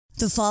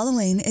The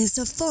following is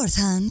a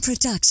fourth-hand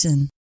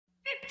production.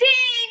 15,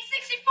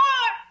 64,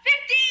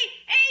 50,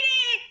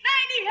 80,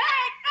 90,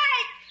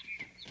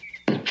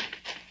 hey.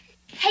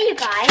 Hey, you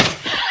guys.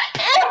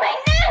 Oh, my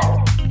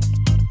no!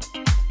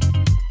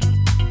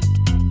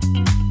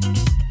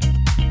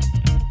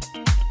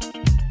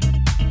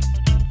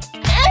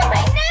 Oh,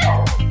 my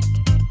no!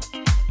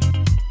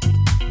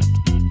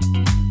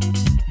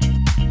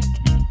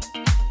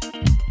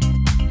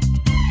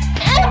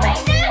 Oh, my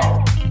no!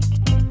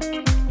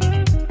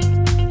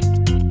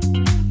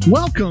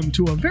 Welcome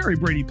to a Very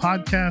Brady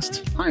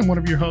podcast. I am one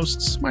of your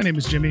hosts. My name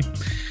is Jimmy.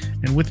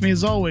 And with me,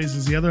 as always,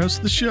 is the other host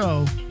of the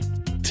show,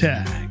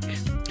 Tag.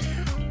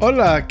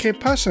 Hola, ¿qué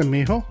pasa,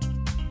 mijo?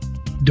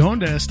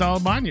 Donde está el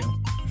baño?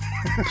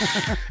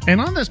 And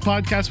on this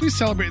podcast, we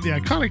celebrate the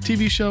iconic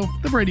TV show,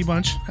 The Brady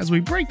Bunch, as we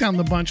break down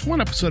the bunch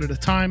one episode at a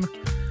time.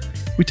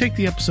 We take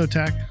the episode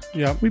tag.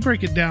 Yep. We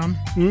break it down.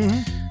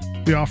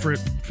 Mm-hmm. We offer it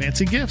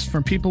fancy gifts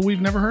from people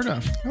we've never heard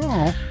of.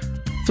 Oh.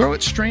 Throw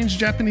it strange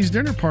Japanese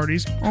dinner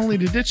parties, only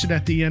to ditch it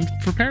at the end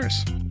for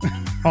Paris.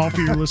 All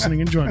for your listening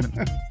enjoyment.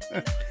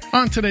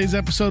 On today's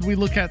episode, we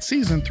look at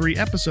Season 3,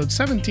 Episode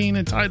 17,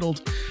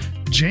 entitled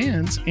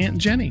Jan's Aunt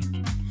Jenny.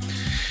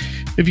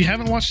 If you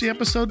haven't watched the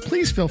episode,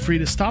 please feel free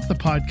to stop the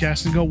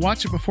podcast and go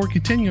watch it before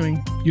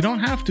continuing. You don't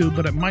have to,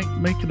 but it might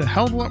make it a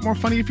hell of a lot more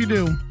funny if you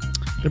do.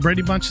 The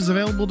Brady Bunch is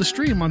available to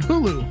stream on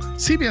Hulu,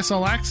 CBS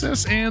All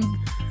Access, and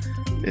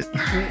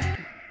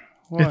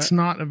it's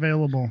not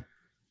available.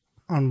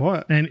 On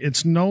what? And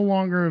it's no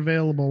longer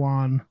available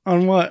on...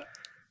 On what?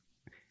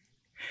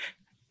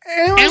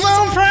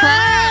 Amazon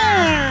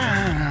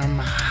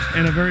Prime!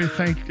 And a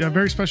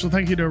very special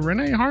thank you to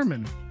Renee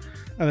Harmon.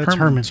 Oh, that's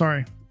Herman.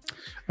 Sorry.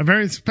 A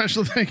very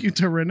special thank you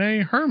to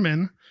Renee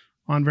Herman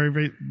on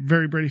Very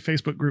Brady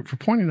Facebook group for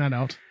pointing that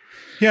out.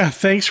 Yeah,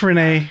 thanks,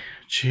 Renee.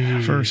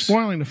 Jeez. For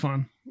spoiling the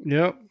fun.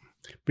 Yep.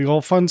 Big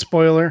old fun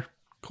spoiler.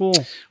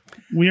 Cool.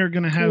 We are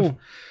going to have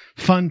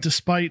fun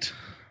despite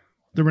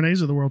the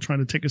Renees of the world trying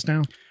to take us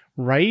down.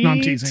 Right? No,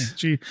 I'm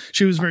teasing.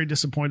 She was very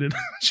disappointed.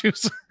 she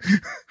was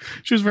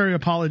very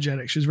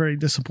apologetic. She was very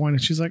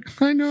disappointed. She's like,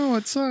 I know,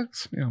 it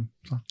sucks. Yeah.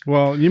 So.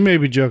 Well, you may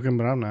be joking,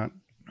 but I'm not.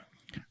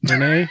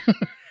 Renee,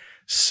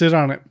 sit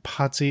on it,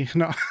 Potsy.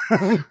 No.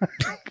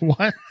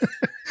 What?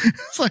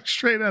 It's like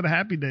straight out of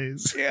Happy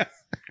Days. Yeah.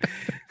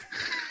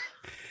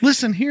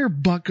 Listen here,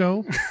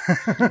 bucko.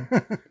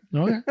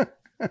 Okay.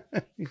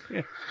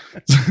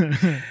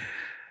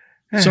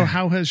 So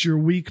how has your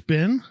week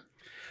been?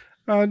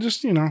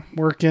 Just,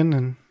 working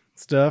and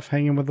stuff,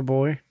 hanging with the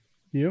boy.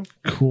 You?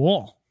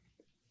 Cool.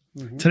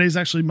 Mm-hmm. Today's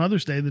actually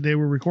Mother's Day, the day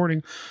we're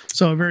recording.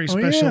 So a very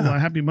special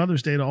happy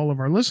Mother's Day to all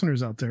of our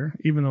listeners out there,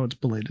 even though it's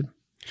belated.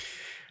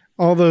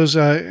 All those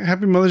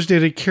happy Mother's Day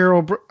to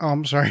Carol.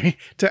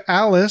 To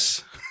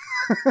Alice.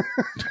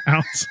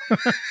 Alice.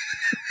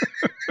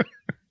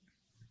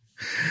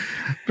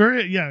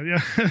 Yeah.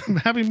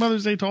 Happy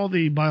Mother's Day to all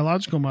the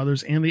biological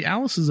mothers and the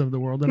Alices of the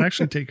world that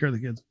actually take care of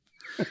the kids.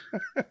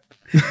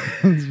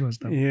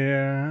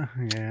 Yeah.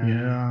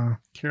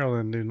 Carol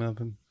didn't do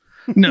nothing.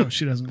 No,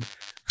 she doesn't.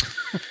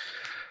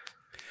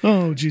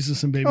 Oh,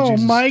 Jesus and baby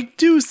Jesus. Oh, Mike,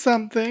 do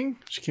something.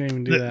 She can't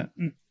even do that.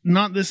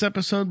 Not this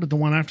episode, but the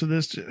one after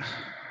this.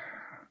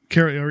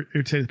 Carol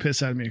irritated the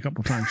piss out of me a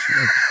couple times.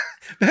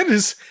 That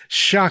is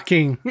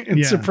shocking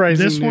and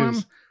surprising this news.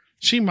 One,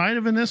 she might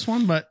have in this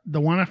one, but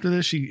the one after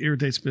this, she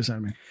irritates the piss out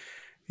of me.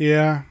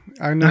 Yeah,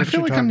 I know. I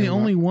feel like I'm the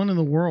only one in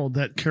the world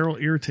that Carol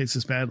irritates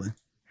this badly.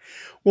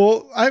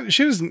 Well,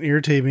 she doesn't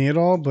irritate me at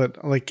all,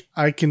 but like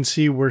I can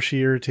see where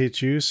she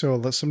irritates you.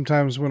 So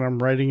sometimes when I'm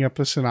writing up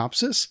a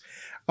synopsis,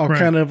 I'll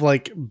kind of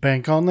like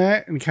bank on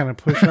that and kind of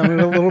push on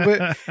it a little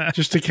bit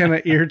just to kind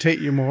of irritate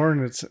you more.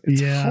 And it's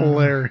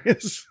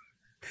hilarious.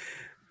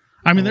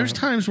 I mean, there's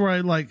times where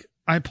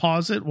I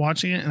pause it,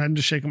 watching it, and I'm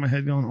just shaking my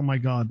head going, oh my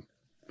God.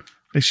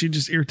 Like she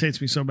just irritates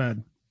me so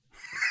bad.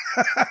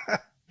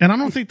 And I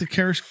don't think the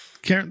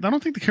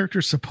character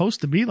is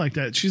supposed to be like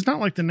that. She's not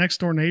like the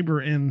next door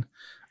neighbor in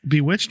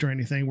Bewitched or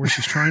anything where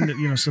she's trying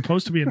to,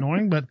 supposed to be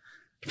annoying, but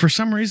for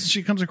some reason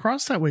she comes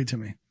across that way to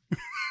me.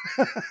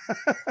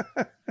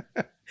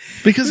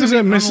 Because is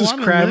that Mrs.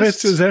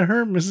 Kravitz? Is that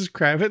her? Mrs.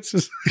 Kravitz?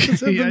 Is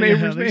that the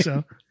neighbor's name?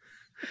 So.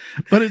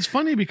 But it's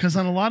funny because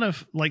on a lot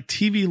of like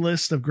TV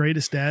lists of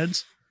greatest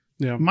dads,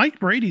 Mike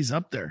Brady's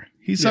up there.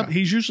 He's up.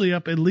 He's usually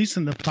up at least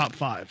in the top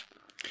 5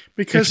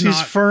 because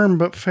he's firm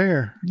but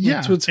fair. Yeah,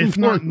 that's what's if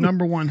important. not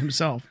number one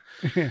himself.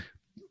 Yeah.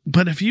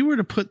 But if you were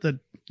to put the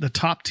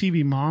top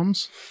TV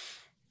moms,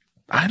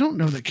 I don't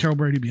know that Carol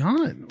Brady be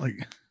on it.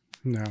 Like,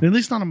 no, at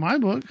least not in my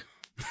book.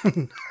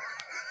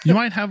 You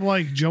might have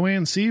like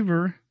Joanne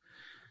Seaver,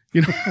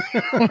 people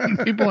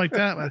like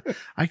that. But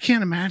I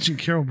can't imagine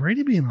Carol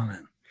Brady being on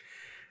it.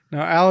 No,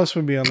 Alice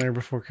would be on there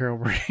before Carol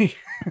Brady.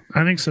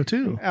 I think so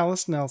too.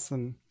 Alice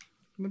Nelson,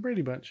 the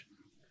Brady Bunch.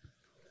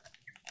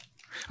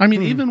 I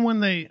mean, even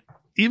when they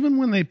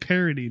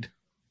parodied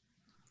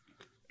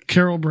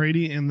Carol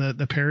Brady in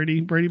the parody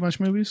Brady Bunch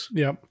movies,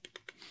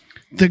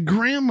 The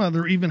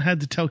grandmother even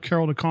had to tell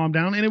Carol to calm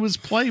down, and it was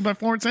played by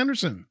Florence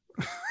Henderson.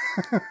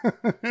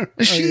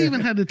 She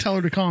even had to tell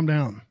her to calm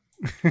down.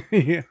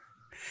 Yeah.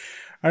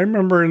 I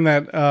remember in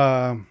that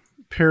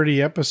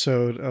parody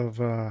episode of,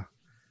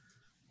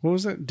 what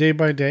was it? Day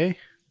by Day?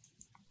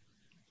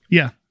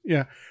 Yeah.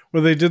 Yeah.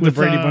 Where they did the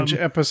Brady Bunch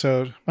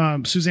episode.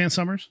 Suzanne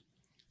Summers?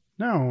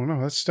 No,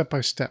 that's Step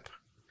by Step.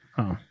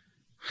 Oh.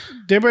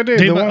 Day by Day.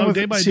 The one with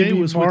Day by Day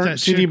was with that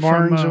CD chick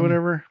Barnes from, or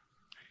whatever.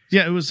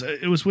 Yeah, it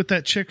was with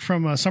that chick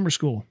from Summer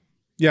School.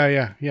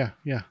 Yeah.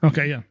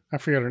 Okay, yeah. I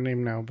forgot her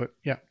name now, but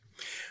yeah.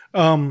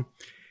 And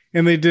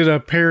they did a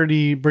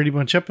parody Brady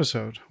Bunch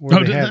episode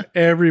where they had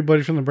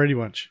everybody from the Brady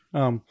Bunch.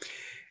 And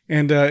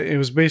it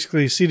was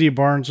basically C.D.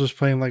 Barnes was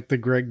playing like the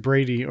Greg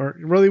Brady, or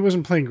really he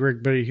wasn't playing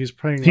Greg Brady. He was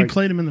playing. He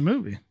played him in the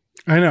movie.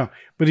 I know,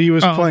 but he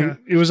was playing. Okay.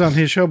 It was on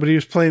his show, but he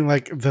was playing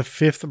like the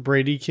fifth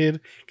Brady kid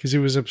because he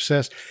was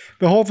obsessed.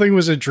 The whole thing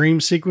was a dream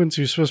sequence.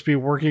 He was supposed to be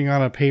working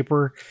on a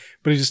paper,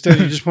 but he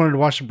just wanted to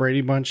watch the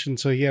Brady Bunch, and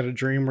so he had a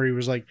dream where he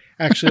was like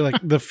actually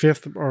like the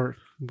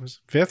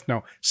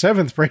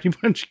seventh Brady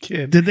Bunch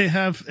kid. Did they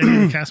have any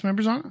of the cast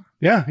members on it?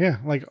 Yeah,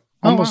 like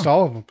almost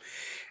all of them.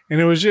 And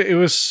it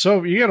was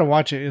so, you got to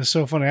watch it. It's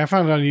so funny. I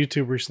found it on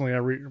YouTube recently. I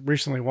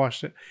recently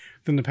watched it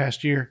within the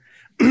past year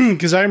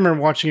because I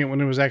remember watching it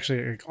when it was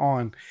actually like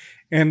on.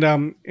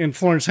 And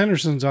Florence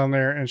Henderson's on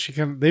there, and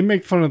they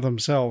make fun of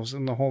themselves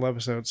in the whole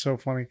episode. It's so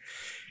funny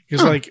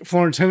because like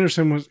Florence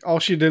Henderson all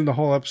she did in the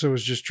whole episode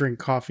was just drink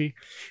coffee,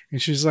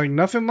 and she's like,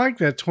 nothing like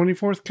that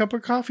 24th cup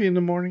of coffee in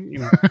the morning. You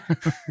know,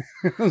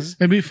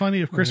 it'd be funny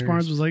if Chris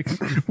Barnes was like,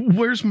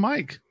 "Where's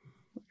Mike?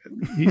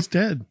 He's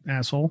dead,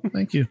 asshole.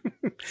 Thank you."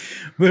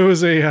 There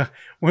was a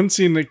one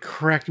scene that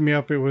cracked me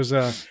up. It was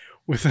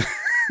with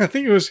I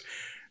think it was,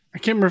 I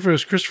can't remember if it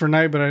was Christopher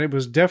Knight, but it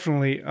was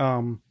definitely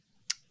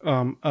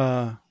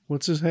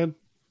what's his head?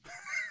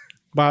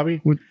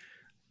 Bobby.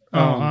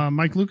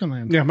 Mike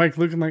Lukenland. Yeah, Mike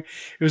Lukenland.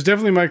 It was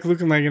definitely Mike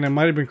Lukenland, and it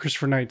might have been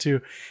Christopher Knight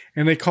too.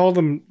 And they called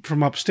them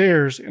from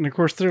upstairs, and of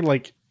course they're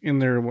like in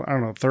their, I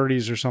don't know,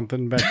 30s or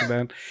something back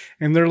then,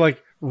 and they're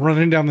like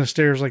running down the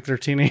stairs like they're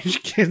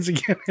teenage kids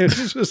again. It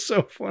just was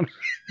so funny.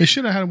 They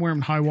should have had him wear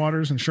high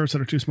waters and shirts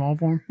that are too small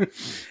for him.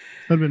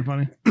 That'd been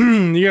funny.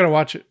 You got to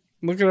watch it.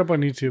 Look it up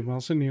on YouTube.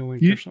 I'll send you a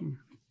link or something.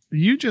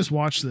 You just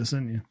watched this,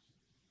 didn't you?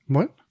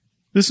 What?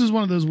 This is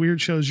one of those weird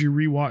shows you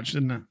rewatched,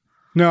 isn't it?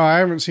 No, I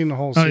haven't seen the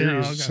whole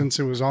series since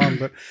it was on,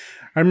 but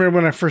I remember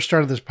when I first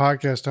started this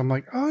podcast, I'm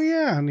like, oh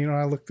yeah. And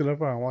I looked it up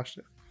and I watched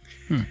it.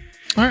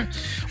 All right.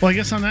 Well, I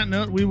guess on that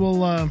note, we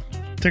will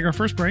take our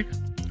first break.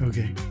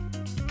 Okay.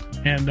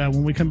 And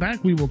when we come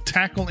back, we will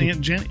tackle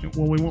Aunt Jenny.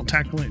 Well, we won't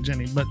tackle Aunt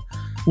Jenny, but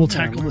we'll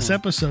tackle this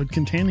episode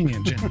containing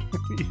Aunt Jenny.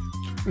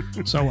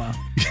 So,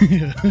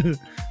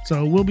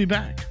 so we'll be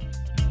back.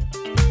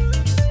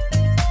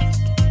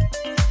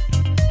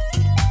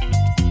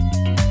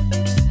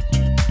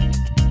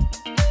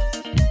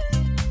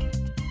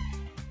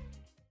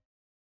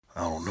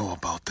 I don't know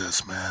about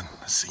this, man.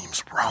 It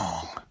seems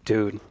wrong.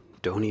 Dude,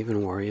 don't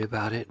even worry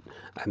about it.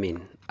 I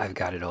mean, I've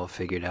got it all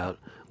figured out.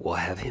 We'll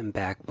have him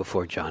back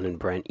before John and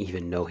Brent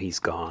even know he's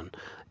gone.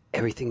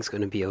 Everything's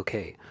gonna be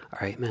okay. All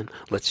right, man?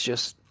 Let's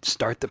just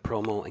start the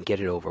promo and get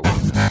it over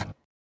with.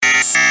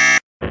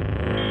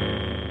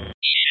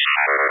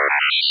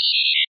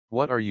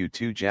 What are you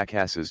two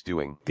jackasses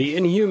doing? The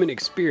Inhuman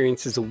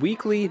Experience is a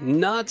weekly,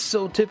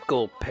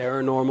 not-so-typical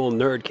paranormal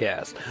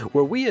nerdcast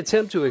where we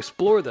attempt to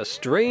explore the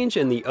strange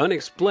and the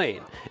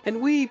unexplained, and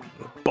we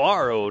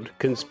borrowed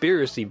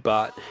Conspiracy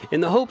Bot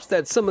in the hopes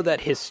that some of that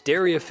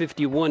Hysteria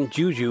 51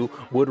 juju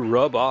would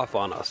rub off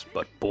on us,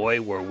 but boy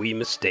were we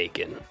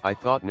mistaken. I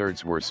thought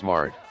nerds were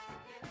smart.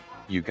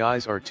 You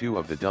guys are two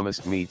of the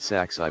dumbest meat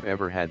sacks I've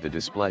ever had the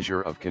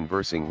displeasure of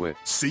conversing with.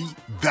 See,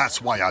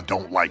 that's why I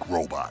don't like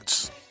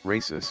robots.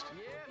 Racist.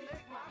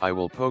 I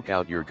will poke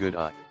out your good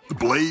eye.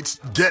 Blades,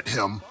 get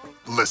him.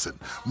 Listen,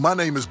 my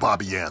name is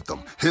Bobby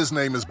Anthem. His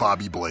name is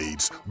Bobby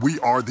Blades. We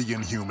are the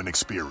Inhuman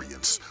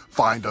Experience.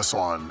 Find us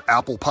on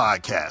Apple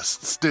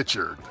Podcasts,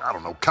 Stitcher, I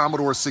don't know,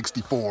 Commodore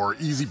 64,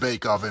 Easy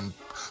Bake Oven,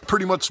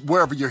 pretty much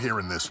wherever you're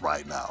hearing this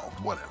right now,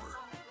 whatever.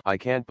 I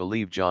can't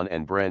believe John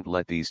and Brent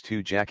let these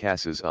two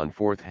jackasses on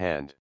fourth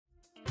hand.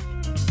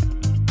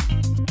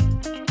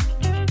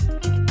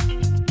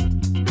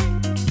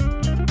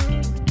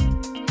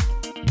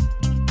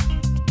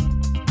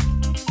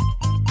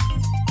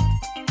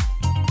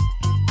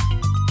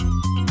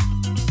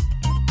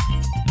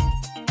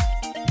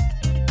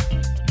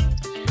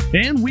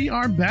 And we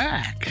are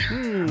back.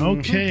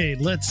 Okay,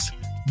 let's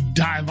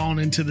dive on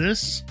into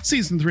this.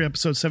 Season 3,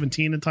 episode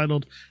 17,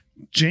 entitled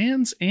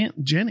Jan's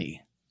Aunt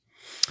Jenny.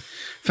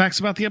 Facts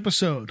about the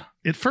episode.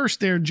 It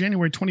first aired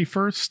January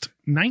 21st,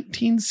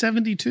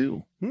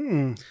 1972.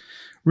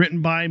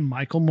 Written by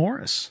Michael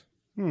Morris.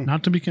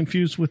 Not to be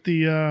confused with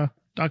the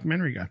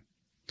documentary guy.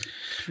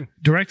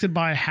 Directed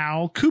by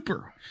Hal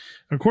Cooper.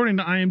 According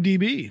to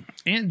IMDb,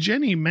 Aunt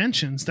Jenny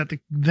mentions that the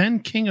then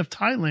King of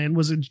Thailand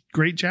was a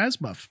great jazz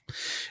buff.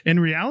 In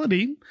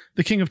reality,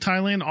 the King of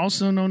Thailand,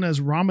 also known as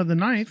Rama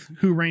IX,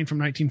 who reigned from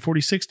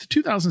 1946 to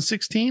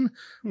 2016,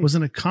 was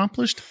an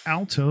accomplished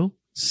alto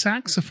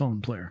saxophone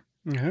player.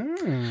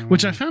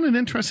 Which I found it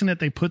interesting that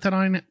they put that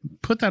on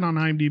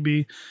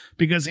IMDb,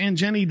 because Aunt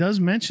Jenny does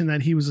mention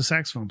that he was a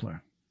saxophone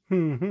player.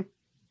 Mm-hmm.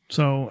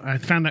 So I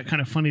found that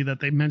kind of funny that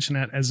they mentioned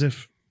that as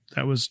if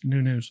that was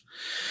new news.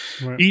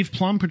 Right. Eve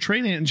Plum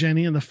portrayed Aunt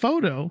Jenny in the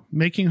photo,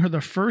 making her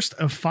the first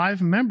of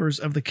 5 members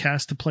of the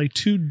cast to play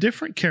 2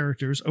 different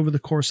characters over the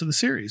course of the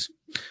series.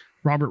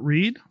 Robert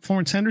Reed,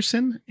 Florence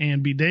Henderson,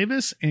 Ann B.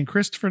 Davis, and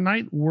Christopher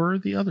Knight were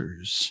the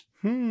others.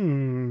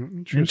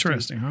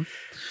 Interesting, huh?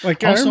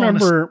 Like Also, I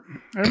remember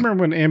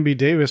when Ann B.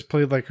 Davis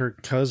played like her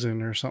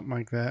cousin or something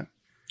like that.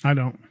 I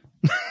don't.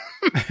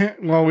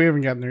 Well, we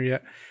haven't gotten there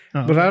yet,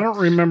 but I don't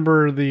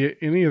remember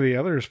any of the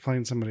others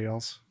playing somebody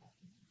else.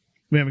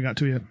 We haven't got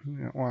to yet.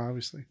 Yeah, well,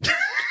 obviously.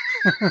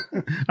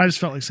 I just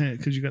felt like saying it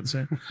because you got to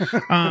say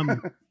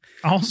it.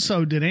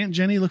 Also, did Aunt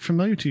Jenny look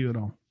familiar to you at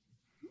all?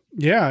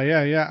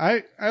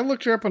 Yeah. I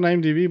looked her up on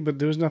IMDb, but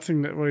there was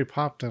nothing that really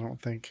popped, I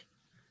don't think.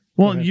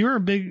 Well, you're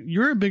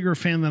a bigger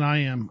fan than I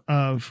am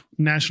of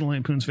National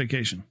Lampoon's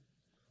Vacation.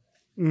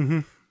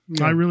 Mm-hmm.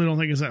 Yeah. I really don't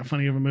think it's that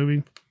funny of a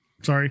movie.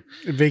 Sorry.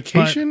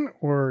 Vacation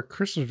or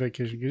Christmas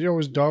Vacation? Because you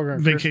always dog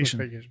on Vacation.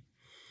 Christmas Vacation.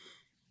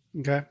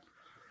 Okay.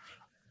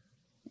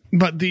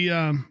 But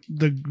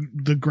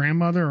the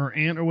grandmother or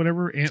aunt or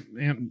whatever, aunt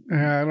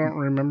I don't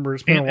remember.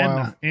 It's been a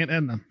while. Aunt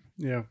Edna.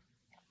 Yeah.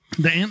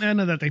 The Aunt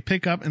Edna that they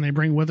pick up and they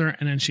bring with her,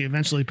 and then she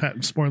eventually,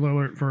 spoiler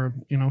alert for a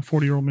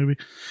 40-year-old movie,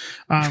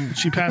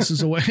 she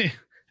passes away,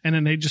 and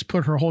then they just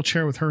put her whole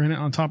chair with her in it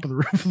on top of the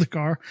roof of the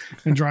car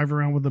and drive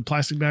around with the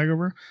plastic bag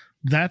over her.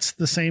 That's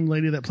the same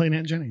lady that played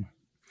Aunt Jenny.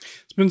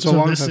 It's been so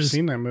long since I've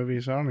seen that movie,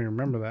 so I don't even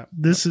remember that.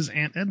 This is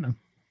Aunt Edna.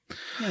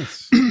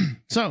 Nice.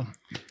 So,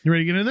 you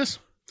ready to get into this?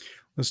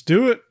 Let's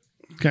do it.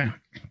 Okay.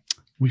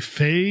 We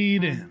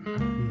fade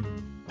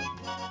in.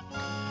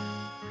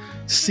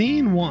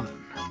 Scene 1.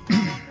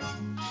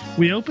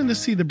 We open to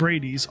see the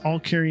Bradys all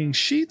carrying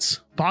sheets,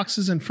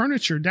 boxes, and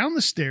furniture down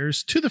the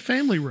stairs to the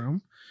family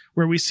room,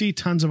 where we see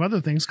tons of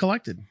other things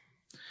collected.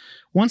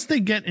 Once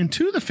they get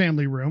into the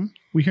family room,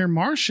 we hear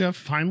Marcia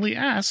finally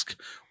ask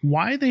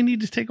why they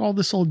need to take all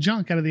this old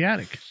junk out of the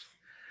attic.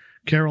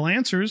 Carol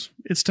answers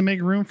it's to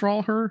make room for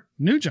all her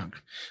new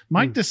junk.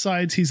 Mike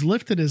decides he's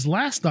lifted his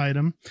last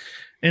item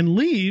and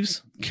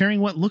leaves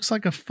carrying what looks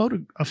like a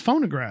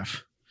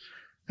phonograph.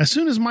 As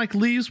soon as Mike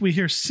leaves, we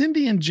hear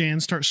Cindy and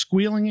Jan start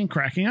squealing and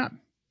cracking up.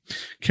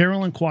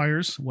 Carol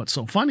inquires, "What's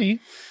so funny?"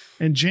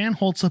 And Jan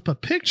holds up a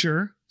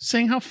picture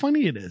saying how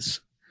funny it is.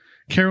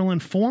 Carol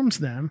informs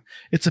them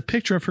it's a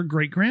picture of her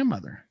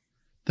great-grandmother.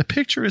 The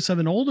picture is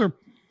an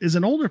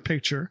older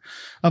picture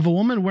of a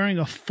woman wearing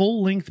a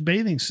full-length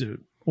bathing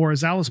suit, or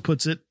as Alice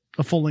puts it,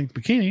 a full-length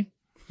bikini.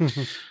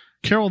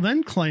 Carol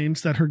then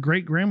claims that her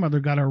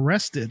great-grandmother got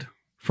arrested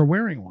for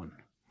wearing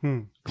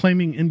one,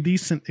 claiming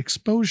indecent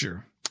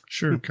exposure.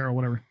 Sure, Carol,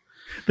 whatever.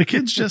 The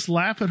kids just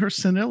laugh at her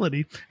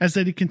senility as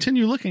they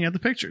continue looking at the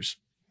pictures.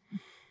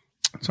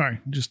 Sorry,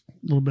 just a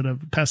little bit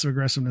of passive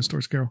aggressiveness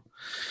towards Carol.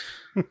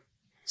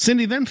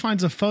 Cindy then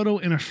finds a photo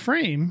in a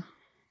frame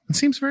and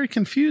seems very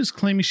confused,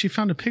 claiming she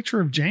found a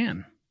picture of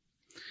Jan.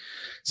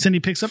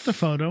 Cindy picks up the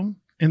photo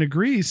and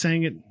agrees,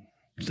 saying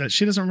that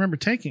she doesn't remember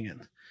taking it.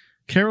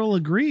 Carol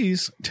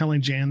agrees,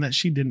 telling Jan that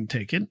she didn't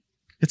take it.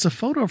 It's a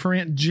photo of her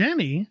Aunt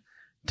Jenny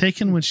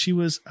taken when she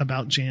was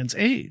about Jan's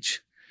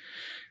age.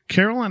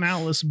 Carol and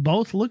Alice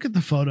both look at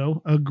the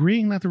photo,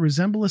 agreeing that the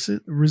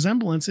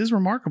resemblance is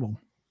remarkable.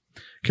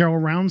 Carol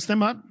rounds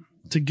them up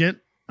to get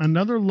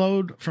another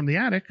load from the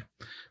attic,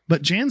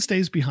 but Jan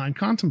stays behind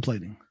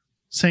contemplating,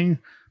 saying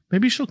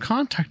maybe she'll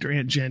contact her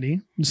Aunt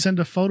Jenny and send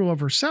a photo of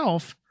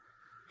herself,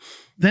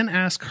 then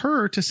ask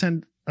her to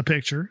send a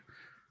picture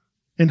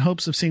in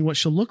hopes of seeing what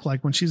she'll look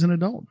like when she's an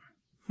adult.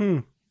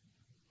 I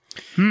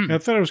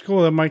thought it was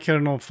cool that Mike had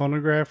an old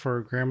phonograph or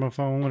a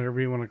gramophone,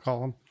 whatever you want to call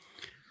them.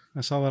 I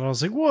saw that. I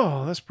was like,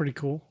 whoa, that's pretty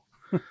cool.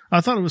 I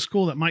thought it was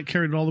cool that Mike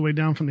carried it all the way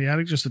down from the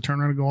attic just to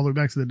turn around and go all the way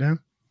back to the den.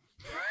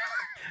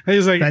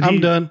 He's like, I'm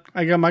done.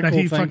 I got my cool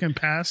thing. That he fucking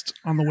passed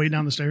on the way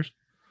down the stairs.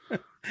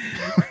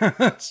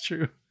 That's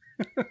true.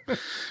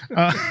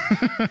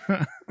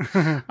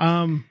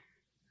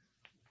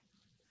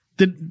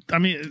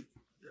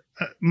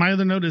 My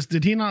other note is,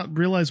 did he not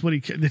realize what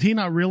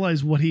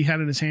he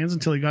had in his hands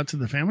until he got to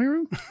the family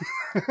room?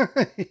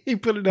 He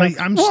put it up.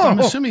 I'm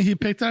assuming he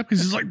picked it up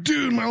because he's like,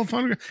 dude, my old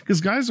phonograph.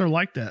 Because guys are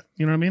like that.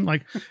 You know what I mean?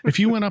 Like, if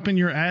you went up in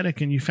your attic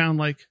and you found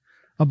like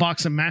a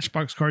box of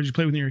Matchbox cards you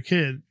played with when you were a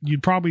kid,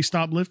 you'd probably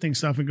stop lifting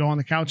stuff and go on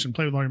the couch and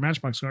play with all your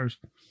Matchbox cards.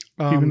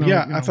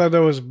 I thought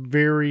that was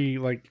very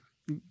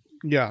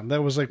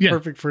that was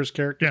perfect for his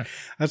character. Yeah.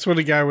 That's what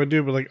a guy would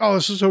do. But like, oh,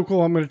 this is so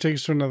cool. I'm going to take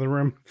us to another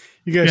room.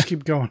 You guys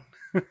keep going.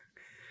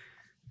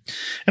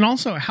 And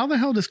also, how the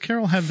hell does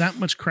Carol have that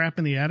much crap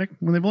in the attic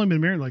when they've only been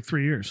married like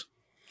 3 years?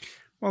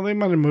 Well, they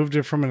might have moved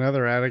it from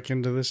another attic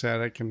into this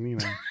attic, and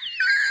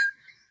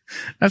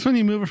That's when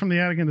you move it from the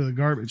attic into the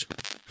garbage.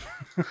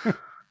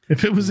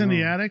 If it was in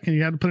the attic and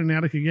you had to put it in the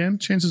attic again,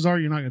 chances are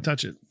you're not going to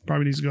touch it.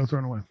 Probably needs to go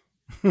thrown away.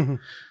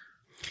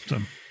 So,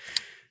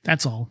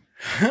 that's all.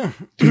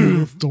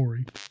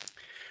 Story.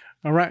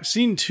 All right,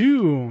 scene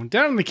 2.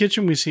 Down in the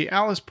kitchen, we see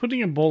Alice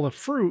putting a bowl of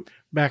fruit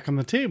back on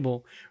the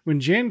table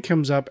when Jan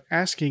comes up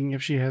asking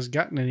if she has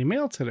gotten any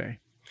mail today.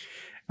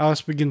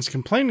 Alice begins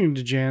complaining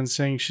to Jan,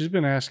 saying she's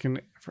been asking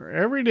for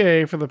every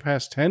day for the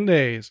past 10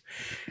 days.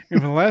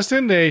 And for the last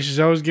 10 days, she's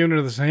always given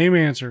her the same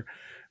answer.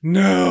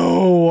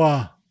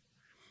 No!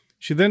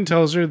 She then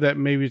tells her that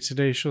maybe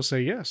today she'll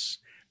say yes,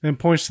 then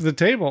points to the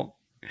table.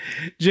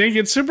 Jan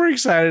gets super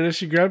excited as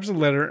she grabs the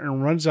letter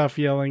and runs off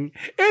yelling,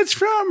 "It's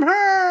from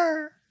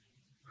her!"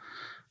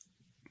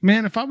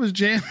 Man, if I was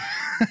Jan,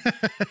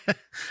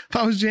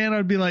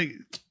 I'd be like,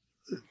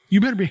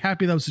 you better be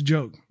happy that was a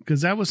joke,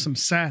 because that was some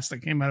sass that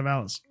came out of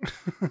Alice.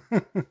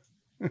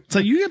 It's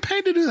like, you get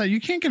paid to do that.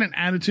 You can't get an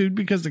attitude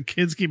because the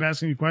kids keep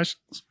asking you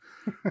questions.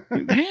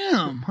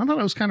 Damn, I thought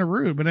it was kind of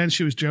rude, but then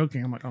she was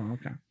joking. I'm like, oh,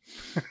 okay.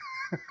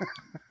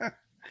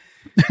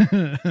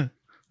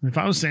 If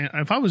I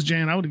was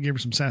Jan, I would have given her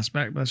some sass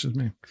back, but that's just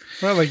me.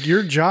 Well, like,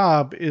 your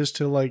job is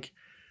to, like,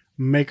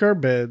 make our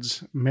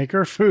beds, make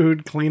our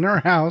food, clean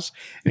our house,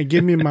 and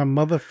give me my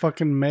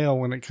motherfucking mail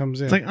when it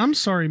comes in. It's like, I'm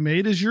sorry,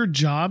 maid. Is your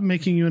job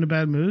making you in a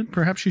bad mood?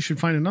 Perhaps you should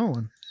find another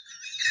one.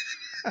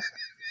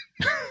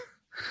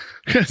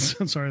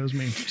 I'm sorry, that was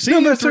me.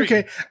 No, that's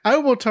okay. I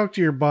will talk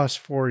to your boss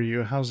for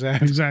you. How's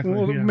that? Exactly.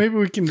 Well, yeah. Maybe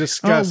we can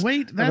discuss. Oh,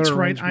 wait, that's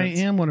right. I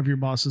am one of your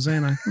bosses,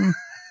 ain't I?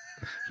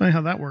 Funny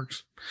how that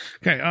works.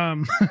 Okay.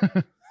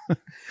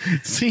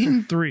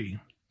 Scene 3.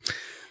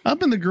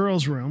 Up in the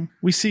girls' room,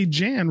 we see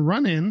Jan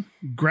run in,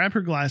 grab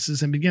her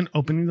glasses, and begin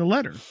opening the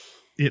letter.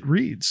 It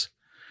reads,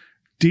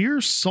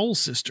 "Dear Soul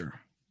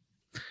Sister,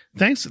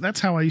 thanks." That's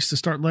how I used to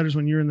start letters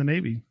when you were in the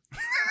Navy.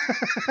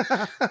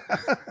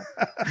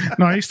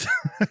 No, I used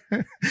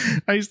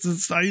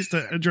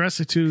to address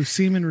it to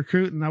seaman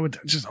recruit, and I would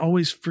just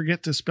always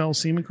forget to spell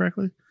seaman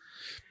correctly.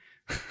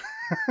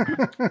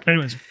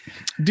 Anyways,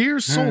 "Dear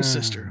Soul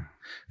Sister,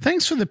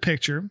 thanks for the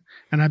picture,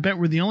 and I bet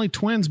we're the only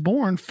twins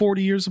born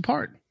 40 years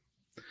apart.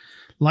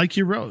 Like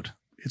you wrote,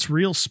 it's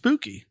real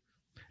spooky.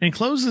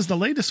 Encloses the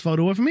latest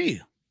photo of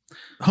me.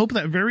 Hope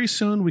that very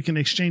soon we can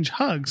exchange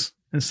hugs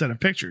instead of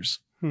pictures.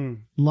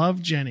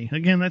 Love, Jenny."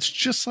 Again, that's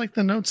just like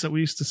the notes that we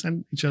used to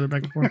send each other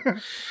back and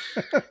forth.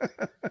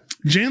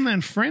 Jan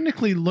then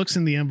frantically looks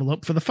in the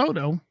envelope for the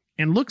photo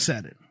and looks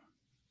at it,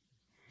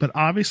 but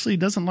obviously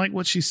doesn't like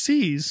what she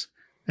sees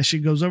as she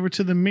goes over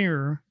to the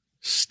mirror,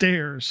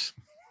 stares,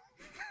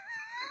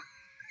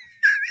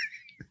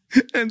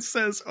 and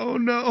says, "Oh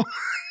no."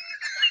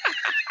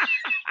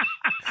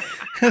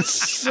 That's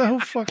so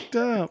fucked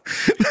up.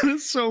 That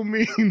is so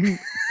mean.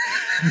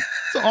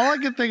 So all I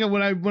could think of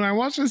when I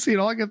watched the scene,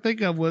 all I could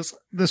think of was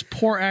this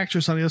poor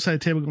actress on the other side of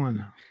the table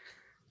going,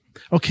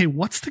 "Okay,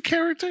 what's the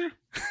character?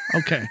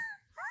 Okay."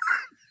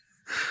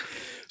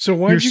 So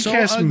why'd you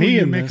cast me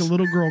in make this? a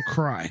little girl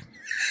cry?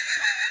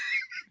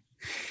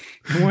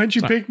 Why'd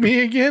you pick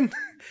me again?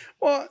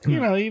 Well, you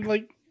know,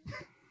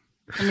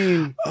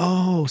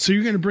 Oh, so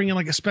you're going to bring in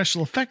like a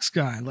special effects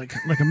guy, like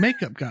a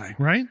makeup guy,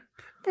 right?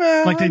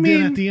 Well, Like they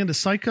did at the end of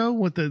Psycho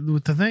with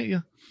the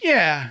thing.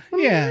 Yeah.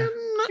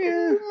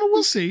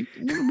 We'll see.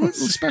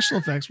 Special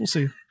effects. We'll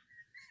see.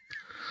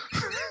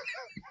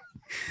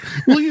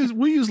 We'll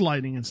use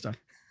lighting and stuff.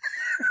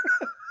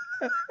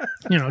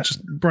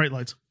 Just bright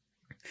lights.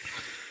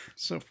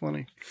 So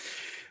funny.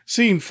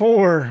 Scene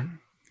 4.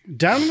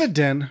 Down in the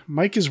den,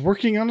 Mike is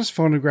working on his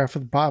phonograph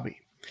with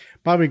Bobby.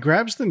 Bobby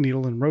grabs the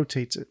needle and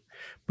rotates it.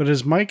 But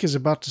as Mike is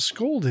about to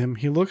scold him,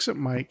 he looks at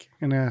Mike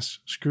and asks,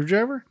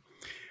 "Screwdriver?"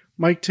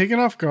 Mike, taken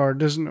off guard,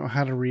 doesn't know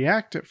how to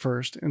react at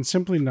first and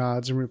simply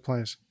nods and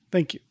replies,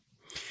 "Thank you."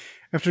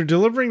 After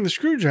delivering the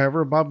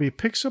screwdriver, Bobby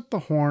picks up the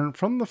horn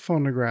from the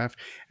phonograph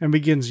and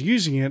begins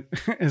using it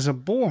as a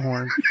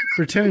bullhorn,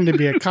 pretending to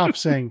be a cop,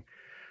 saying,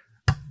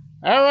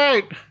 "All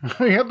right,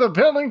 we have the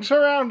building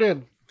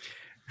surrounded.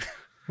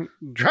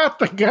 Drop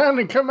the gun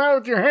and come out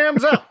with your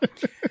hands up."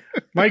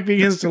 Mike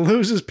begins to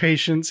lose his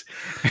patience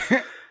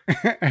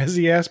as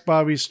he asks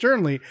Bobby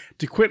sternly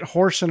to quit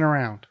horsing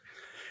around.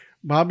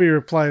 Bobby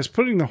replies,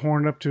 putting the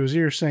horn up to his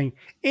ear, saying,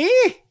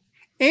 "Eh,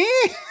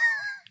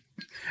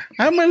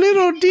 I'm a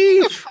little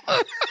deaf."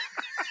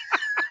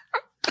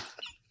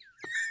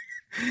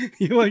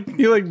 You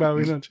like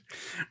Bobby, don't you?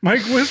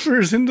 Mike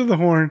whispers into the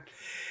horn,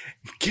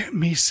 "Get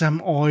me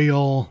some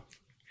oil."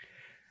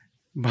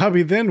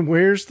 Bobby then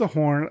wears the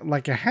horn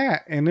like a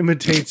hat and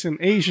imitates an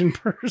Asian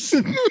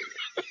person.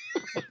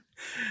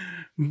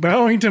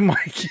 Bowing to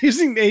Mike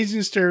using the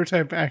Asian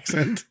stereotype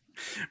accent,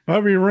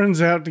 Bobby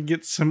runs out to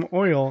get some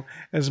oil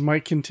as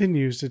Mike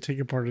continues to take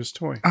apart his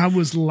toy. I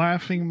was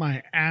laughing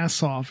my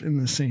ass off in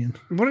the scene.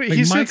 What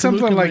he said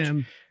something like,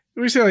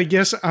 we say like,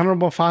 "Yes,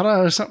 Honorable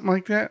Fada," or something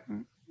like that.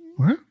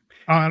 What?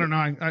 Oh, I don't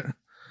know.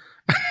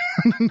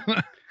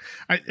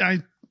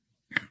 I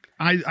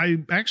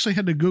actually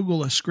had to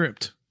Google a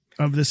script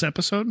of this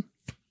episode.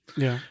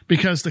 Yeah.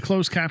 Because the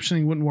closed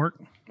captioning wouldn't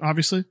work,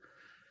 obviously.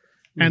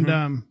 Mm-hmm.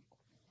 And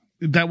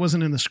that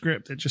wasn't in the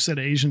script. It just said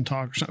Asian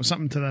talk or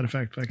something to that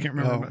effect. I can't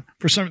remember. But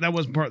for some,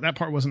 that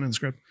part wasn't in the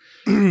script.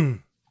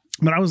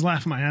 But I was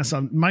laughing my ass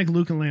off. Mike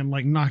Lukenland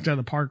like knocked out of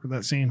the park with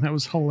that scene. That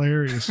was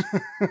hilarious.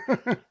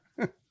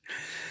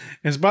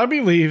 As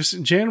Bobby leaves,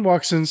 Jan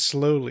walks in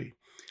slowly.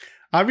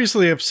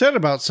 Obviously upset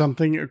about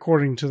something,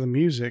 according to the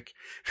music.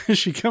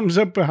 She comes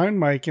up behind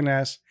Mike and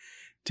asks,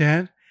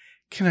 Dad,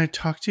 can I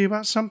talk to you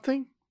about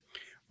something?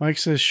 Mike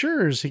says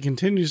sure as he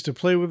continues to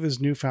play with his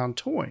newfound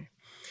toy.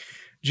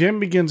 Jan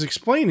begins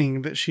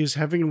explaining that she is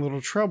having a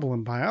little trouble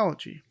in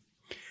biology.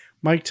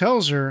 Mike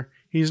tells her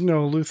he's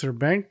no Luther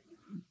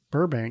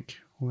Burbank.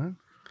 What?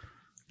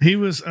 He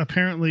was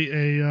apparently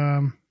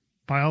a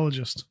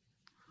biologist.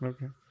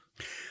 Okay.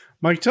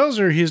 Mike tells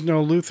her he's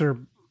no Luther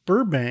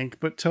Burbank,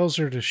 but tells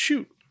her to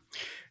shoot.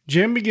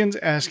 Jan begins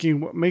asking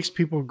what makes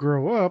people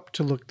grow up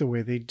to look the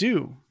way they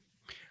do.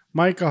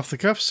 Mike, off the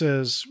cuff,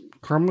 says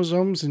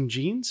chromosomes and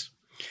genes.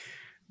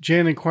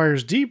 Jan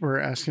inquires deeper,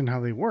 asking how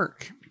they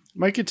work.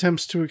 Mike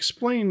attempts to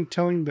explain,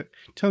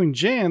 telling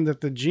Jan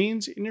that the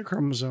genes in your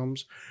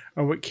chromosomes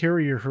are what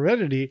carry your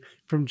heredity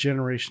from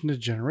generation to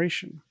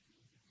generation.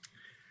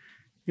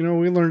 You know,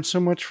 we learn so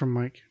much from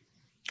Mike.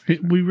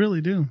 We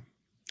really do.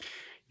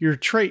 Your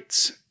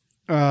traits.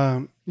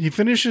 He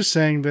finishes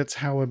saying that's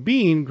how a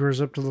bean grows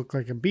up to look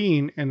like a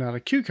bean and not a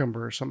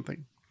cucumber or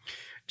something.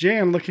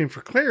 Jan, looking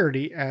for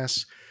clarity,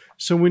 asks,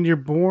 so when you're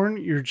born,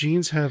 your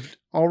genes have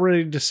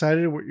already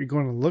decided what you're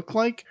going to look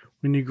like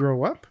when you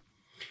grow up?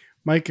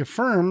 Mike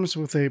affirms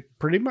with a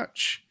pretty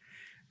much.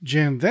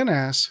 Jan then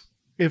asks,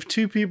 if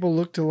two people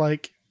looked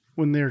alike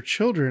when they're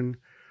children,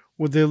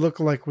 would they look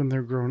alike when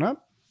they're grown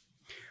up?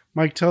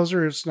 Mike tells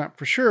her it's not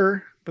for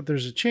sure, but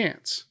there's a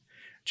chance.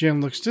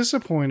 Jan looks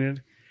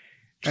disappointed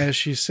as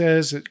she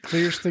says it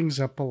clears things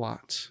up a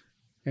lot.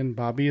 And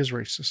Bobby is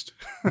racist.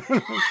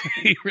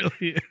 He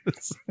really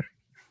is.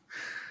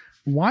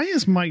 Why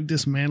is Mike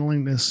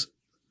dismantling this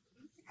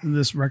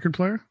record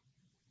player?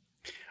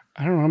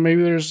 I don't know.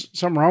 Maybe there's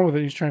something wrong with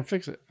it. He's trying to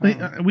fix it.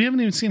 We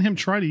haven't even seen him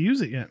try to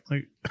use it yet.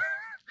 Like,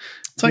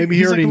 it's like maybe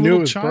he already knew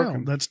it was child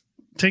broken. that's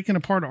taking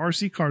apart an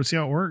RC car to see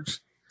how it works.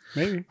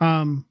 Maybe.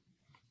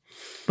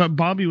 But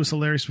Bobby was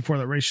hilarious before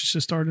that race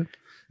just started.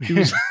 He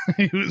was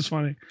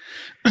funny.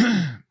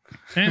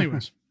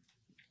 Anyways,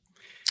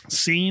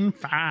 scene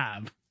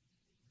 5.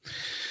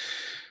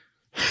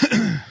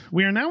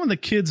 We are now in the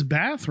kids'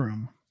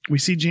 bathroom. We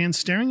see Jan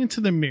staring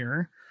into the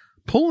mirror,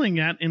 pulling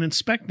at and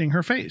inspecting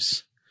her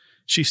face.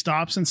 She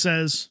stops and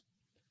says,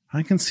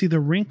 I can see the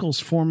wrinkles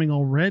forming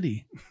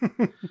already.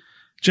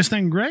 Just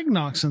then Greg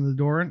knocks on the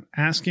door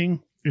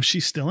asking if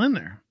she's still in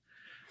there.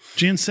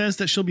 Jan says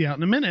that she'll be out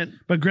in a minute,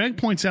 but Greg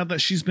points out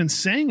that she's been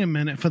saying a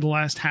minute for the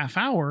last half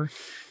hour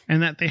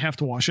and that they have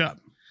to wash up.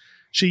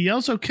 She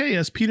yells okay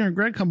as Peter and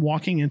Greg come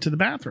walking into the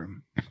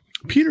bathroom.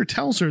 Peter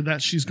tells her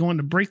that she's going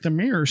to break the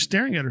mirror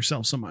staring at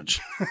herself so much.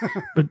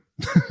 But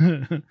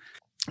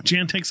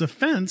Jan takes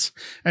offense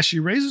as she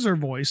raises her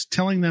voice,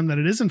 telling them that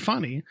it isn't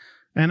funny,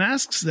 and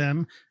asks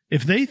them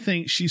if they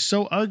think she's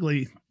so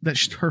ugly that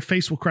her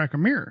face will crack a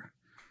mirror.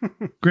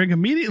 Greg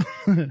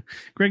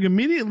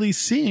immediately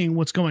seeing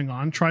what's going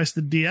on, tries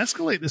to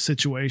de-escalate the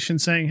situation,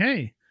 saying,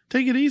 hey,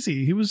 take it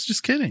easy. He was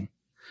just kidding.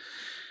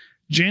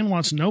 Jan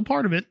wants no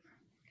part of it,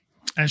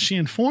 as she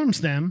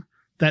informs them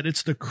that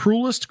it's the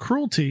cruelest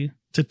cruelty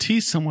to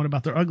tease someone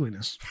about their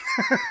ugliness.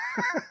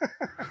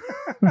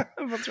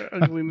 About their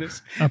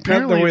ugliness.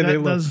 Apparently, not the way they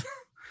look.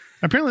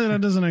 Apparently that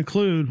doesn't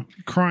include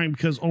crying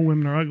because all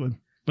women are ugly.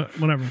 But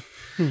whatever.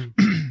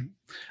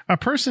 A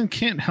person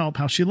can't help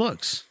how she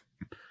looks.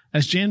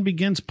 As Jan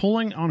begins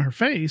pulling on her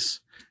face,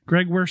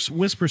 Greg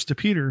whispers to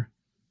Peter,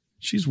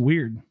 she's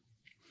weird.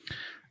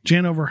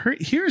 Jan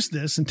overhears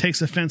this and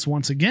takes offense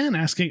once again,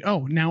 asking,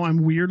 oh, now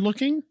I'm weird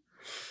looking?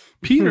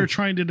 Peter,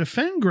 trying to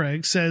defend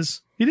Greg,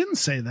 says he didn't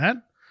say that.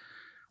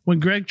 When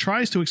Greg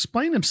tries to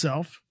explain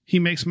himself, he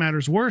makes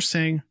matters worse,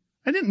 saying,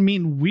 I didn't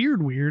mean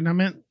weird, I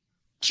meant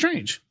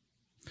strange.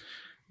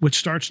 Which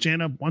starts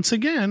Jan up once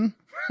again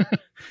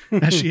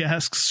as she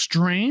asks,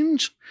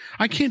 strange?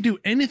 I can't do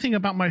anything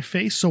about my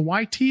face, so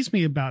why tease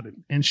me about it?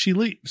 And she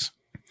leaves.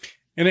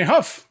 In a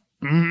huff.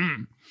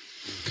 Mm-hmm.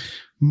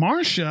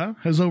 Marcia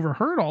has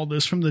overheard all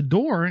this from the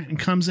door and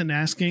comes in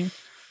asking,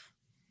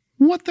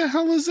 what the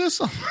hell is this?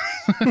 What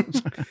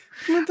the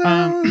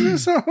hell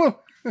is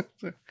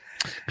this?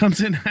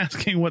 Comes in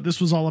asking what this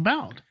was all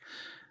about.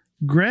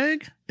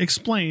 Greg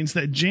explains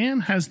that Jan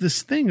has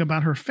this thing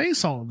about her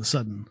face all of a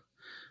sudden.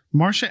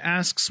 Marcia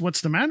asks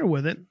what's the matter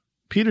with it.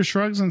 Peter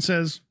shrugs and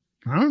says,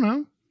 I don't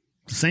know.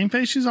 The same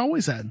face she's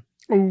always had.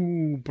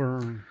 Oh,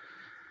 burn.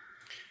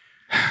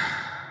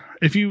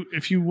 If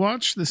you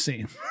watch the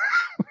scene,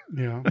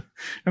 yeah,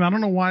 and I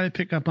don't know why I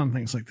pick up on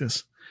things like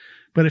this,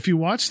 but if you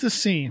watch the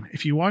scene,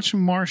 if you watch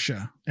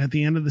Marcia at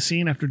the end of the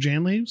scene after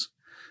Jan leaves,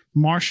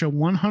 Marcia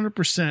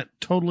 100%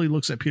 totally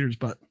looks at Peter's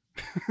butt.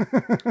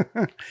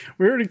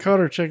 We already caught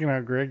her checking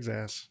out Greg's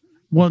ass.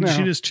 Well,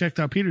 she just checked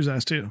out Peter's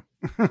ass too.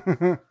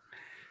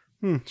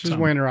 She's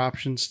weighing her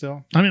options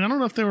still. I mean, I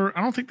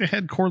don't think they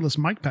had cordless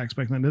mic packs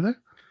back then, did they?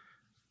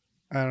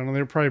 I don't know. They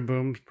were probably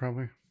boomed,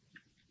 probably.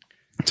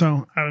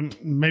 So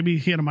maybe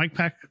he had a mic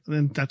pack,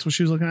 and that's what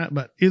she was looking at.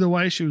 But either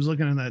way, she was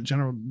looking in that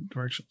general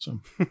direction. So,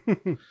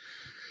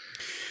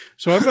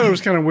 so I thought it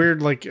was kind of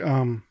weird, like,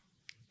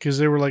 because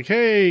they were like,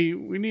 "Hey,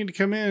 we need to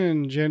come in,"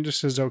 and Jen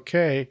just says,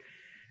 "Okay,"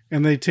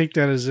 and they take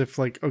that as if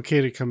like,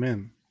 "Okay to come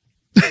in."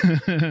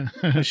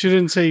 She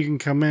didn't say you can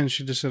come in.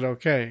 She just said,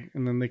 "Okay,"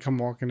 and then they come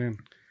walking in.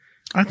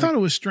 I thought it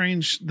was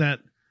strange that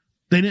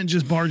they didn't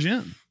just barge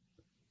in.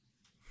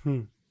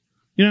 You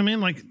know what I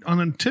mean? Like on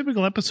a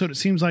typical episode, it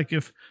seems like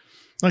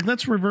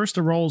let's reverse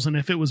the roles. And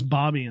if it was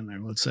Bobby in there,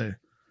 let's say,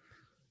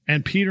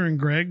 and Peter and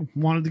Greg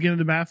wanted to get in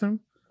the bathroom,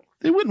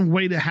 they wouldn't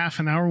wait a half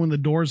an hour when the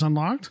door's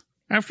unlocked.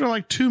 After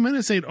like 2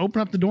 minutes, they'd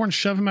open up the door and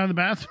shove him out of the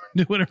bathroom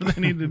and do whatever they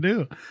needed to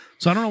do.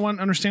 So I don't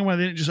understand why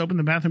they didn't just open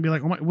the bathroom and be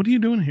like, "Oh my, what are you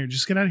doing here?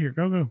 Just get out of here.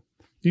 Go.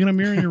 You got a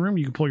mirror in your room.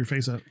 You can pull your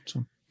face up."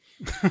 So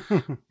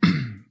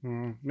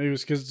maybe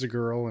it's because it's a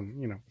girl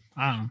and,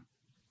 I don't know.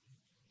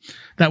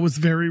 That was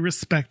very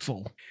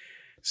respectful.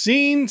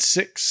 Scene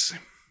 6.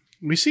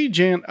 We see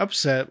Jan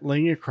upset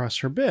laying across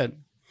her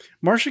bed.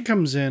 Marcia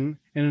comes in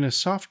and in a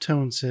soft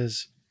tone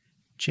says,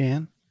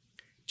 "Jan,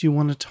 do you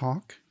want to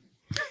talk?"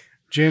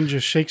 Jan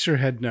just shakes her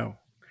head no.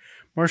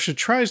 Marcia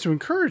tries to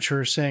encourage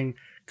her, saying,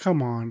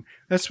 "Come on,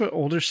 that's what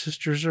older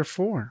sisters are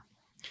for."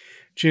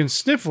 Jan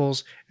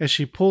sniffles as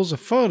she pulls a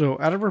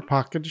photo out of her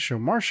pocket to show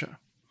Marcia.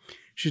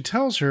 She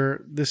tells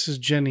her this is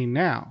Jenny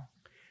now,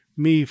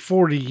 me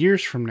 40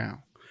 years from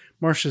now.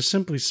 Marcia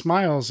simply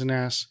smiles and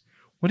asks,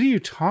 "What are you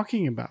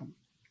talking about?"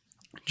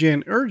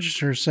 Jan urges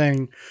her,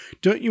 saying,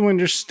 "Don't you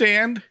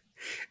understand?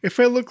 If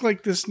I look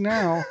like this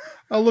now,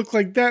 I'll look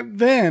like that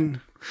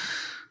then."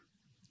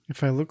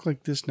 If I look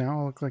like this now,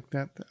 I'll look like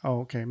that. Oh,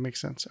 okay. Makes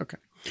sense. Okay.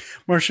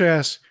 Marcia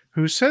asks,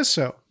 "Who says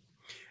so?"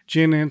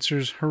 Jan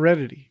answers,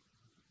 "Heredity."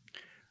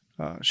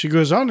 She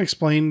goes on to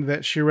explain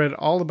that she read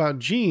all about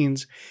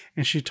genes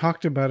and she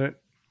talked about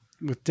it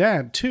with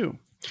Dad too.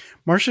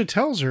 Marcia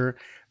tells her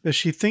that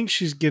she thinks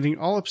she's getting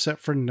all upset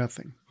for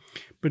nothing.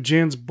 But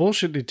Jan's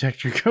bullshit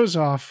detector goes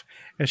off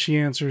as she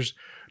answers,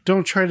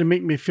 "Don't try to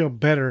make me feel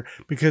better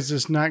because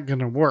it's not going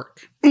to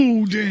work."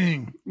 Oh,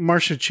 dang.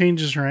 Marcia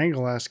changes her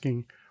angle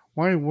asking,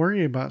 "Why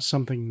worry about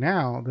something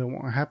now that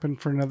won't happen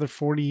for another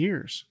 40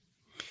 years?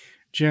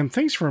 Jan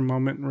thinks for a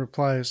moment and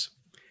replies,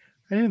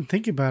 "I didn't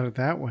think about it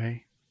that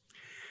way."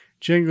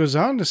 Jan goes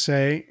on to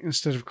say,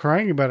 instead of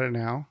crying about it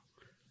now,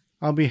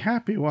 "I'll be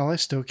happy while I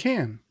still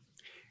can.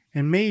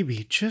 And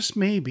maybe, just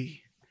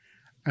maybe,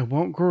 I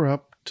won't grow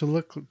up to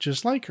look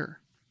just like her."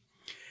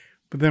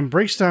 But then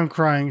breaks down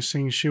crying,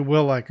 saying she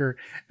will like her,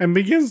 and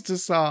begins to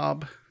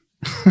sob.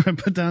 I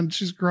put down,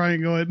 she's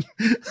crying, going,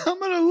 "I'm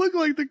going to look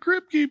like the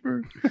Crypt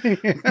Keeper."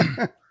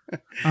 Yeah.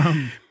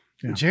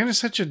 Jan is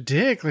such a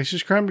dick. Like,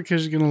 she's crying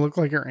because she's going to look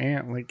like her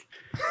aunt. Like,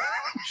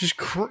 she's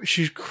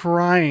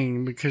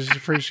crying because she's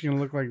afraid she's going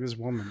to look like this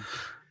woman.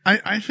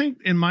 I think,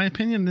 in my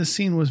opinion, this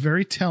scene was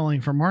very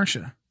telling for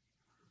Marcia.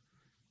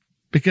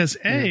 Because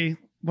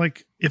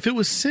like, if it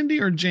was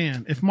Cindy or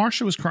Jan, if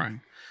Marcia was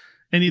crying,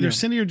 and either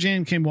Cindy or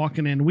Jan came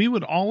walking in, we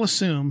would all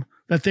assume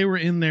that they were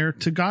in there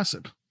to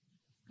gossip.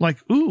 Like,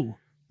 "Ooh,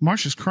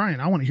 Marcia's crying.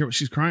 I want to hear what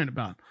she's crying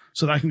about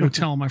so that I can go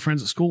tell my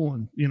friends at school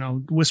and,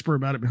 whisper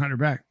about it behind her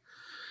back."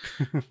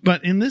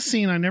 But in this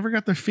scene, I never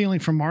got the feeling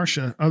from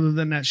Marcia other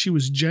than that she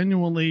was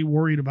genuinely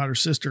worried about her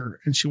sister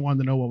and she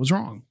wanted to know what was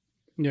wrong.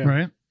 Yeah.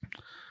 Right.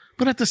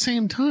 But at the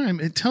same time,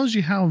 it tells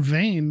you how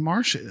vain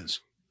Marcia is.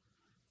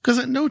 Because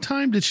at no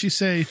time did she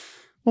say,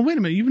 "Well, wait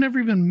a minute, you've never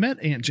even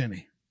met Aunt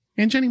Jenny.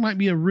 Aunt Jenny might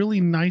be a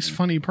really nice,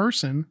 funny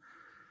person.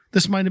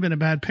 This might have been a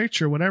bad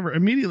picture," whatever.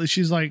 Immediately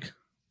she's like,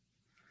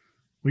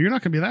 "Well, you're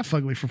not going to be that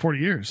fugly for 40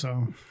 years.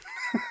 So,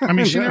 I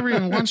mean, she never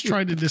even once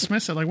tried to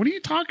dismiss it. Like, "What are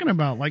you talking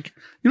about? Like,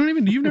 you've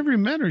never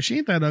even met her. She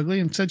ain't that ugly."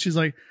 And said, she's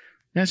like,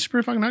 "Yeah, she's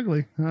pretty fucking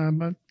ugly.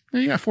 But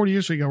you got 40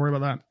 years so you got to worry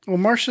about that." Well,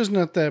 Marcia's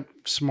not that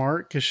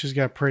smart because she's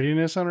got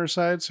prettiness on her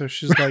side. So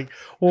she's like,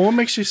 "Well, what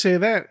makes you say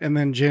that?" And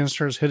then Jan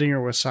starts hitting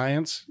her with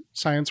science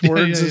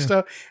words and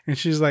stuff. And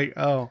she's like,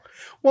 "Oh,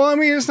 well, I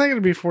mean, it's not going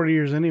to be 40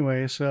 years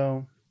anyway.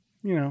 So,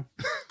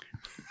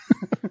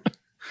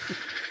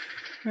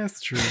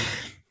 that's true."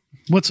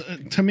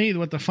 To me,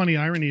 what the funny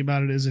irony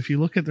about it is, if you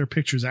look at their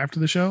pictures after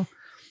the show,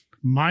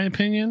 my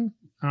opinion,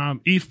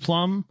 Eve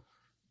Plum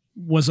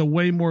was a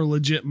way more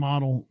legit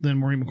model than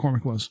Maureen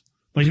McCormick was.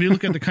 Like, if you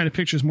look at the kind of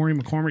pictures Maureen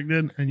McCormick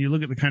did, and you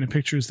look at the kind of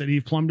pictures that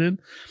Eve Plum did,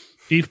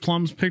 Eve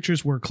Plum's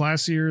pictures were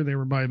classier. They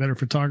were by a better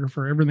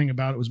photographer. Everything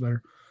about it was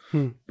better.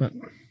 But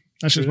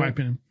that's just my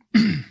opinion.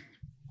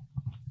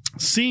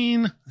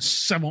 Scene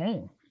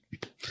 7.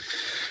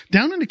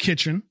 Down in the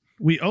kitchen,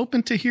 we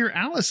open to hear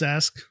Alice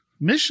ask,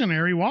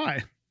 "Missionary,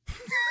 why?"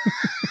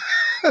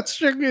 That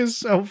struck me as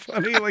so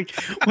funny. Like,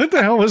 what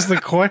the hell was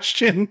the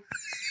question?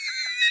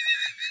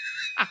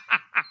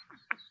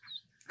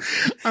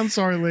 I'm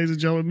sorry, ladies and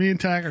gentlemen. Me and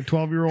Tack are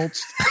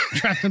 12-year-olds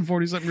trapped in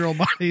 40-something-year-old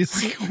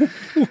bodies.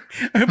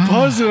 I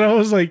paused it. I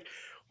was like,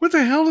 what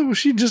the hell was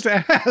she just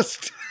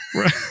asked?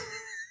 Right.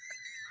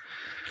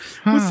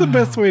 What's the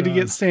best way to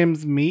get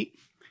Sam's meat?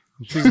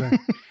 She's like,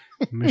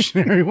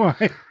 "Missionary,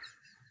 why?"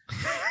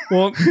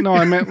 Well, no,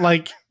 I meant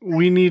like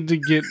we need to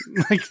get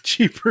like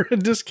cheaper a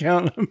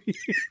discount.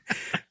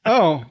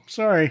 Oh,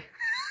 sorry.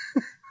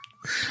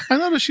 I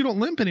noticed you don't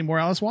limp anymore,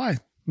 Alice. Why?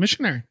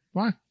 Missionary.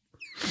 Why?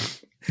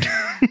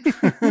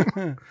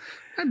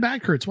 My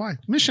back hurts. Why?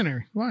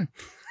 Missionary. Why?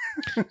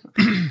 All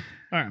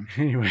right.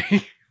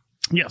 Anyway.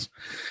 Yes.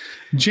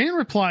 Jan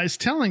replies,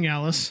 telling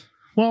Alice,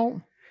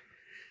 well,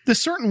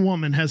 this certain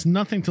woman has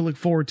nothing to look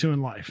forward to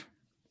in life.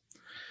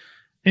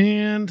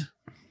 And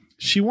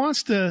she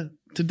wants to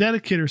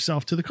dedicate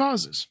herself to the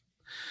causes.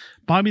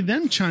 Bobby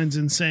then chimes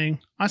in saying,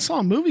 I saw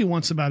a movie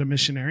once about a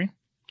missionary.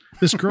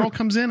 This girl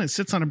comes in and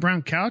sits on a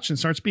brown couch and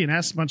starts being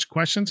asked a bunch of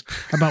questions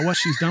about what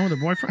she's done with her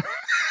boyfriend.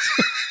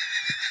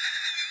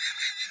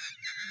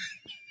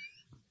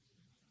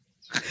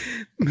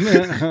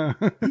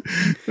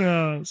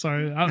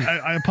 Sorry.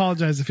 I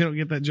apologize if you don't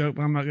get that joke,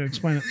 but I'm not going to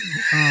explain it.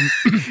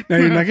 No,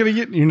 you're not going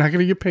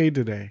to get paid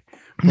today.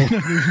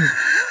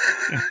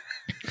 Yeah.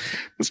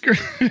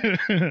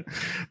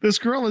 This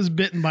girl is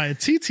bitten by a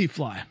tsetse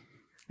fly,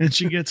 and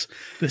she gets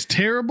this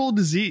terrible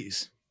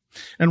disease.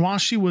 And while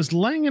she was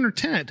laying in her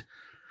tent,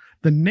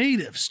 the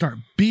natives start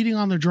beating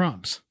on their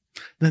drums.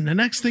 Then the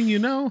next thing you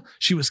know,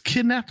 she was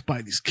kidnapped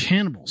by these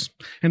cannibals,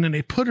 and then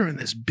they put her in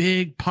this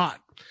big pot.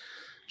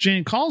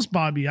 Jane calls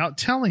Bobby out,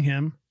 telling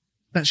him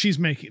that he's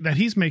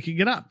making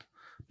it up.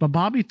 But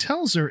Bobby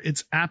tells her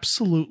it's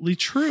absolutely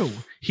true.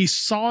 He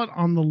saw it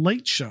on the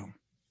Late Show.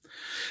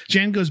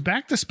 Jan goes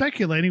back to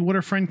speculating what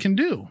her friend can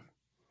do.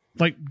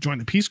 Like join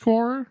the Peace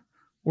Corps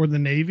or the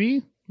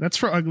Navy. That's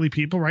for ugly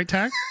people, right,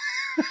 Tack?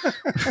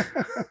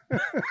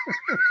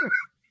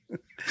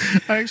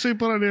 I actually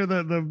put on here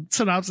the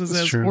synopsis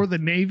says, or the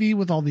Navy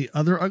with all the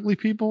other ugly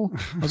people.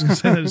 I was going to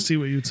say that to see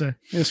what you'd say.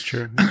 It's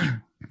true.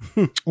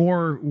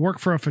 Or work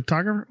for a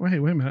photographer. Wait a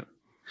minute.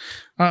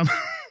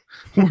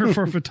 Work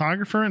for a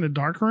photographer in a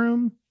dark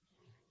room.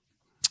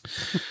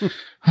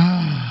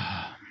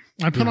 I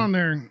put on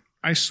there,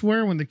 I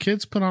swear when the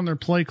kids put on their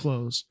play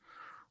clothes,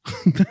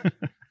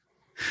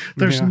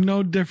 there's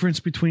no difference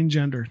between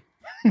gender.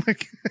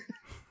 like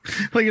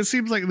it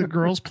seems like the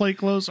girls' play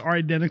clothes are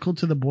identical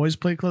to the boys'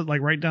 play clothes,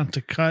 like right down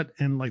to cut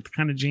and like the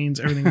kind of jeans,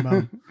 everything about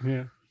them.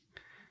 Yeah.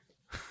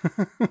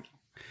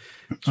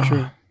 It's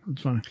true.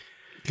 It's funny.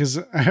 Because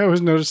I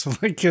always noticed, like,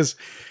 because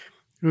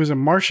it was a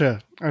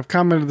Marsha. I've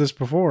commented this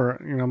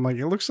before. You know, I'm like,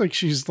 it looks like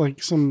she's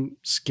like some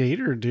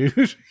skater, dude.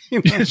 You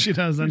know, yeah, she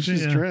does. Doesn't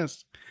she's she?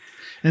 dressed.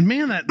 And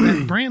man, that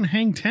brand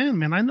Hang 10,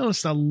 man, I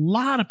noticed a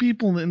lot of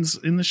people in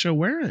the show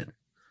wear it.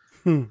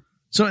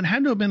 So it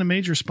had to have been a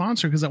major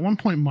sponsor because at one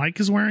point Mike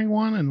is wearing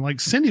one and like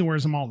Cindy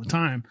wears them all the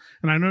time.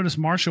 And I noticed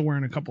Marsha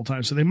wearing a couple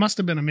times. So they must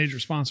have been a major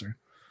sponsor.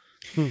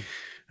 All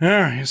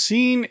right.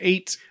 Scene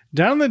 8.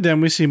 Down in the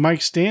den, we see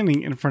Mike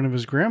standing in front of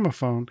his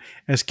gramophone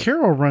as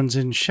Carol runs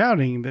in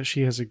shouting that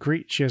she has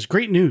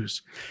great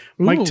news.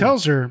 Ooh. Mike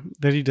tells her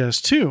that he does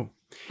too.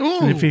 Ooh.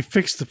 And if he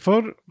fixed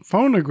the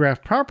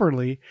phonograph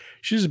properly,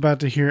 she's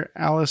about to hear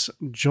Alice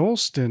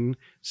Jolston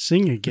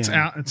sing again.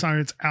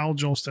 It's Al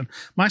Jolston.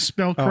 My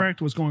spell correct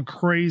was going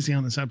crazy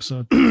on this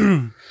episode.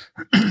 All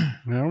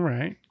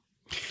right.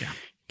 Yeah.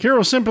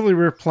 Carol simply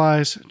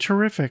replies,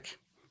 terrific,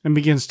 and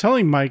begins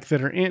telling Mike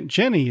that her Aunt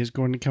Jenny is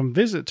going to come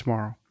visit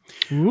tomorrow.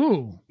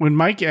 Ooh. When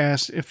Mike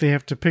asks if they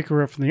have to pick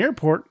her up from the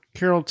airport,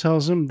 Carol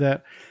tells him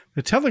that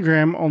the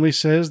telegram only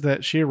says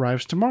that she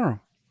arrives tomorrow.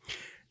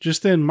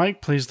 Just then,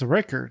 Mike plays the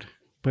record,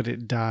 but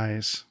it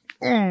dies.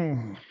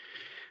 Oh.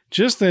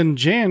 Just then,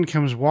 Jan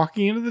comes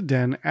walking into the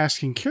den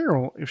asking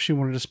Carol if she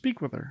wanted to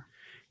speak with her.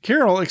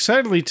 Carol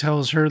excitedly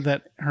tells her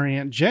that her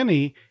Aunt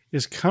Jenny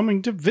is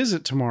coming to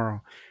visit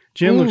tomorrow.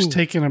 Jan looks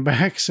taken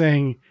aback,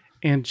 saying,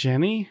 Aunt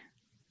Jenny?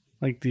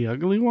 Like the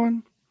ugly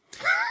one?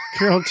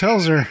 Carol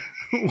tells her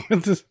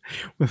with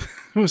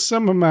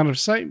some amount of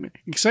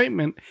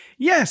excitement,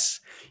 yes,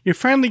 you're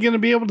finally going to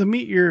be able to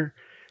meet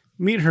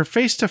her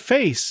face to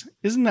face.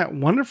 Isn't that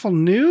wonderful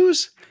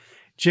news?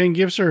 Jen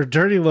gives her a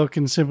dirty look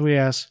and simply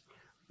asks,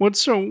 what's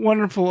so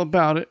wonderful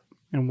about it?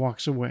 And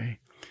walks away.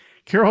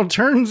 Carol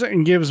turns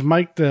and gives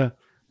Mike the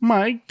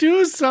Mike,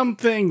 do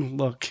something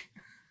look.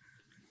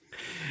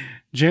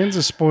 Jen's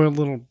a spoiled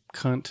little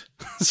cunt.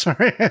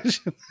 Sorry.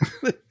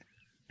 That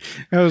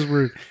was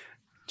rude.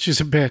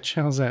 She's a bitch.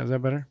 How's that? Is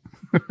that better?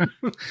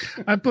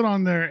 I put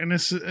on there, and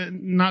this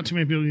not too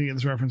many people can get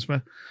this reference,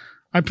 but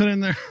I put in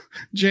there,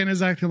 Jan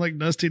is acting like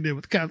Dusty did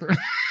with Catherine.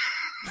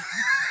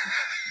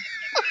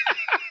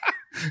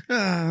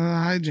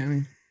 Hi,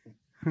 Jenny.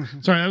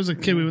 Sorry, that was a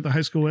kid we went to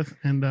high school with,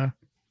 and I'm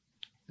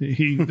not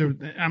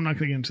going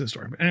to get into the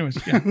story, but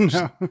anyways,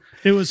 yeah,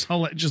 it was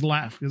just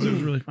laugh because it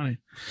was really funny.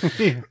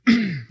 Yeah,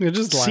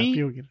 just laugh.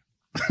 You'll get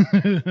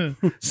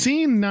it.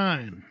 Scene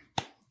 9.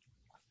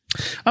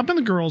 Up in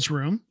the girls'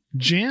 room,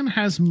 Jan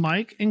has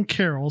Mike and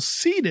Carol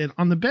seated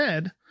on the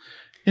bed,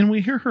 and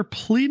we hear her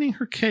pleading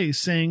her case,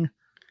 saying,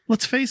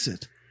 let's face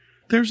it,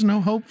 there's no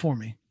hope for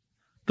me.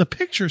 The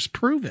pictures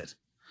prove it.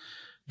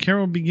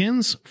 Carol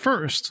begins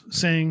first,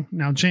 saying,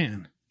 now,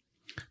 Jan,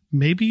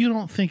 maybe you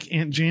don't think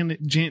Aunt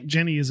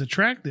Jenny is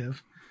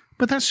attractive,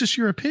 but that's just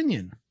your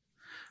opinion.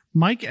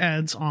 Mike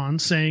adds on,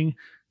 saying,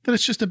 that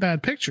it's just a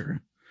bad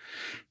picture.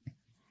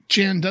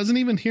 Jan doesn't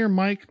even hear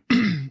Mike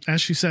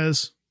as she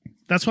says,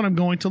 "That's what I'm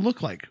going to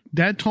look like.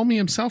 Dad told me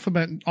himself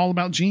all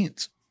about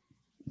genes."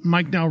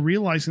 Mike, now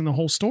realizing the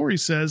whole story,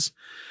 says,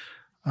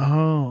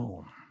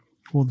 "Oh,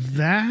 well,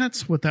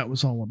 that's what that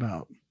was all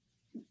about."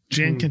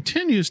 Jan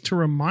continues to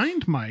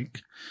remind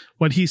Mike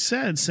what he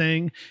said,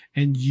 saying,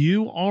 "And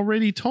you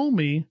already told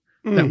me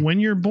that when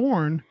you're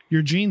born,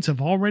 your genes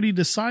have already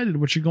decided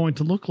what you're going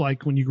to look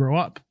like when you grow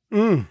up."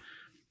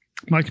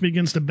 Mike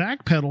begins to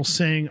backpedal,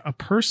 saying a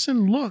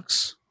person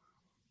looks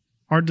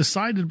are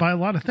decided by a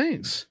lot of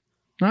things,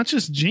 not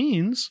just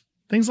genes,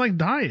 things like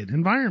diet,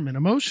 environment,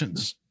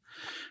 emotions.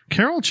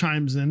 Carol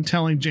chimes in,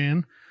 telling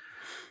Jan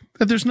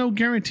that there's no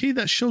guarantee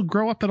that she'll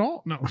grow up at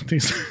all. No, I'm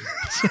teasing.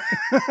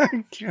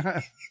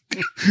 God.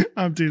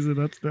 I'm teasing.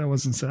 That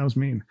was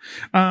mean.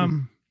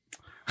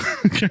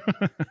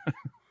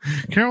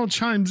 Carol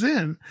chimes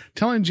in,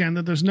 telling Jan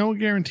that there's no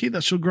guarantee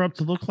that she'll grow up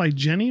to look like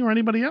Jenny or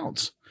anybody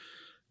else.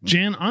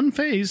 Jan,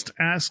 unfazed,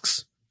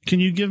 asks, "Can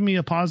you give me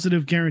a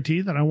positive guarantee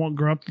that I won't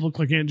grow up to look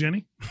like Aunt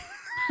Jenny?"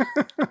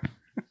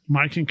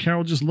 Mike and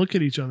Carol just look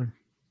at each other.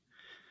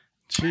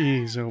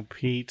 Jeez, oh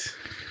Pete.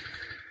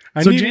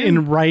 I need it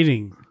in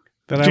writing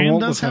that Jan I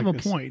won't does have like a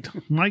this. point.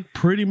 Mike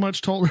pretty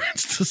much told her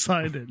it's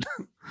decided.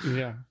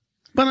 Yeah.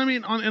 But I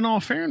mean, in all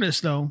fairness,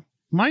 though,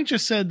 Mike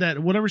just said that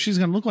whatever she's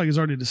going to look like is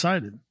already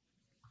decided.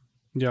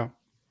 Yeah.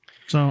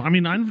 So, I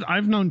mean,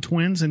 I've known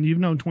twins, and you've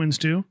known twins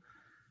too.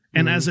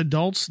 And as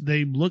adults,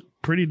 they look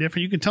pretty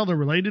different. You can tell they're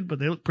related, but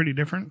they look pretty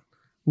different.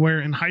 Where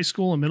in high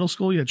school and middle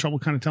school, you had trouble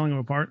kind of telling them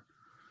apart.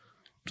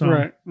 So,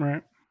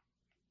 Right.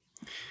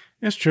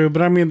 It's true,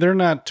 but I mean, they're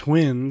not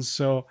twins,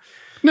 so.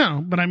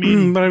 No, but I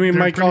mean,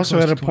 Mike also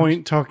had a twins.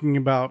 point talking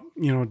about,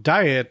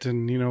 diet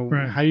and,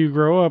 Right. how you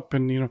grow up.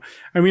 And,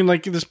 I mean,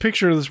 like this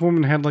picture of this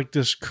woman had like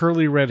this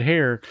curly red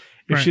hair.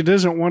 If Right. she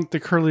doesn't want the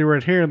curly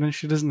red hair, then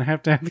she doesn't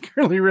have to have the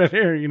curly red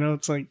hair.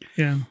 It's like,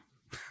 Yeah.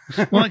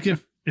 Well, like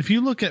if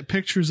you look at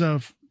pictures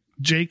of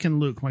Jake and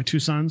Luke, my two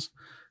sons,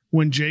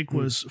 when Jake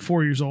was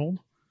 4 years old,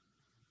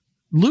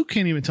 Luke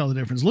can't even tell the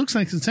difference. Luke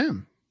thinks it's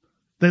him.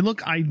 They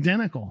look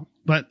identical,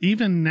 but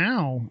even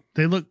now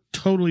they look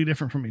totally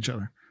different from each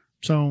other.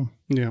 So,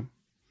 yeah.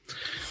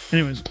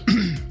 anyways,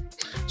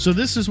 so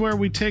this is where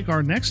we take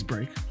our next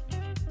break.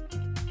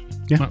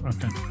 Yeah. Oh,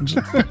 okay.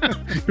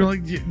 You're like,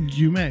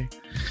 you may.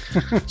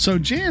 So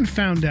Jan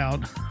found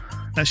out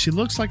that she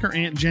looks like her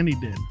Aunt Jenny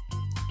did,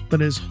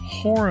 but is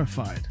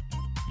horrified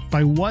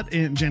by what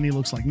Aunt Jenny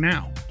looks like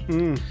now.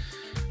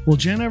 Will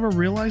Jen ever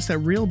realize that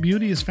real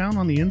beauty is found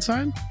on the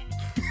inside?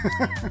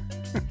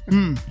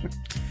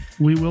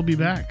 We will be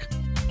back.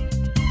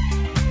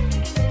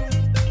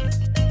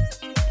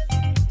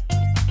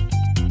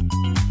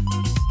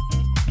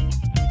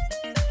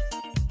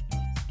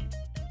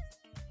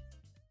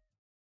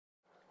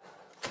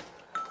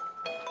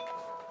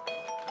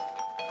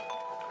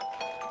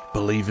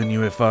 Believe in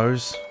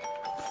UFOs?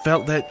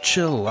 Felt that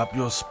chill up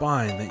your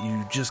spine that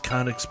you just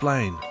can't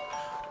explain?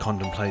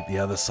 Contemplate the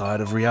other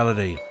side of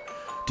reality?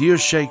 Do you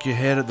shake your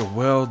head at the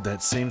world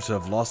that seems to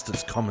have lost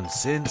its common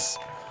sense?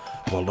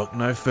 Well, look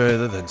no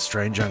further than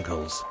Strange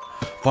Uncles.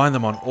 Find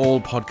them on all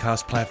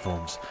podcast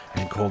platforms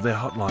and call their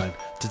hotline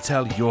to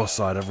tell your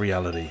side of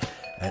reality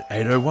at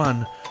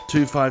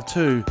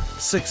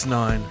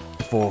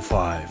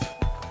 801-252-6945.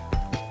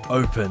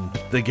 Open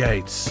the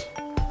gates.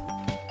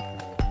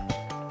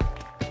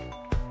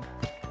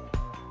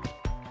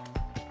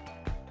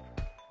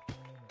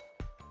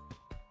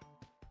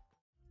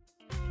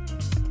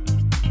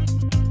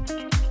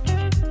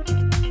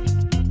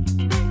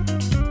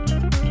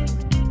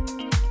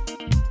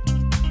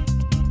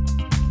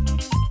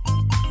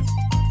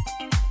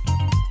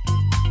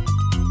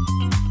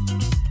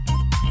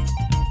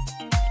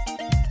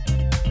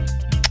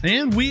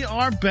 And we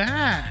are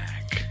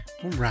back.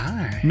 All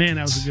right. Man,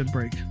 that was a good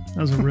break. That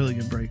was a really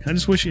good break. I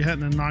just wish you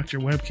hadn't knocked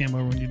your webcam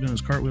over when you're doing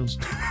those cartwheels.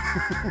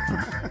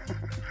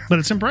 But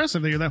it's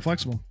impressive that you're that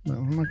flexible. No,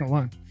 I'm not going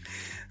to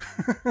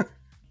lie.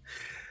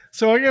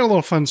 So I got a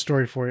little fun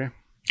story for you.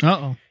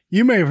 Uh-oh.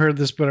 You may have heard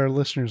this, but our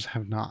listeners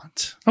have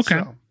not. Okay.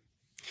 So,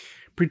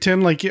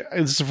 pretend like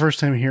it's the first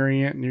time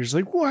hearing it, and you're just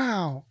like,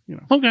 wow.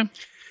 Okay.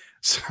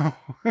 So,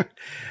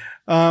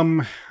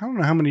 I don't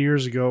know how many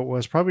years ago it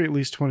was. Probably at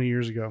least 20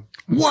 years ago.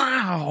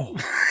 Wow.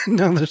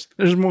 No,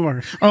 there's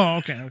more. Oh,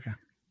 okay.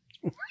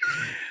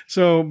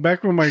 So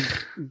back when my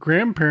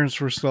grandparents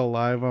were still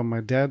alive on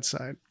my dad's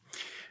side,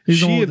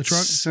 He's the one she with had the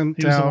truck?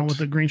 sent He was the one out. with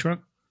the green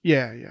truck?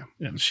 Yeah.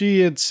 Yeah. She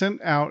had sent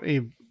out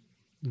a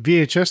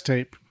VHS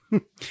tape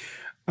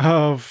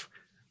of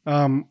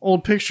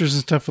old pictures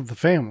and stuff of the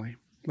family.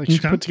 Like she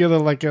Okay. put together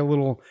like a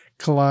little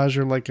collage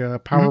or like a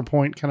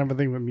PowerPoint kind of a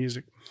thing with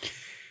music.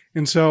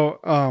 And so,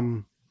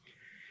 and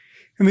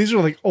these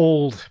are like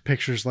old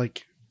pictures,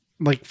 like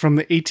from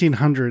the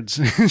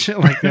 1800s and shit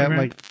like that, Right.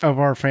 like of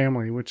our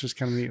family, which is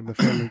kind of neat, the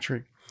family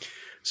tree.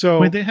 So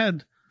Wait, they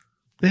had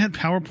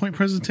PowerPoint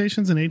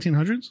presentations in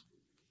 1800s?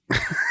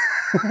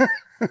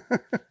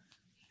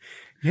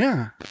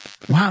 yeah.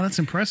 Wow, that's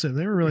impressive.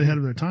 They were really ahead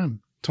of their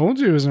time. Told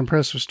you it was an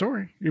impressive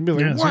story. You'd be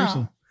like, Yeah,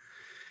 wow.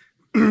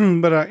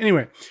 seriously. But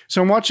anyway,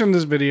 so I'm watching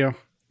this video,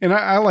 and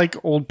I like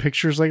old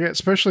pictures like that,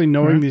 especially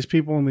knowing these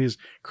people and these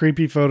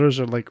creepy photos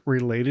are like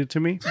related to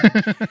me.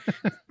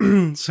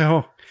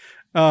 So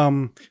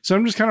I'm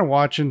just kind of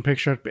watching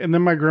pictures, and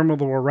then my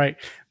grandmother will write,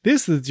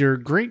 "This is your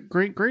great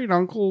great great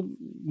uncle,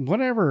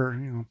 whatever,"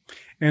 you know.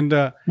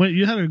 And wait,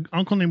 you had an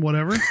uncle named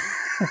whatever?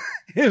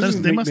 They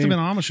must have been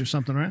Amish or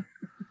something, right?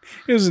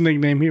 It was a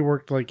nickname. He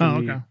worked like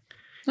All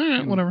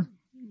right, whatever.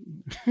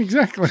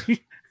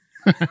 Exactly.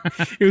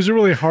 It was a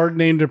really hard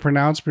name to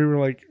pronounce. People were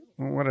like,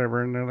 well,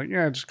 whatever. And they're like,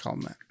 yeah, just call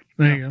him that.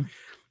 There you go.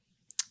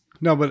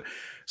 No, but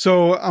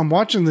so I'm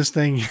watching this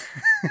thing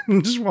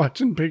and just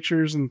watching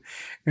pictures. And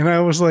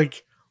I was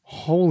like,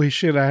 holy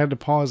shit. I had to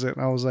pause it.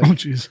 And I was like, oh,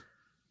 jeez.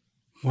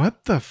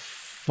 What the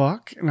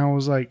fuck? And I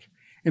was like,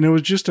 and it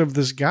was just of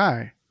this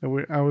guy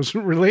that I was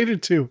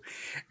related to.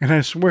 And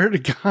I swear to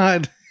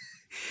God,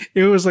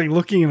 it was like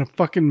looking in a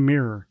fucking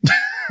mirror.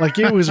 Like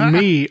it was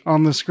me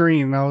on the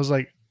screen. And I was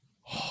like,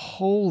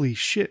 holy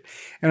shit.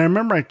 And I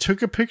remember I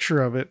took a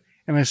picture of it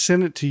and I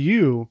sent it to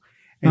you.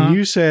 And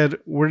you said,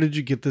 where did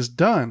you get this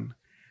done?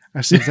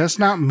 I said, that's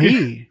not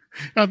me.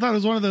 I thought it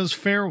was one of those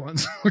fair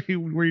ones where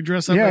you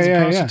dress up as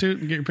a prostitute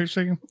and get your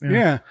picture taken.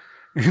 Yeah.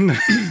 And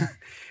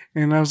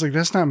and I was like,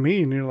 that's not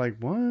me. And you're like,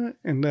 what?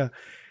 And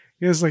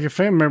it's like a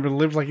family member that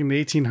lived like in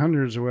the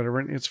 1800s or whatever.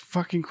 And it's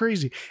fucking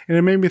crazy. And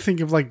it made me think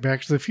of like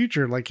Back to the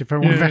Future. Like if I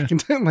went back in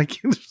time, like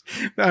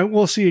I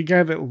will see a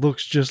guy that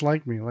looks just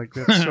like me. Like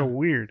that's so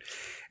weird.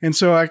 And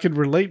so I could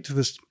relate to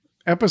this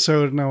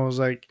episode. And I was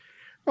like,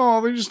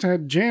 oh, they just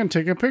had Jan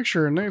take a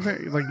picture. And they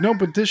like, no,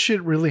 but this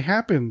shit really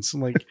happens.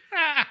 Like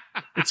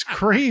it's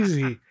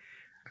crazy.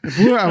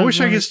 I wish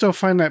I could still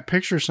find that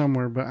picture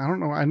somewhere, but I don't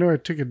know. I know I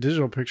took a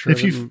digital picture.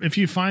 If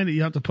you find it,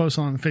 you have to post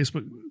it on the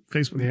Facebook the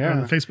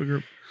Facebook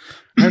group.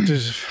 I have to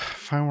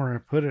find where I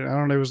put it. I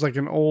don't know. It was like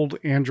an old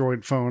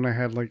Android phone I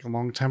had like a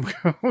long time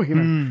ago, you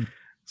know.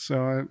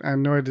 So I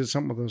know I did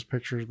something with those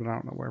pictures, but I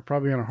don't know where.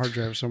 Probably on a hard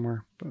drive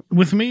somewhere. But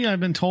with me, I've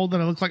been told that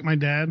I look like my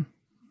dad,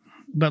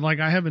 but like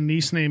I have a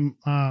niece named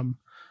I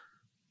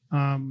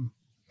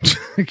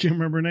can't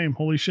remember her name.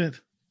 Holy shit.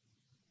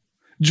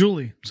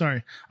 Julie.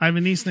 Sorry. I have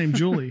a niece named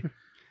Julie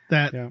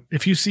that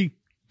if you see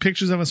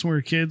pictures of us when we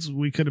were kids,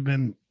 we could have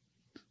been,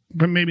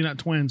 but maybe not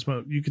twins,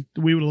 but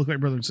we would look like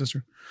brother and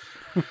sister.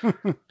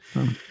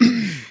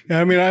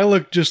 I mean, I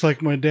look just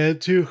like my dad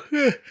too.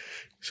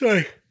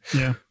 Sorry.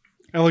 Yeah.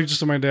 I look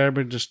just like my dad,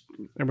 but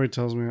everybody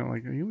tells me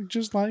like, you look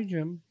just like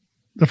him.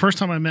 The first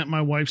time I met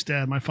my wife's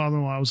dad, my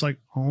father-in-law, I was like,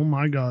 oh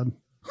my God.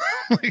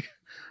 Like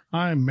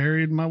I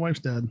married my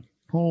wife's dad.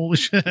 Holy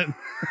shit.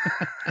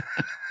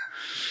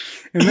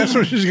 And that's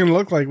what she's gonna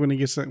look like when she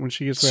gets that.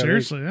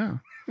 Seriously, yeah.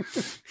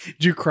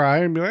 Did you cry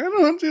and be like, I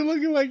don't want you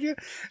looking like a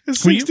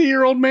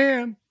 60-year-old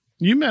man?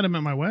 You met him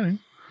at my wedding.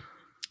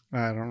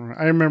 I don't know.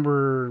 I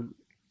remember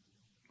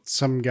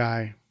some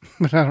guy,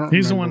 but I don't.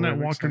 He's the one that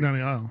walked her down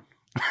the aisle.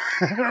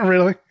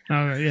 Really?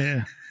 Oh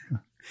yeah.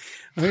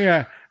 Oh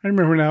yeah. I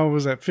remember now.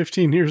 Was that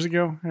 15 years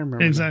ago? I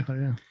remember exactly.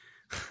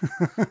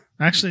 Yeah.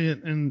 Actually,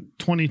 in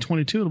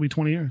 2022, it'll be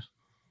 20 years.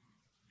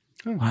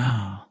 Oh.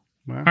 Wow.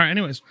 All right.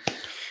 Anyways,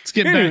 let's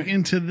get back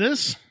into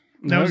this.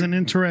 That was an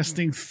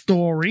interesting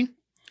story.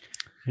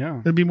 Yeah.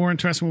 It'll be more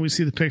interesting when we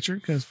see the picture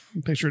because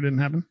the picture didn't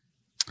happen.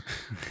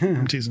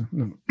 I'm teasing.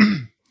 No.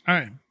 All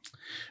right.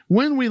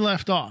 When we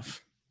left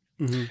off,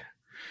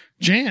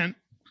 Jan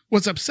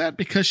was upset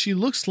because she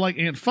looks like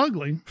Aunt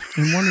Fugly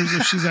and wonders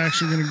if she's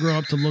actually going to grow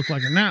up to look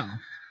like her now.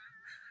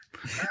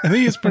 I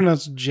think it's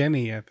pronounced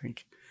Jenny, I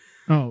think.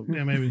 Oh,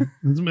 yeah, maybe.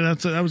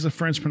 That was a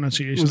French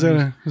pronunciation. Was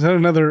that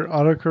another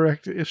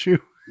autocorrect issue?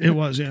 It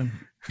was, yeah.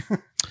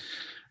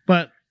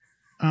 But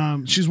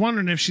she's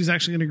wondering if she's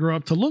actually going to grow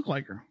up to look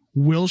like her.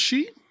 Will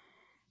she?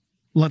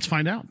 Let's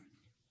find out.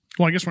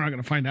 Well, I guess we're not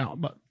going to find out,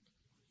 but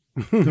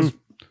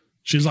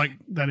she's like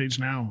that age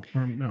now.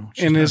 Or no.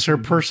 And is her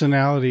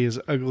personality as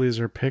ugly as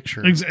her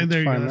picture? Exactly. There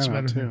you go. That's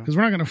better. Because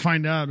we're not going to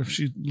find out if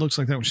she looks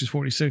like that when she's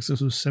 46.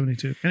 This was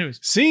 72. Anyways.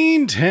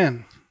 Scene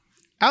 10.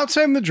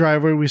 Outside in the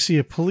driveway, we see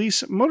a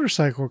police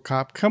motorcycle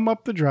cop come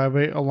up the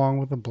driveway along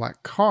with a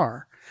black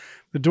car.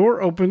 The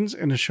door opens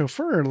and a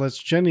chauffeur lets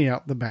Jenny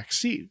out the back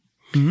seat.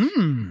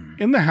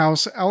 In the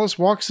house, Alice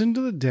walks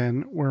into the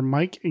den where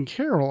Mike and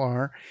Carol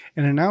are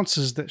and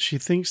announces that she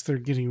thinks they're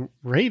getting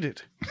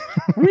raided.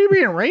 Are we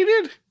being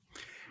raided?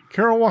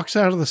 Carol walks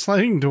out of the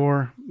sliding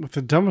door with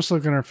the dumbest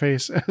look on her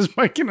face as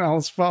Mike and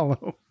Alice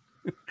follow.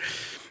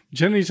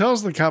 Jenny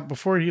tells the cop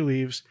before he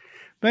leaves,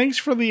 "Thanks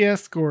for the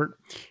escort.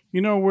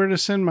 You know where to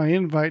send my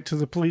invite to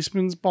the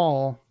policeman's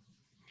ball."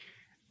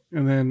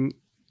 And then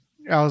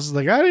Alice is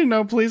like, "I didn't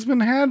know policemen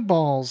had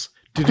balls."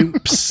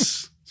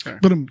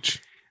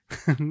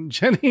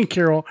 Jenny and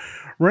Carol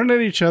run at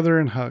each other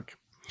and hug.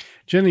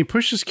 Jenny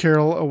pushes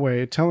Carol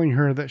away, telling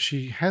her that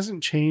she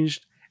hasn't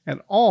changed at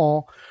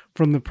all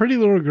from the pretty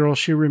little girl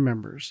she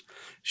remembers.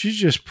 She's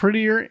just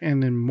prettier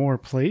and in more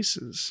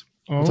places.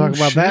 We'll talk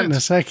about that in a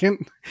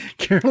second.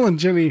 Carol and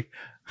Jenny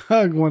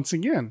hug once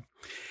again.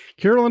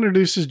 Carol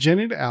introduces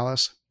Jenny to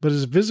Alice, but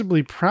is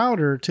visibly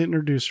prouder to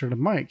introduce her to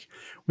Mike,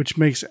 which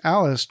makes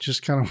Alice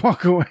just kind of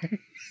walk away.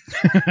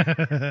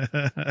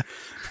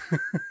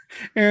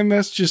 And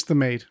that's just the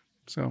maid.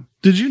 So,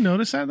 did you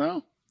notice that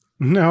though?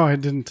 No, I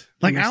didn't.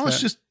 Like Alice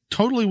just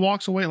totally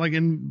walks away, like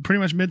in pretty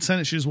much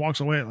mid-sentence, she just walks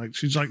away. Like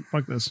she's like,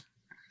 fuck this.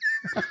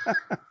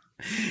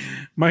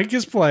 Mike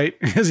is polite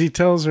as he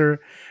tells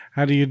her,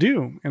 "How do you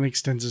do?" and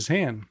extends his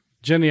hand.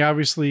 Jenny,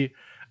 obviously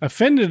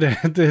offended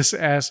at this,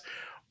 asks,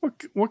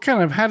 what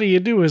kind of how do you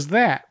do is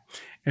that?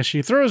 As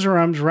she throws her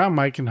arms around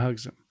Mike and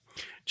hugs him.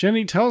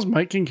 Jenny tells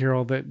Mike and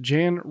Carol that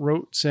Jan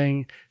wrote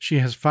saying she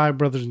has 5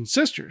 brothers and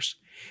sisters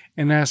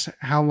and asks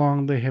how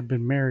long they have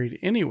been married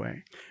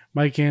anyway.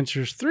 Mike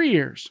answers 3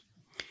 years.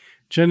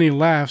 Jenny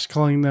laughs,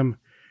 calling them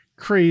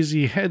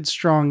crazy,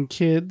 headstrong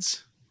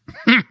kids.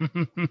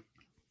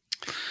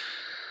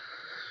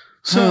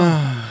 So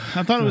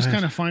I thought it was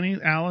kind of funny,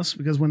 Alice,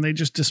 because when they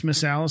just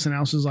dismiss Alice and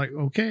Alice is like,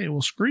 okay,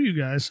 well, screw you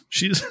guys.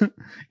 She's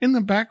in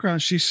the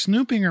background. She's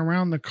snooping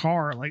around the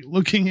car, like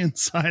looking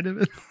inside of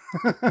it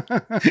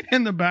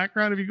in the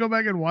background. If you go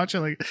back and watch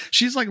it, like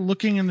she's like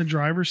looking in the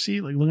driver's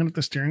seat, like looking at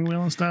the steering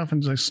wheel and stuff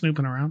and just like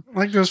snooping around.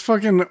 Like those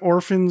fucking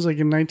orphans, like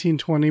in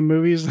 1920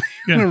 movies,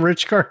 when a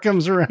rich car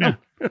comes around.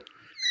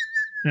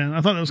 Yeah,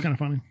 I thought that was kind of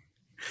funny.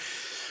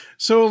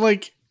 So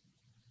like,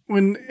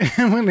 when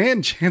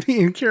Aunt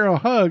Jenny and Carol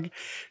hug,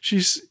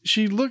 she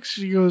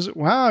goes,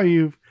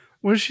 "Wow,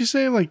 what does she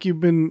say? Like you've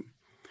been,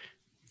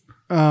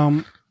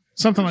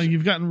 something like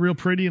you've gotten real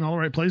pretty in all the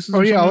right places."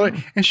 Oh yeah,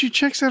 and she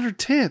checks out her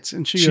tits,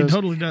 and she goes,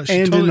 totally does,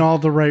 in all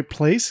the right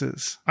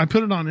places. I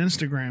put it on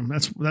Instagram.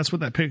 That's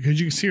what that picture, because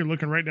you can see her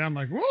looking right down,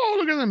 like, whoa,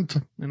 look at them,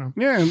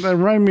 Yeah, and that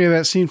reminded me of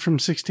that scene from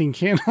 16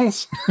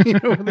 Candles.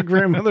 Where the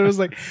grandmother was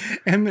like,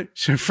 and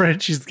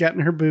Fred, she's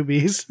gotten her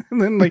boobies,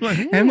 and then like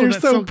and they're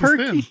so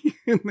perky,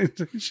 and then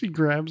she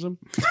grabs them.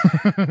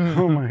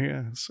 Oh my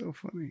god, so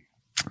funny.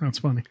 That's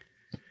funny.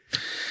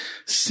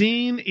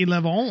 Scene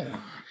 11.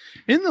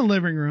 In the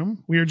living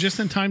room, we are just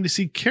in time to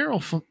see Carol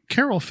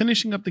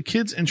finishing up the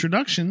kids'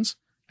 introductions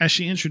as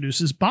she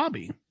introduces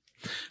Bobby.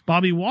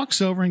 Bobby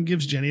walks over and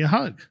gives Jenny a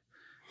hug.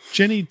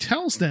 Jenny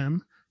tells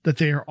them that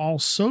they are all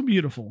so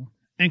beautiful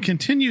and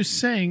continues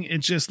saying it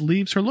just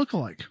leaves her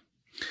lookalike.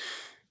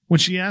 When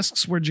she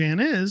asks where Jan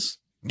is,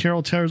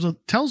 Carol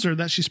tells her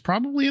that she's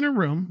probably in her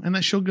room and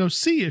that she'll go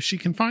see if she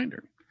can find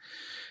her.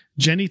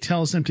 Jenny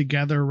tells them to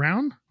gather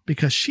around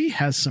because she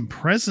has some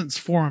presents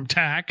for him,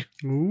 Tack.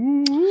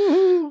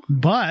 Ooh.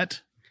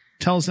 But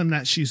tells them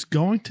that she's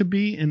going to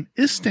be in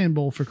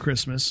Istanbul for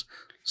Christmas,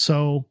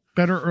 so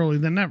better early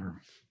than never.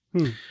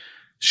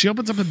 She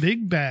opens up a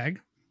big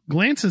bag,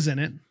 glances in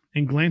it,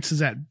 and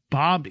glances at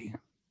Bobby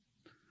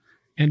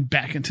and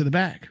back into the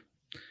bag.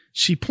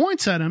 She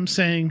points at him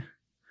saying,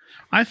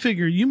 "I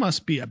figure you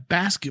must be a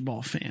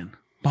basketball fan."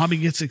 Bobby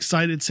gets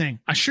excited saying,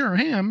 "I sure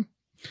am."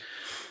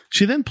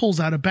 She then pulls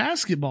out a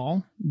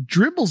basketball,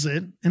 dribbles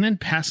it, and then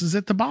passes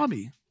it to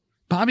Bobby.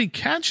 Bobby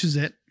catches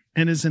it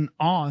and is in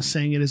awe,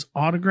 saying it is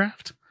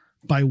autographed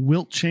by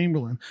Wilt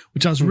Chamberlain,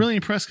 which I was really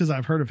impressed because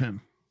I've heard of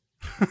him.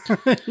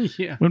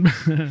 Yeah. When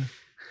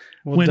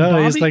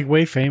Bobby, he's like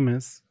way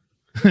famous.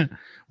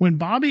 When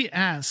Bobby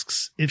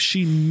asks if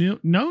she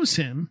knows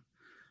him,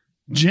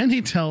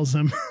 Jenny tells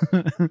him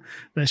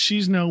that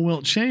she's no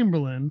Wilt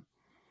Chamberlain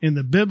in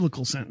the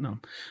biblical sense. No.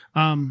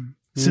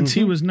 Since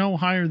he was no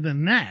higher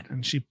than that.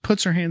 And she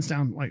puts her hands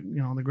down, like,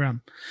 on the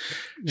ground.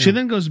 Yeah. She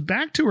then goes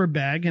back to her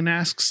bag and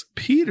asks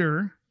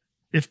Peter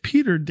if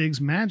Peter digs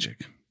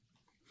magic.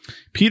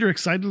 Peter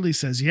excitedly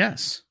says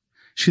yes.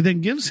 She then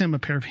gives him a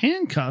pair of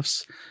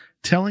handcuffs,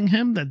 telling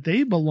him that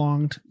they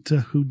belonged to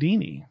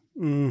Houdini.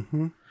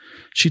 Mm-hmm.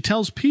 She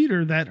tells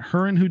Peter that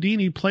her and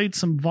Houdini played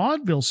some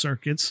vaudeville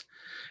circuits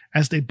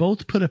as they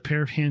both put a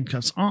pair of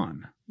handcuffs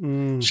on.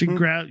 Mm-hmm.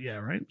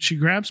 She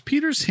grabs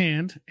Peter's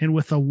hand, and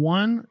with a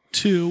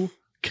 1-2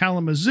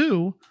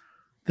 Kalamazoo,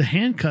 the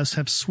handcuffs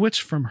have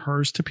switched from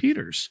hers to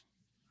Peter's.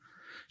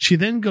 She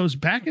then goes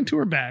back into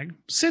her bag,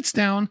 sits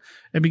down,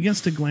 and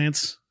begins to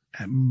glance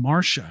at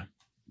Marcia.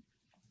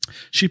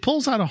 She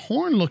pulls out a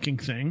horn-looking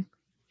thing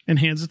and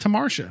hands it to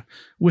Marcia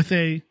with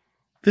a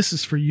 "This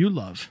is for you,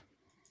 love."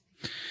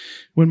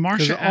 When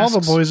Marcia asks, all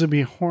the boys would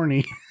be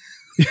horny.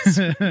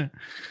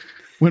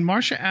 When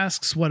Marcia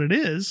asks what it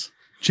is,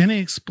 Jenny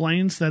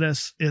explains that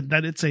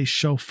it's a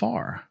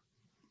shofar.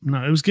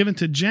 No, it was given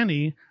to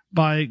Jenny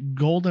by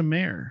Golda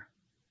Meir.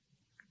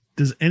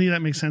 Does any of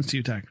that make sense to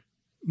you, Tech?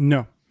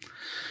 No.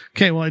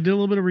 Okay, well, I did a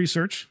little bit of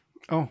research.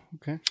 Oh,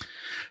 okay.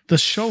 The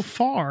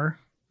shofar,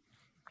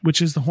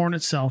 which is the horn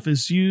itself,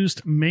 is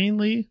used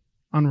mainly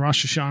on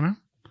Rosh Hashanah.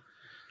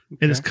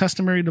 Okay. It is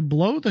customary to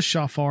blow the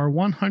shofar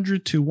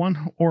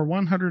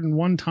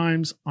 101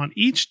 times on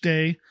each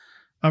day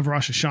of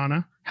Rosh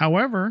Hashanah.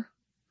 However,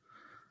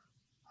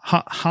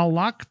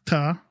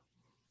 halakha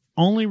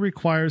only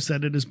requires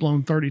that it is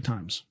blown 30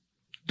 times.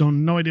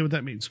 No idea what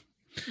that means.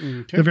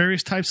 Okay. The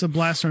various types of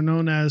blasts are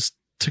known as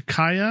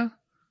Tekaya,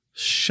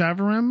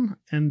 Shavarim,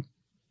 and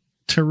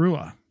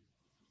Teruah.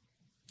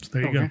 So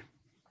there you go.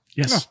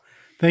 Yes. Oh,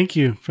 thank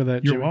you for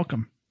that, You're Jimmy.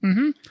 welcome.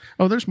 Mm-hmm.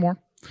 Oh, there's more.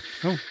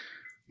 Oh.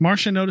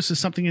 Marcia notices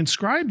something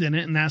inscribed in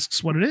it and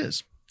asks what it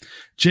is.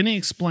 Jenny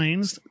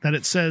explains that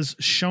it says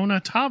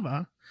Shona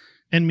Tava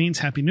and means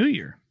Happy New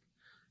Year.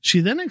 She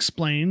then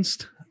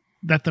explains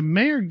that the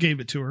mayor gave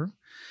it to her,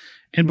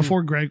 and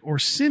before Greg or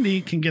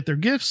Cindy can get their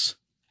gifts,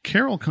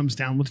 Carol comes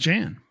down with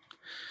Jan.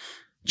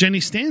 Jenny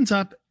stands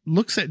up,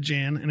 looks at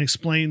Jan, and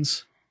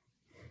explains,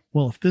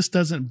 well, if this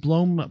doesn't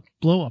blow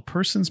a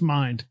person's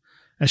mind,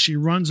 as she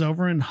runs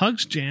over and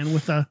hugs Jan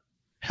with a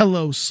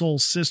hello, soul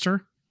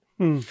sister.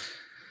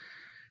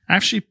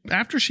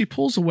 After she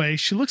pulls away,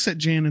 she looks at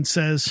Jan and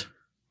says,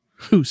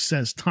 who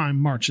says time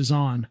marches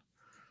on?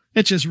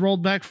 It just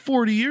rolled back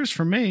 40 years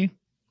for me.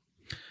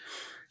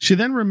 She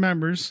then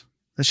remembers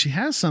that she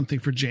has something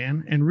for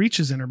Jan and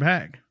reaches in her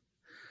bag.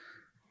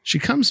 She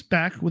comes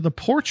back with a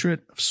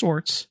portrait of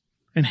sorts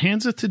and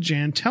hands it to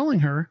Jan,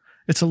 telling her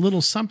it's a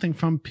little something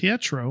from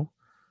Pietro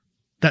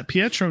that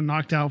Pietro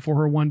knocked out for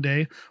her one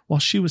day while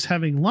she was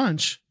having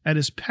lunch at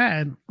his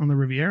pad on the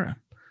Riviera.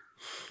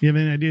 You have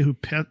any idea who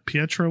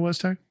Pietro was,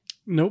 Tag?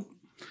 Nope.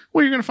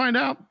 Well, you're going to find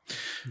out.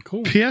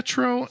 Cool.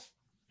 Pietro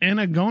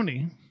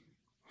Annagoni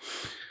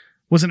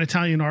was an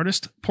Italian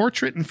artist,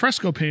 portrait and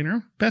fresco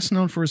painter, best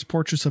known for his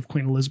portraits of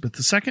Queen Elizabeth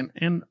II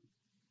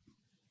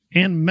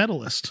and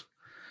medalist.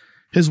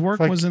 His work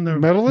was in the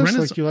medalist.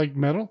 Like you like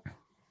metal?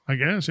 I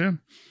guess, yeah.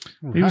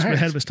 He was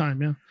ahead of his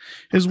time, yeah.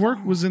 His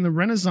work was in the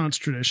Renaissance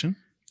tradition,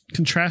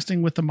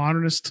 contrasting with the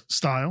modernist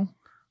style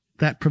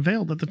that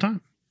prevailed at the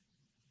time.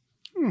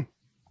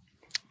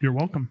 You're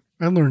welcome.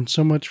 I learned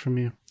so much from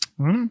you.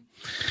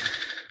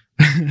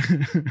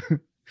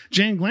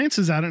 Jan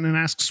glances at it and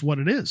asks what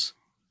it is.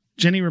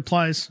 Jenny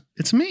replies,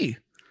 it's me.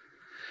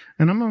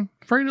 And I'm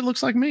afraid it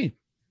looks like me.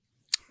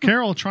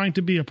 Carol, trying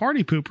to be a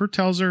party pooper,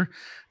 tells her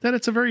that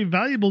it's a very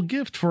valuable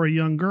gift for a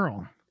young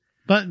girl.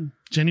 But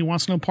Jenny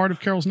wants no part of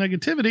Carol's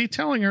negativity,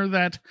 telling her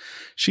that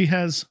she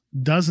has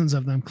dozens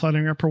of them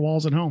cluttering up her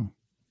walls at home.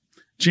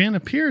 Jan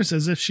appears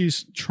as if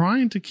she's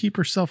trying to keep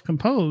herself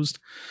composed,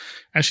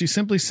 as she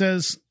simply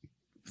says,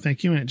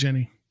 thank you, Aunt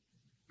Jenny.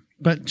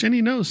 But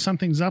Jenny knows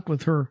something's up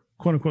with her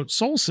quote-unquote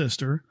soul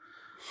sister,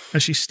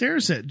 as she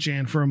stares at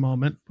Jan for a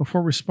moment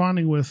before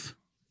responding with,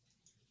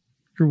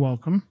 you're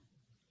welcome.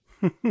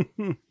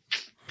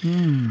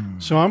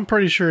 So I'm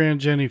pretty sure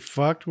Aunt Jenny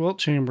fucked Wilt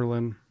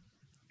Chamberlain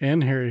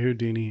and Harry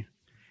Houdini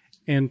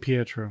and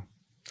Pietro.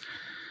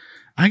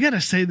 I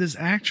gotta say, this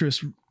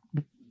actress,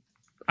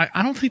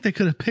 I don't think they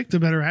could have picked a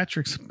better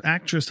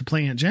actress to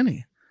play Aunt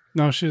Jenny.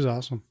 No, she's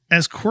awesome.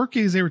 As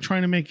quirky as they were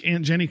trying to make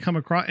Aunt Jenny come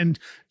across, and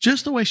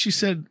just the way she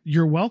said,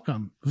 you're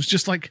welcome, it was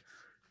just like,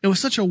 it was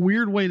such a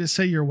weird way to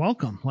say you're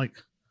welcome. Like,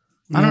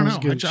 I don't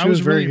know. I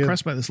was really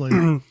impressed by this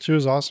lady. She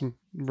was awesome.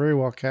 Very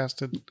well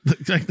casted.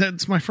 Like,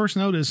 that's my first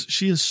note is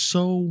she is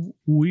so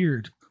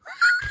weird.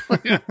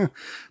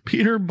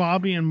 Peter,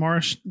 Bobby,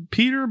 Marcia,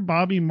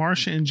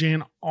 and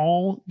Jan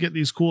all get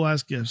these cool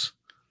ass gifts,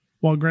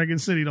 while Greg and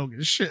Cindy don't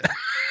get shit.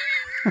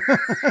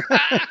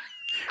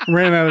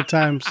 Ran out of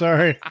time.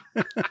 Sorry.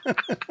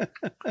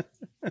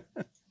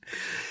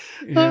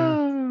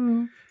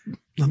 Yeah.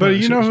 But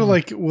you know who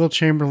like Wilt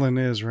Chamberlain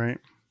is, right?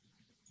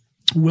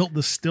 Wilt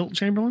the Stilt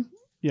Chamberlain?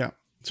 Yeah.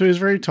 So he's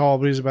very tall,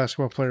 but he's a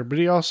basketball player. But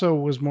he also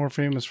was more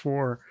famous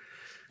for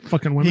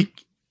fucking women.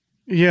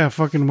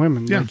 Fucking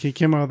women. Yeah. Like he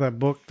came out with that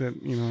book that,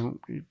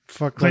 he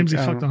fucked. Claims he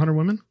fucked 100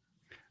 women?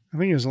 I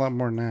think it was a lot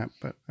more than that.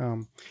 But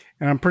and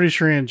I'm pretty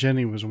sure Aunt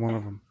Jenny was one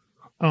of them.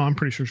 Oh, I'm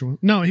pretty sure she was.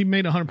 No, he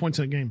made 100 points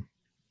in a game.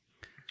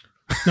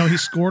 No, he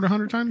scored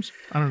 100 times?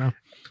 I don't know.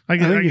 I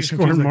think he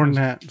scored more than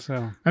that.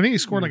 So I think he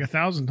scored like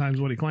 1,000 times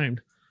what he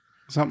claimed.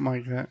 Something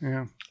like that,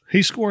 yeah.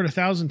 He scored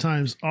 1,000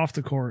 times off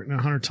the court and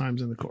 100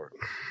 times in the court.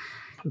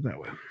 Put it that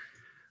way.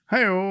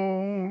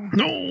 Hi-oh.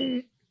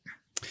 No.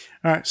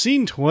 All right,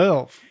 scene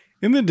 12.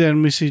 In the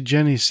den, we see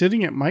Jenny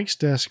sitting at Mike's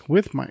desk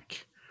with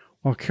Mike,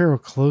 while Carol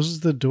closes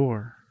the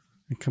door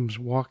and comes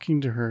walking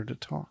to her to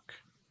talk.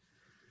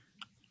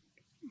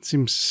 It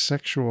seems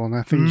sexual, and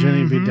I think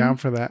Jenny would be down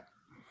for that.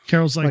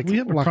 Carol's like, we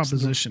have a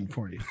proposition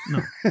for you.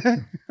 No.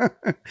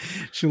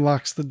 She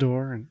locks the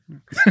door and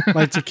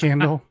lights a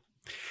candle.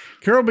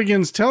 Carol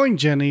begins telling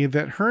Jenny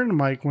that her and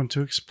Mike want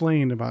to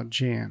explain about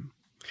Jan.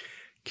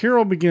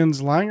 Carol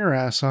begins lying her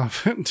ass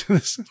off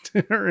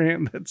to her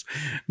aunt that's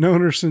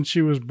known her since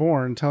she was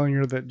born, telling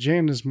her that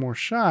Jan is more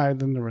shy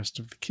than the rest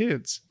of the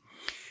kids,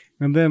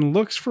 and then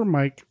looks for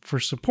Mike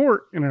for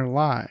support in her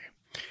lie.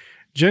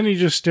 Jenny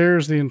just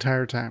stares the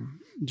entire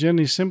time.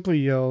 Jenny simply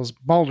yells,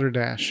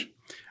 Balderdash.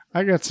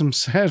 I got some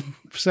sad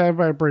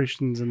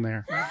vibrations in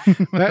there.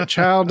 That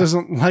child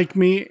doesn't like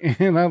me,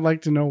 and I'd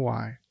like to know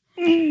why.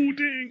 Oh,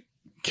 dang.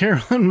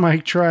 Carol and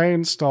Mike try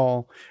and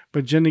stall,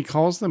 but Jenny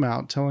calls them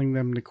out, telling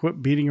them to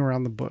quit beating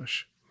around the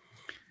bush.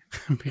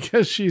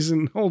 Because she's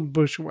an old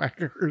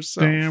bushwhacker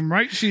herself. Damn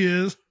right she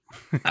is.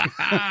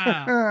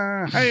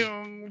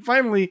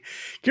 Finally,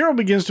 Carol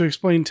begins to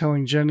explain,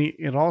 telling Jenny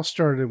it all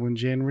started when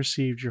Jan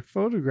received your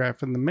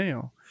photograph in the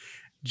mail.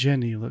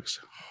 Jenny looks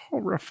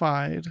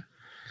horrified.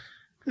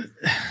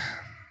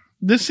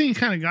 This scene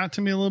kind of got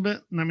to me a little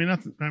bit. I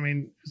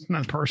mean, it's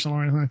not personal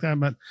or anything like that,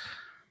 but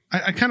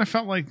I kind of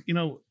felt like,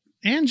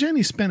 Aunt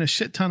Jenny spent a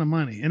shit ton of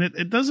money, and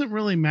it doesn't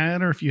really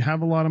matter if you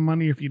have a lot of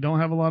money or if you don't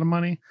have a lot of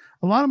money.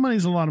 A lot of money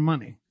is a lot of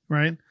money,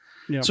 right?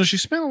 Yeah. So she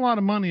spent a lot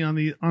of money on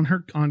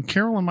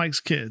Carol and Mike's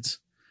kids.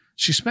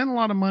 She spent a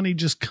lot of money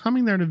just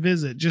coming there to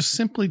visit, just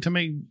simply to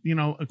make,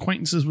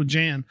 acquaintances with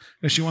Jan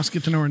as she wants to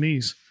get to know her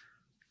niece.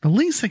 The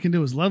least they can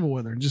do is level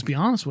with her and just be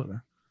honest with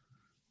her.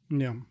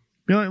 Yeah.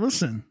 Be like,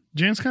 listen,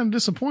 Jan's kind of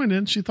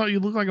disappointed. She thought you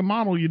looked like a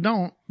model. You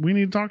don't. We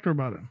need to talk to her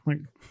about it. Like,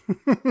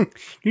 can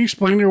you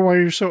explain to her why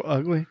you're so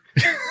ugly?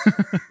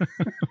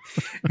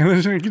 And then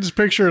you can just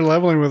picture her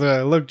leveling with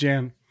her. Look,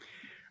 Jan,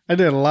 I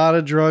did a lot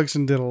of drugs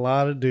and did a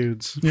lot of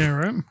dudes. Yeah,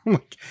 right.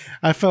 Like,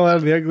 I fell out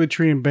of the ugly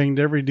tree and banged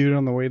every dude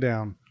on the way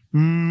down.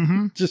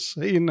 Mm-hmm. Just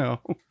so you know.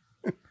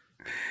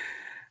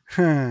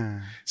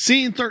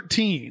 Scene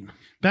 13.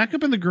 Back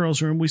up in the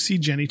girls' room, we see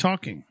Jenny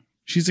talking.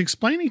 She's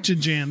explaining to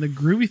Jan the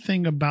groovy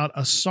thing about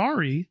a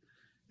sari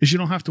is you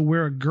don't have to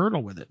wear a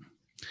girdle with it.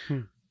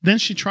 Then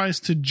she tries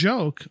to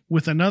joke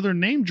with another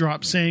name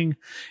drop saying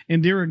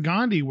Indira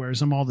Gandhi wears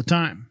them all the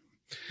time.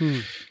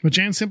 But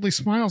Jan simply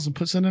smiles and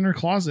puts it in her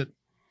closet.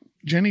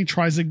 Jenny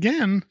tries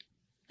again,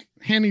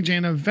 handing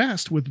Jan a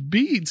vest with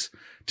beads,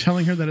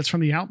 telling her that it's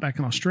from the outback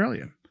in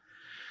Australia.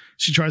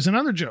 She tries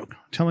another joke,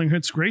 telling her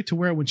it's great to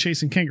wear it when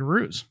chasing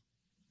kangaroos.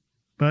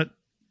 But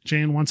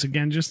Jan once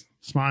again just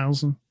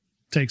smiles and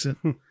takes it.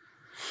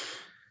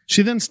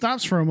 She then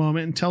stops for a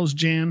moment and tells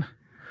Jan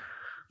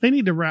they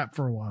need to rap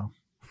for a while.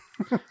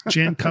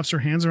 Jan cuffs her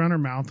hands around her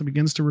mouth and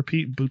begins to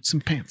repeat boots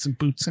and pants and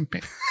boots and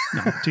pants.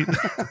 No,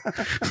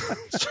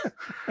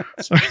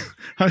 sorry.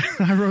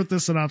 I wrote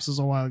this synopsis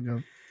a while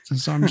ago,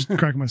 so I'm just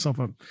cracking myself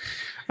up.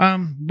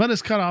 But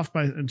it's cut off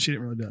by, and she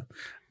didn't really do it.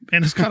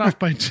 And it's cut off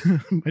by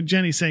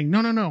Jenny saying,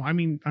 no, I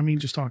mean,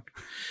 just talk.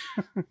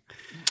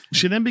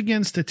 She then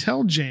begins to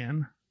tell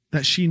Jan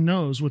that she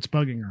knows what's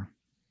bugging her.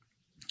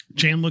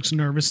 Jan looks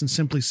nervous and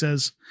simply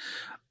says,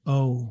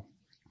 oh.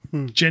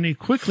 Jenny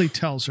quickly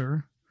tells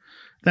her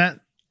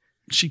that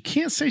she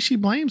can't say she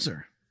blames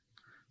her.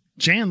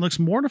 Jan looks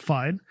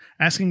mortified,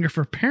 asking if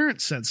her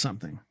parents said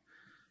something.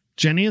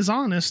 Jenny is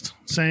honest,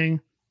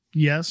 saying,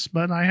 yes,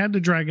 but I had to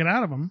drag it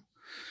out of them.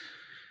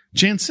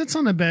 Jan sits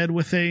on the bed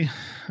with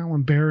how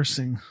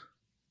embarrassing.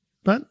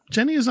 But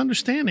Jenny is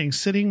understanding,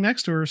 sitting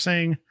next to her,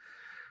 saying,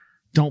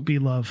 don't be,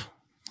 love.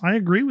 I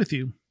agree with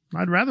you.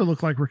 I'd rather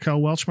look like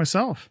Raquel Welch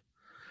myself.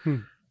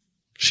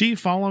 She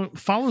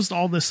follows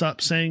all this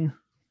up, saying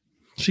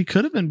she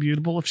could have been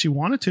beautiful if she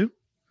wanted to.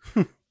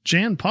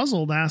 Jan,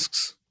 puzzled,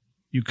 asks,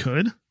 you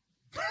could?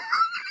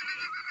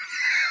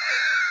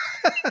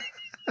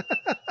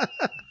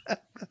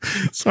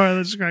 Sorry,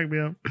 that just cracked me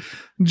up.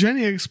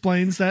 Jenny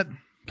explains that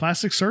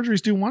plastic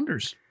surgeries do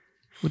wonders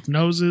with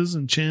noses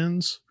and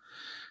chins.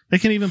 They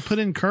can even put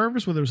in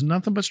curves where there's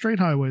nothing but straight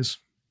highways.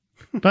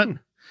 But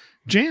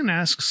Jan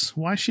asks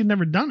why she'd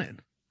never done it.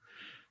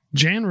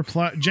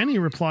 Jenny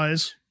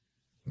replies,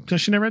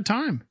 because she never had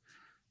time.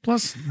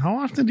 Plus, how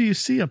often do you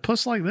see a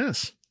puss like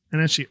this? And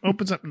then she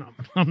opens up. No,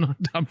 I'm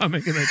not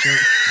making that joke.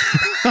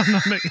 I'm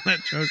not making that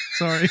joke.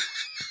 Sorry.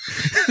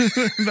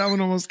 That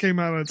one almost came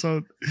out on its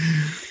own.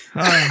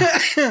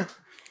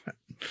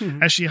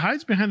 As she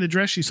hides behind the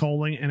dress she's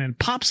holding and then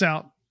pops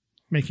out,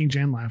 making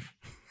Jan laugh.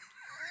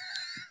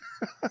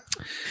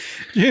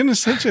 Jan is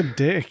such a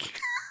dick.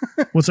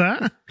 What's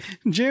that?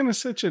 Jan is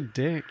such a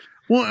dick.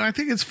 Well, I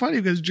think it's funny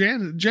because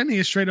Jenny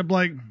is straight up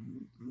like,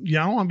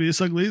 yeah, I don't want to be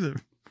this ugly either.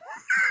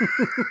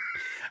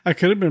 I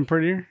could have been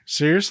prettier.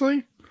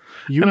 Seriously?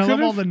 And I love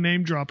all the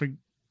name dropping.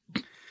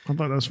 I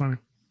thought that was funny.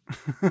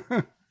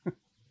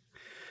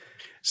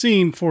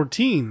 Scene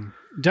 14.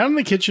 Down in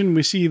the kitchen,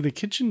 we see the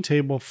kitchen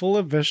table full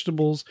of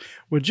vegetables,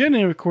 with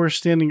Jenny, of course,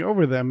 standing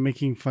over them,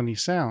 making funny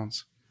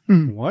sounds.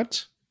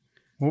 What?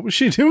 What was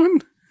she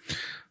doing?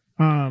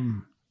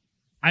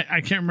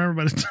 I can't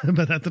remember,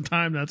 but at the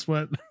time, that's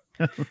what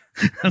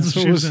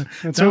she was doing.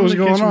 That's what was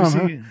going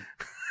on,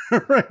 huh?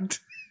 Right.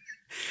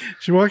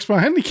 She walks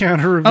behind the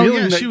counter,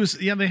 revealing that she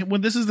was. Yeah,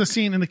 this is the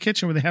scene in the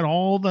kitchen where they had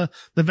all the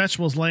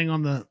vegetables laying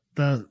on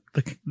the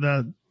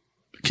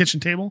kitchen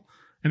table,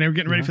 and they were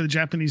getting ready for the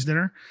Japanese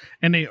dinner,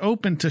 and they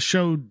opened to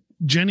show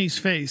Jenny's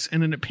face,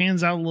 and then it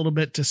pans out a little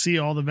bit to see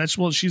all the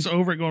vegetables. She's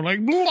over it going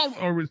like, blah,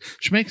 or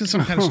she's making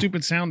some kind of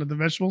stupid sound at the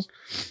vegetables.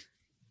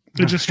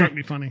 It just struck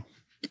me funny.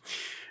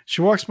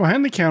 She walks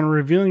behind the counter,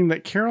 revealing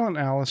that Carol and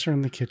Alice are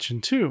in the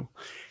kitchen too.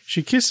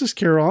 She kisses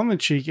Carol on the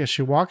cheek as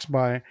she walks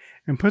by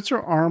and puts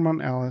her arm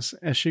on Alice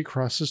as she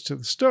crosses to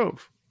the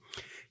stove.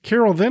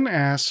 Carol then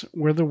asks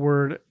where the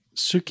word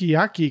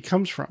sukiyaki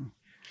comes from.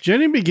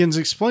 Jenny begins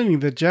explaining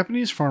that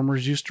Japanese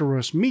farmers used to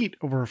roast meat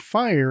over a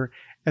fire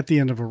at the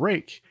end of a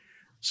rake.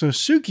 So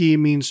suki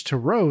means to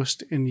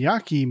roast and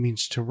yaki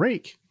means to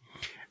rake.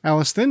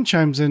 Alice then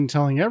chimes in,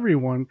 telling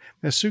everyone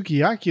that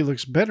sukiyaki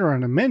looks better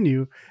on a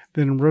menu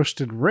than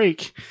roasted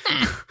rake.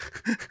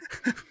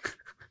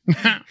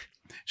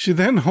 She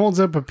then holds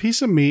up a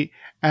piece of meat,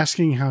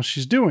 asking how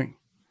she's doing.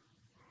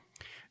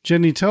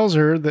 Jenny tells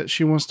her that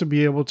she wants to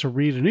be able to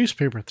read a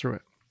newspaper through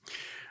it.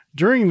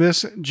 During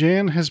this,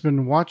 Jan has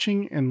been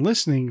watching and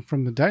listening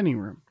from the dining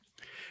room.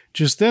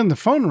 Just then, the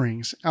phone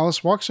rings.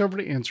 Alice walks over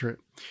to answer it.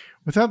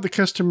 Without the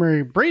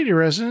customary Brady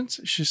resonance,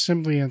 she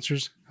simply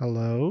answers,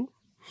 "Hello?"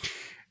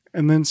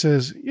 and then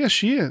says, "Yes,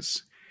 she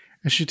is."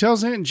 As she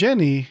tells Aunt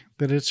Jenny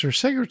that it's her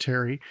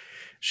secretary,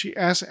 she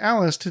asks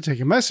Alice to take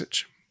a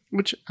message,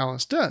 which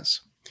Alice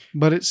does.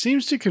 But it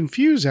seems to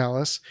confuse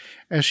Alice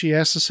as she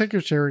asks the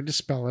secretary to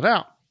spell it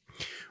out.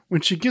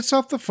 When she gets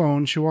off the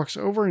phone, she walks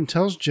over and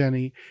tells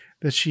Jenny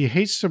that she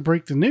hates to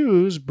break the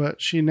news,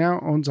 but she now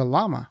owns a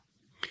llama.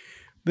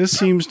 This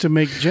seems to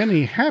make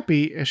Jenny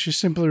happy as she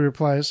simply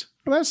replies,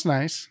 "Well, that's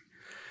nice."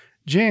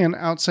 Jan,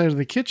 outside of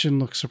the kitchen,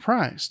 looks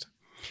surprised.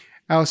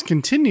 Alice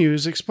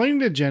continues, explaining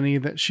to Jenny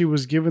that she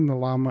was given the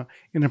llama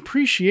in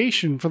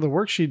appreciation for the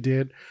work she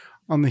did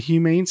on the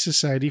Humane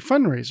Society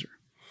fundraiser.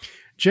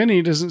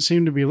 Jenny doesn't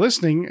seem to be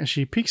listening as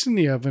she peeks in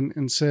the oven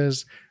and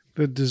says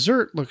the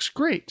dessert looks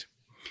great.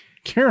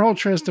 Carol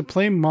tries to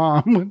play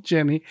mom with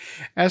Jenny,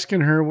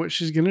 asking her what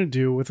she's going to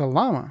do with a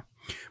llama.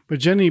 But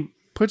Jenny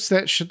puts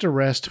that shit to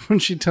rest when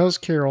she tells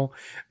Carol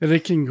that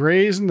it can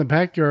graze in the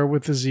backyard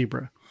with the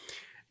zebra.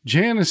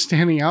 Jan is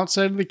standing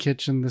outside of the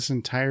kitchen this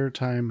entire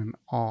time in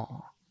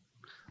awe.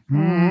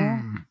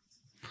 Mm.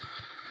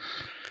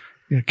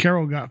 Yeah,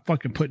 Carol got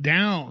fucking put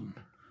down.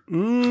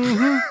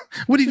 Mm-hmm.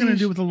 What are you going to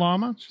do with the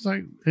llama? She's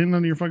like, ain't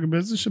none of your fucking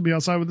business. She'll be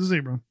outside with the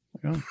zebra.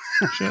 Like,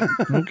 oh, shit.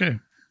 Okay.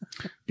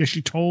 Guess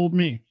you told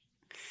me.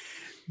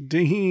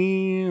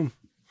 Damn.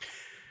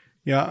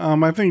 Yeah,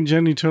 I think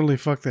Jenny totally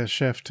fucked that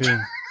chef too.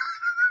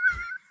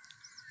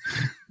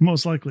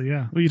 Most likely,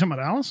 yeah. Are you talking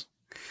about Alice?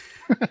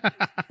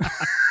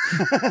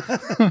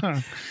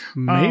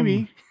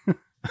 Maybe.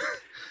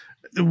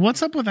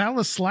 What's up with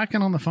Alice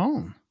slacking on the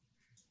phone?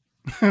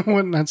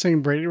 What, not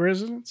saying Brady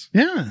residence?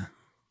 Yeah.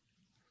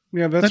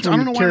 Yeah, that's I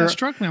don't know why that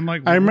struck me. I'm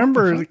like, I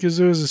remember because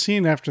there was a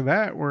scene after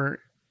that where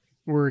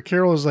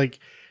Carol was like,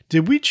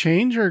 "Did we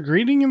change our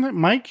greeting in that,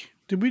 Mike?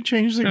 Did we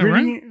change the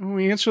greeting when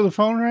we answer the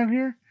phone around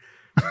here?"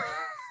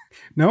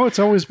 No, it's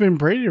always been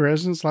Brady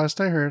residence. Last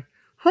I heard.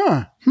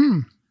 Huh.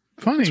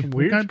 Funny. That's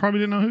weird. The guy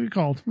probably didn't know who he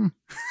called. All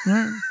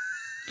right.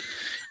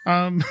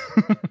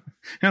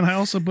 And I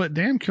also put,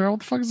 damn, Carol,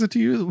 what the fuck is it to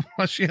you?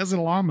 Why she has a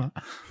llama?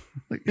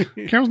 Like,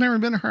 Carol's never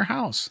been to her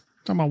house.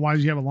 Talking about why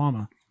do you have a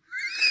llama?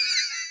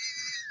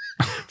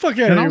 Fuck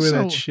out of here with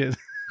that shit.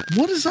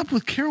 What is up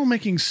with Carol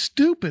making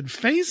stupid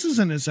faces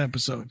in this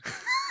episode?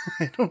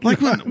 I don't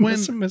like know.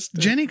 when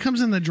Jenny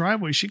comes in the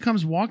driveway, she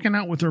comes walking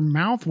out with her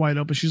mouth wide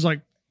open. She's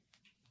like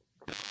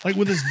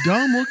with this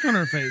dumb look on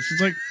her face.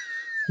 It's like,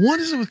 what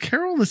is it with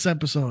Carol this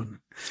episode?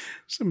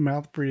 It's a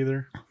mouth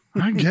breather.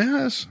 I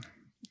guess.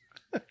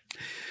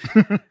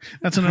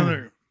 That's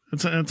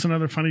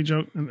another funny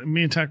joke. And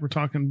me and Tack were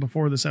talking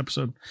before this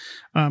episode.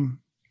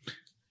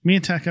 Me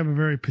and Tack have a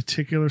very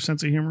particular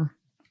sense of humor.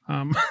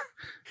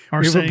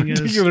 Our saying is,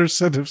 particular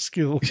set of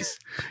skills.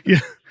 Yeah.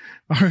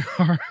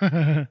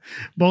 Our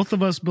both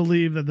of us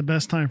believe that the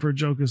best time for a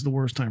joke is the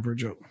worst time for a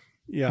joke.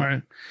 Yeah. All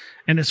right.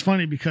 And it's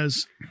funny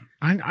because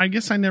I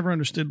guess I never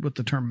understood what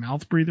the term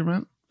mouth breather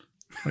meant.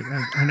 Like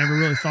I never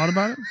really thought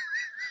about it.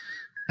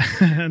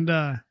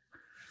 And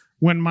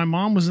when my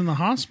mom was in the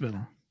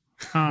hospital.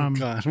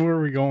 God, where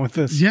are we going with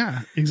this?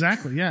 Yeah,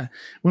 exactly. Yeah.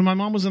 When my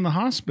mom was in the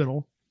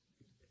hospital,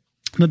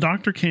 the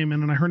doctor came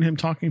in and I heard him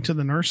talking to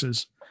the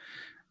nurses.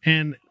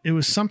 And it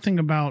was something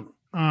about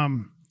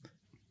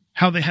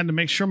how they had to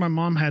make sure my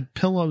mom had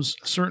pillows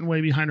a certain way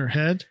behind her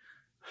head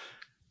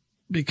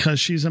because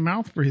she's a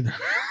mouth breather.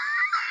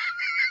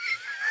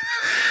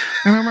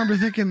 And I remember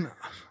thinking,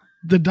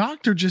 the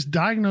doctor just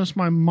diagnosed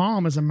my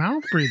mom as a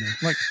mouth breather.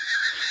 Like,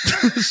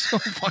 it's so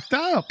fucked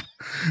up.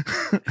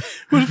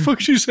 What the fuck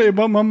she say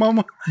about my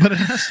mama? But it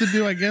has to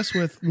do, I guess,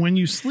 with when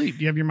you sleep.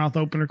 Do you have your mouth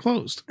open or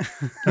closed?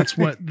 That's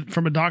what,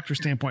 from a doctor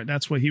standpoint,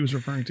 that's what he was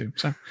referring to.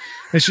 So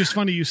it's just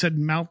funny you said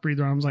mouth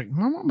breather. I was like,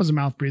 my mom was a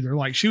mouth breather.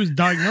 Like, she was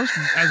diagnosed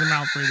as a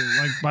mouth breather,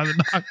 like by the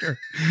doctor.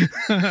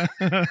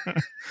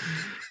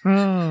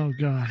 Oh,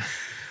 God.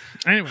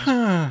 Anyway,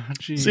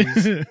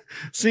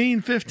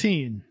 scene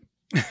 15.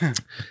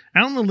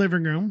 Out in the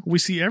living room, we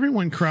see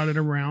everyone crowded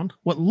around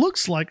what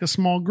looks like a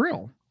small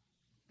grill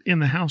in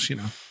the house, you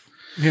know.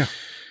 Yeah.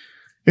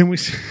 And we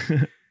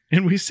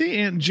see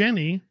Aunt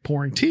Jenny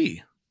pouring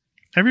tea.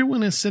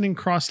 Everyone is sitting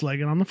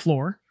cross-legged on the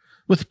floor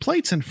with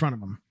plates in front of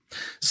them.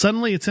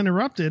 Suddenly, it's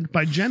interrupted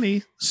by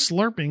Jenny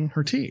slurping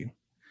her tea.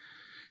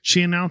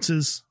 She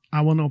announces,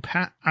 I will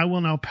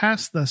now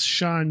pass the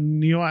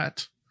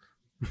Chagnotte,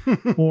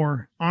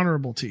 or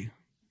honorable tea.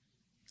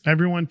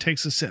 Everyone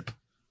takes a sip.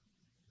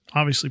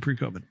 Obviously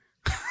pre-COVID.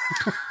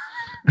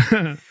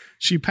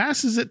 She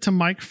passes it to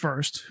Mike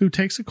first, who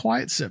takes a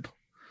quiet sip.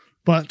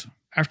 But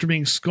after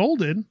being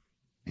scolded,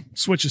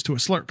 switches to a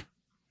slurp.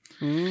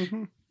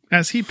 Mm-hmm.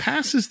 As he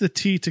passes the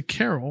tea to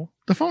Carol,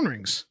 the phone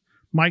rings.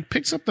 Mike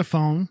picks up the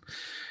phone,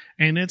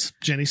 and it's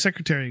Jenny's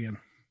secretary again.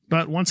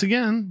 But once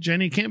again,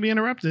 Jenny can't be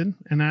interrupted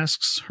and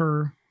asks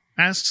for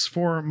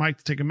Mike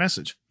to take a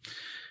message.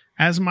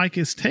 As Mike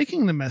is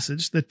taking the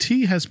message, the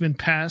tea has been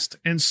passed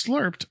and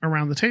slurped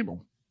around the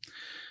table.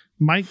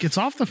 Mike gets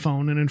off the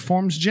phone and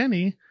informs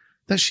Jenny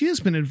that she has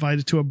been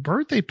invited to a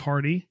birthday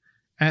party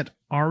at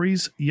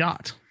Ari's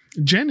yacht.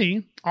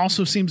 Jenny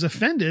also seems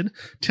offended,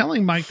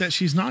 telling Mike that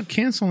she's not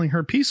canceling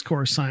her Peace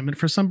Corps assignment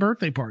for some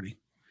birthday party,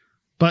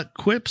 but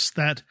quips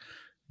that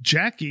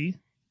Jackie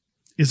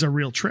is a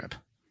real trip.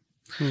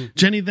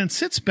 Jenny then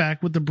sits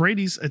back with the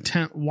Brady's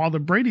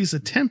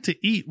attempt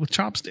to eat with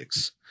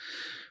chopsticks,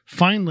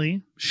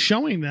 finally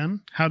showing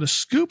them how to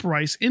scoop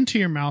rice into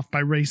your mouth by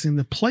raising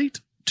the plate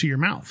to your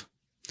mouth,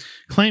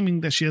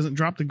 claiming that she hasn't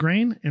dropped a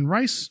grain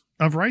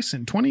of rice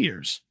in 20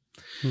 years.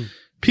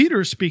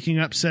 Peter, speaking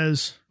up,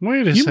 says,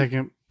 "Wait a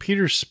second.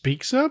 Peter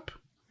speaks up?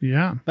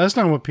 Yeah. That's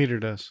not what Peter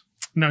does."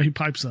 No, he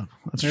pipes up.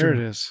 That's there true.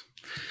 There it is.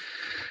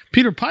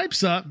 Peter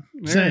pipes up,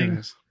 there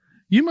saying,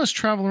 "You must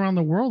travel around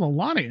the world a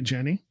lot, Aunt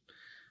Jenny."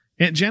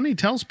 Aunt Jenny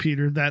tells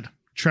Peter that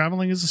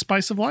traveling is the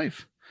spice of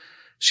life.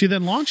 She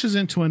then launches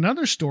into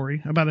another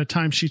story about a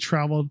time she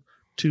traveled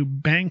to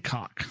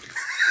Bangkok.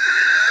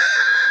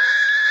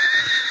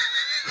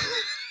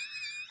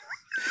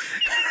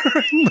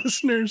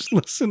 Listeners,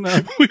 listen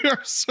up. We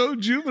are so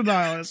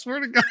juvenile, I swear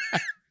to God.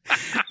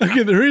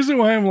 Okay, the reason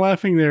why I'm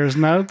laughing there is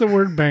not at the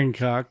word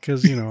Bangkok,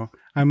 because,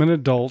 I'm an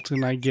adult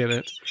and I get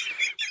it.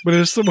 But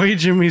it's the way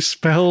Jimmy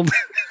spelled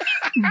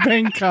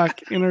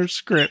Bangkok in our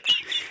script.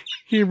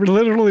 He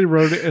literally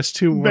wrote it as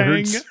two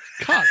words.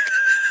 Bangkok.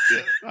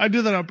 Yeah, I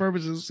did that on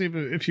purpose to see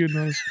if you'd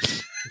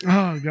notice.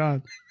 Oh,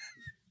 God.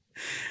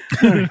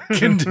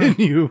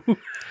 Continue.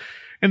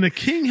 And the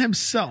king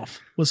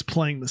himself was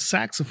playing the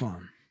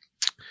saxophone.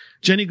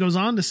 Jenny goes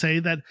on to say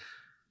that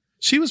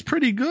she was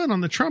pretty good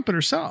on the trumpet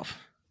herself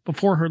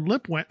before her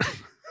lip went.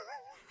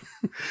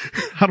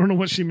 I don't know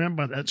what she meant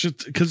by that.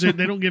 Just because they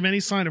don't give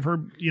any sign of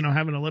her,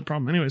 having a lip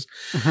problem. Anyways.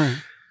 Uh-huh.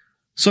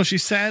 So she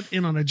sat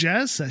in on a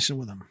jazz session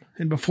with him.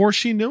 And before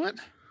she knew it,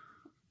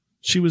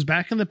 she was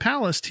back in the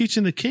palace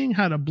teaching the king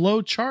how to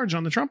blow charge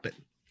on the trumpet.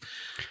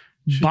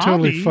 She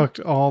totally fucked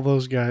all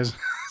those guys.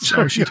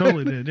 Sorry, she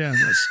totally did. Yeah,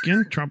 the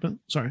skin trumpet.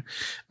 Sorry.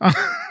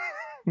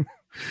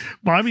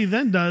 Bobby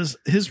then does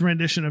his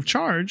rendition of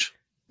Charge,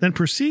 then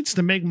proceeds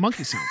to make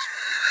monkey sounds.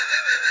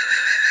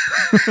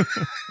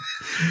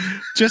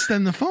 Just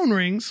then the phone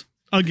rings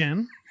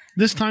again.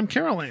 This time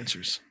Carol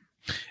answers.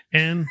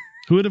 And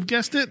who would have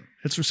guessed it?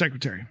 It's her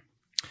secretary.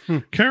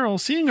 Carol,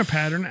 seeing a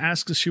pattern,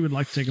 asks if she would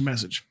like to take a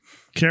message.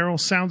 Carol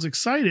sounds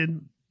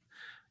excited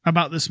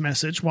about this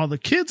message while the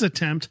kids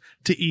attempt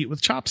to eat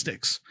with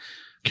chopsticks.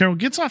 Carol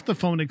gets off the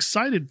phone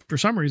excited for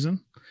some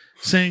reason,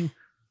 saying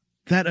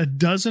that a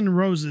dozen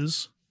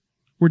roses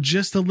were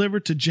just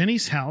delivered to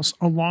Jenny's house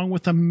along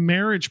with a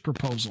marriage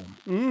proposal.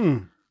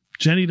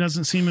 Jenny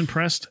doesn't seem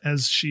impressed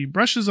as she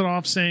brushes it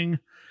off, saying,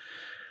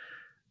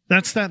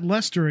 "That's that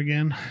Lester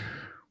again."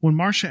 When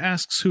Marcia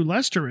asks who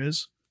Lester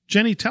is,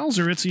 Jenny tells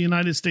her it's a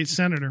United States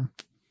senator.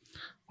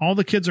 All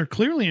the kids are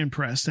clearly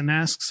impressed and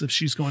asks if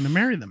she's going to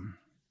marry them.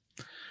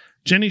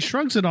 Jenny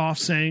shrugs it off,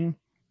 saying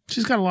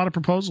she's got a lot of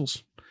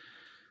proposals.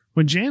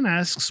 When Jan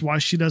asks why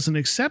she doesn't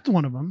accept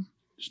one of them,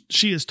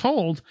 she is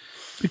told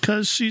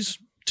because she's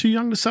too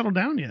young to settle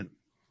down yet.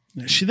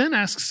 She then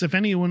asks if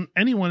anyone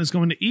is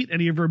going to eat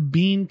any of her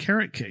bean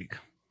carrot cake.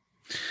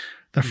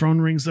 The phone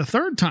rings the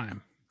third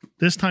time.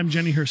 This time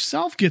Jenny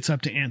herself gets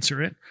up to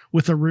answer it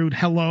with a rude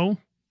hello.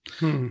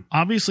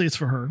 Obviously it's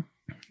for her.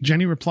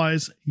 Jenny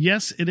replies,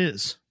 "Yes, it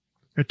is."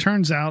 It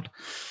turns out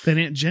that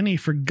Aunt Jenny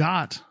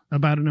forgot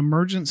about an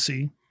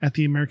emergency at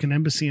the American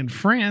Embassy in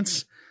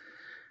France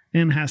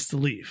and has to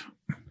leave.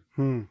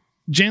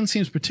 Jan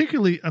seems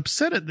particularly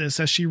upset at this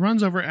as she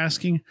runs over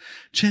asking,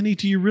 "Jenny,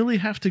 do you really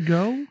have to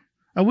go?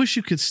 I wish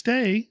you could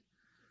stay."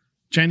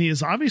 Jenny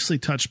is obviously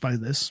touched by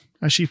this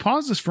as she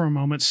pauses for a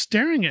moment,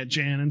 staring at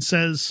Jan and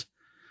says,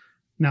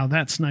 "Now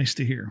that's nice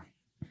to hear."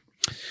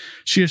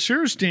 She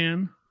assures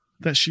Jan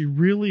that she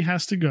really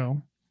has to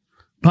go,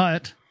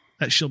 but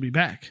that she'll be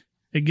back.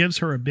 It gives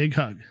her a big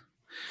hug.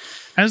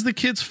 As the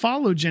kids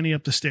follow Jenny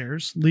up the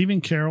stairs,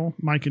 leaving Carol,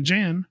 Mike, and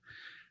Jan,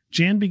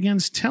 Jan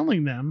begins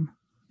telling them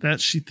that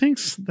she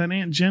thinks that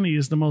Aunt Jenny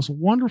is the most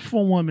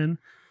wonderful woman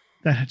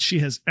that she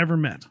has ever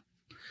met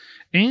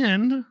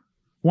and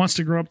wants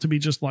to grow up to be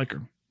just like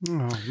her.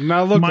 Oh,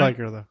 not look like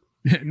her, though.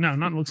 No,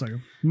 not looks like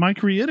her.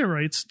 Mike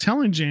reiterates,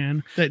 telling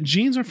Jan that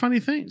genes are funny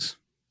things,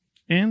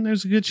 and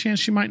there's a good chance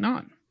she might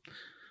not.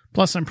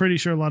 Plus, I'm pretty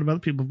sure a lot of other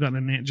people have gotten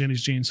an Aunt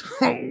Jenny's genes.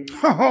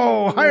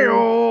 Hi-oh.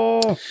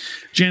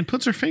 Jan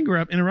puts her finger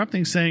up,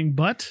 interrupting, saying,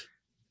 "But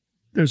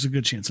there's a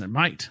good chance I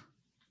might."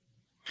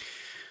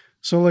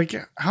 So,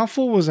 how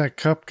full was that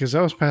cup? Because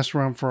that was passed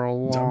around for a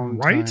long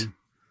time.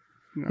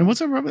 And what's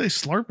that rubber they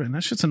slurping?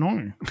 That shit's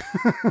annoying.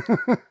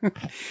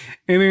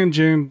 And Aunt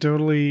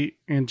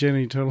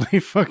Jenny totally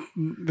fucked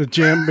the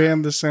jam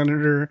band, the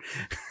senator.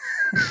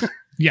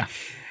 Yeah.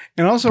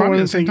 And also probably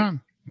one at the same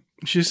time.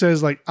 She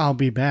says, "I'll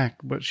be back,"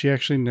 but she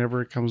actually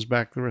never comes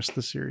back the rest of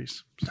the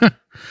series.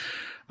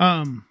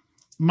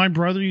 My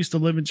brother used to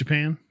live in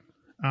Japan.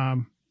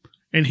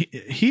 And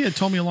he had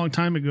told me a long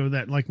time ago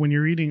that like when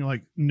you're eating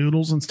like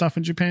noodles and stuff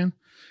in Japan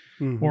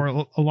or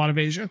a lot of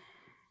Asia,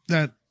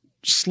 that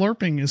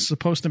slurping is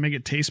supposed to make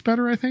it taste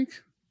better, I think.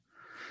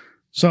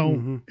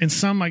 So in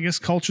some, I guess,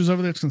 cultures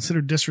over there, it's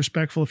considered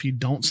disrespectful if you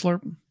don't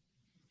slurp.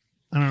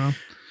 I don't know.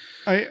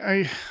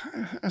 I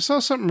saw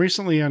something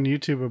recently on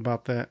YouTube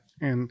about that,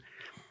 and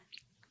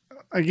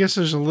I guess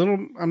there's a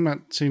little. I'm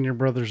not saying your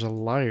brother's a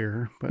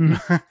liar, but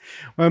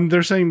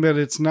they're saying that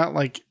it's not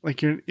like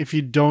you're, if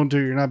you don't do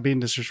it, you're not being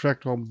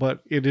disrespectful,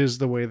 but it is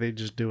the way they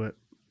just do it.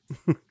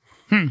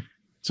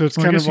 So it's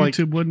kind of like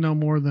YouTube would know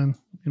more than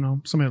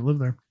somebody that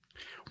lived there.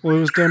 Well, it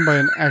was done by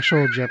an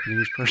actual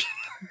Japanese person.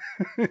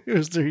 It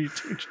was their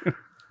YouTube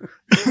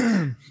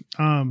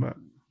channel.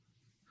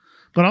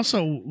 But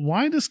also,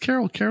 why does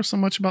Carol care so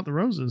much about the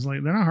roses?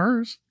 Like, they're not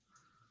hers.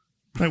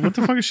 Like, what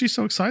the fuck is she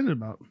so excited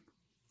about?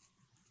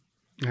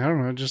 I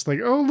don't know. Just like,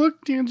 oh,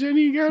 look,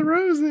 Jenny, you got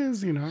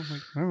roses. Like, I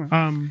don't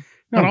know.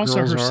 But also,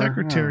 her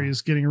secretary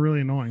is getting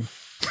really annoying.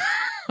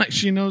 Like,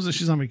 she knows that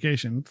she's on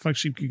vacation. What the fuck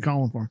she keep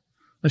calling for?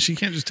 Like, she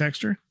can't just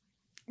text her?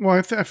 Well,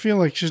 I feel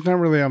like she's not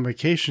really on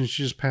vacation.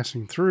 She's just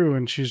passing through,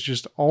 and she's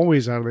just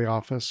always out of the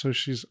office, so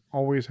she's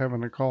always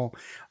having to call.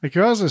 Like,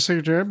 if I was a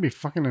secretary, I'd be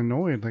fucking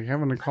annoyed, like,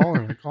 having to call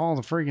her, like, all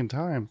the friggin'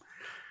 time.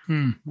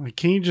 Like,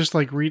 can you just,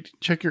 like,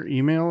 check your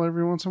email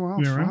every once in a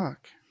while? Yeah, fuck.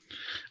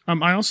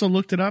 Right. I also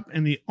looked it up,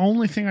 and the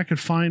only thing I could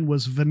find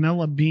was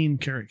vanilla bean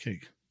carrot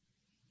cake.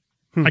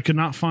 I could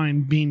not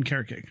find bean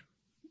carrot cake.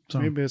 So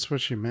maybe that's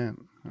what she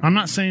meant. I'm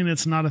not saying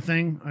it's not a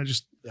thing.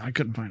 I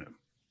couldn't find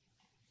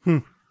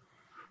it.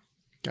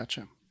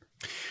 Gotcha.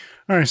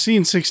 All right,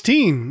 scene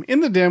 16. In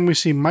the den, we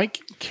see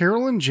Mike,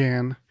 Carol, and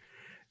Jan.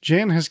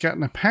 Jan has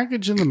gotten a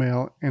package in the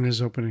mail and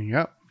is opening it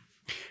up.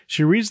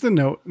 She reads the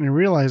note and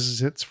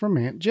realizes it's from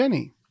Aunt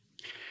Jenny.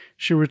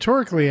 She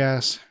rhetorically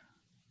asks,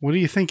 "What do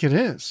you think it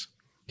is?"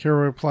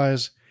 Carol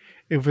replies,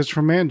 "If it's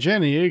from Aunt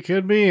Jenny, it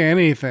could be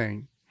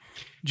anything."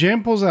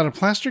 Jan pulls out a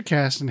plaster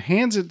cast and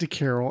hands it to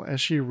Carol as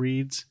she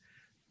reads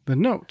the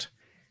note.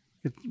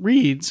 It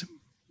reads,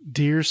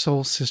 "Dear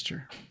Soul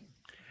Sister,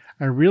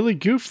 I really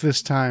goofed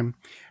this time.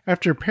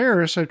 After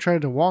Paris, I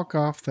tried to walk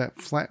off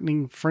that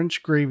flattening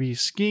French gravy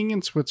skiing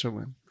in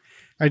Switzerland.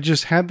 I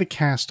just had the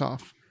cast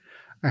off.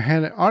 I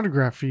had an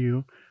autograph for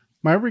you.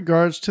 My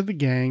regards to the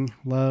gang.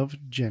 Love,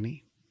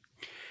 Jenny."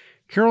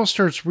 Carol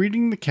starts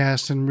reading the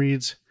cast and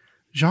reads,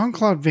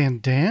 "Jean-Claude Van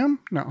Damme?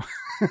 No.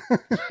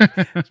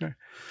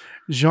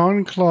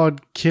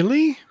 Jean-Claude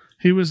Killy?"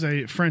 He was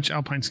a French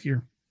alpine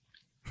skier.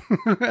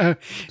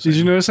 Did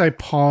you notice I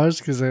paused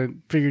because I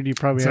figured you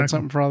probably had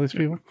something for all these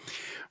people?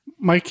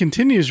 Mike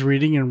continues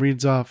reading and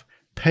reads off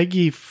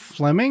Peggy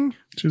Fleming.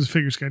 She was a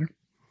figure skater.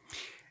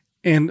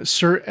 And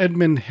Sir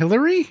Edmund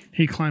Hillary.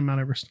 He climbed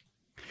Mount Everest.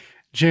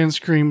 Jan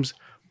screams,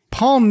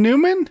 "Paul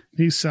Newman?"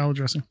 He's salad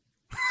dressing.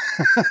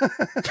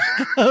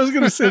 I was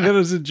going to say that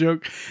as a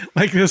joke.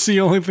 Like, that's the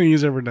only thing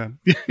he's ever done.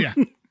 Yeah.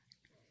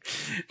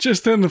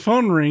 Just then the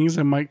phone rings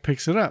and Mike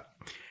picks it up.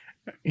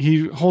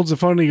 He holds the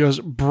phone and he goes,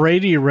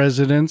 "Brady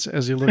residence,"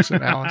 as he looks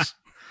at Alice.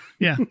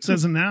 Yeah,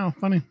 says it now.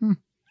 Funny.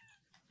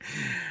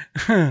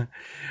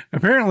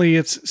 Apparently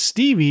it's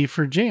Stevie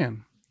for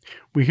Jan.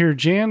 We hear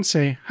Jan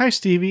say, "Hi,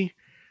 Stevie.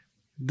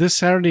 This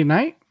Saturday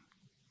night?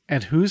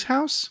 At whose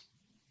house?"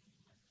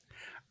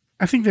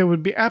 I think that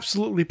would be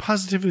absolutely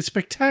positively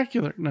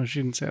spectacular. No,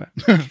 she didn't say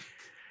that.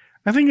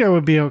 I think that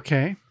would be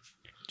okay.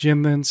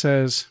 Jan then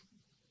says,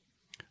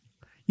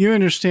 "You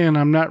understand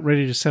I'm not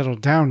ready to settle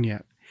down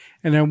yet,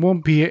 and I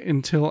won't be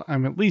until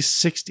I'm at least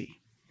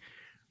 60.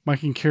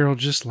 Mike and Carol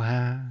just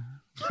laugh.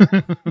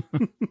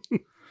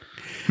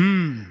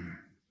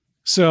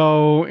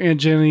 So Aunt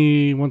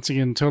Jenny, once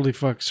again, totally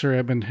fucks Sir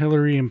Edmund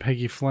Hillary and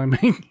Peggy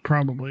Fleming.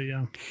 Probably,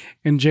 yeah.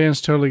 And Jan's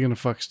totally going to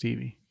fuck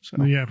Stevie.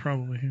 So yeah,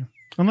 probably, yeah.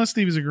 Unless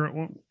Stevie's a girl.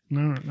 Well,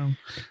 no.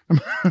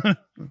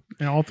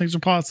 Yeah, all things are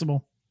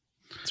possible.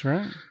 That's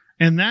right.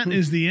 And that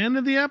is the end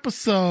of the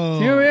episode.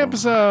 The end of the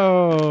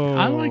episode.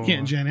 I like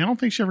Aunt Jenny. I don't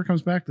think she ever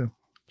comes back, though.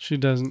 She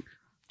doesn't.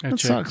 That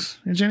sucks.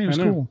 Aunt Jenny was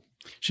cool.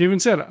 She even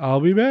said, "I'll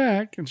be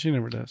back," and she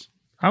never does.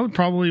 I would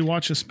probably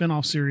watch a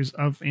spin-off series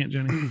of Aunt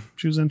Jenny.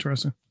 She was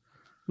interesting.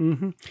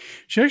 Mm-hmm.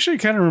 She actually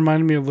kind of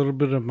reminded me a little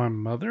bit of my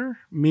mother,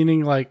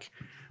 meaning like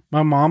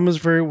my mom was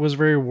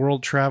very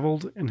world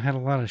traveled and had a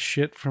lot of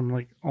shit from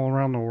like all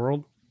around the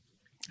world.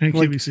 And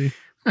like, QVC.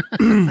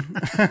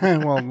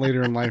 Well,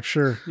 later in life,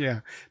 sure.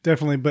 Yeah,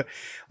 definitely. But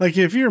like,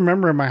 if you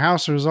remember in my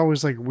house, there was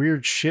always like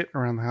weird shit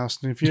around the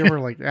house. And if you ever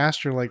like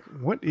asked her, like,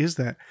 "What is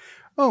that?"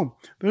 "Oh,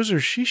 those are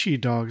shishi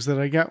dogs that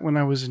I got when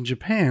I was in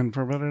Japan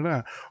for blah, blah,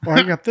 blah. Or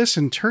I got this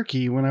in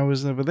Turkey when I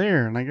was over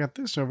there. And I got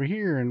this over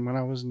here and when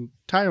I was in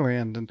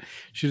Thailand." And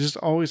she just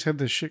always had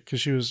this shit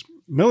because she was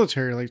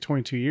military like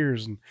 22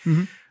 years. And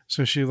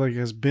so she like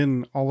has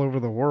been all over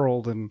the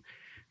world. And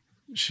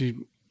she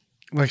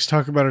likes to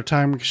talk about her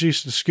time because she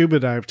used to scuba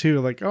dive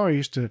too. Like, "Oh, I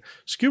used to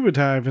scuba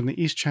dive in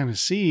the East China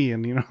Sea,"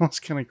 and all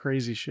this kind of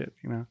crazy shit,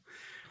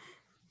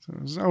 So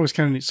it was always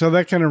kind of neat. So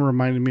that kind of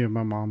reminded me of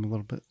my mom a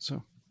little bit.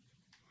 So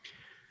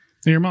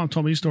your mom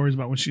told me stories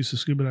about when she used to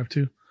scuba dive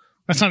too.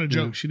 That's not a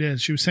joke. She did.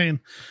 She was saying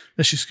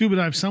that she scuba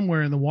dived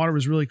somewhere and the water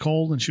was really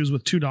cold and she was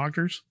with 2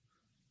 doctors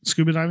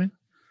scuba diving.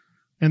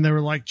 And they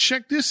were like,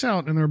 check this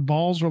out. And their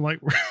balls were like,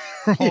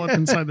 all up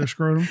inside their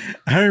scrotum.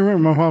 I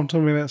remember my mom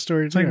told me that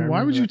story too. Like,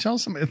 why would you tell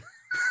somebody?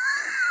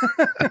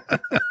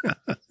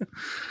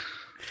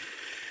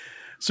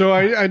 So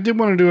I did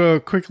want to do a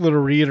quick little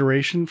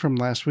reiteration from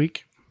last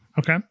week.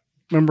 Okay.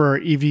 Remember our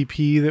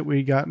EVP that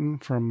we gotten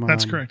from...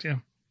 That's correct, yeah.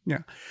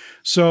 Yeah.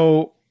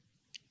 So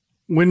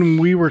when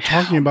we were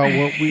talking about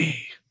what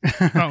we...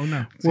 Oh,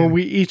 no. Well,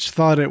 we each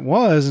thought it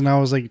was, and I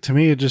was like, to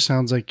me, it just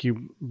sounds like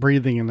you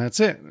breathing and that's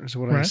it. That's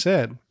what I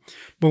said.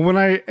 But when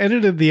I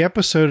edited the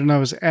episode and I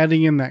was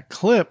adding in that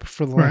clip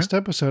for the last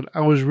episode, I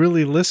was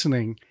really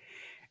listening.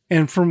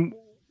 And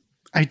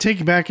I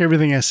take back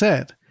everything I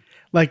said.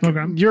 Like,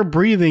 your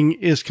breathing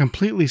is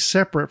completely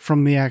separate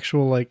from the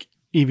actual, like,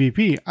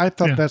 EVP. I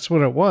thought that's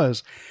what it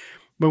was.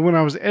 But when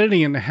I was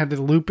editing and I had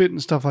to loop it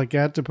and stuff like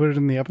that to put it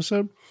in the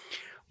episode,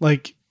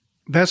 like,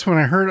 that's when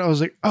I heard it. I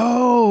was like,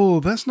 oh,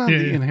 that's not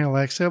the inhale,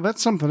 exhale.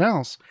 That's something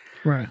else.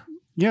 Right.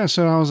 Yeah.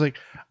 So I was like,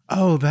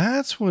 oh,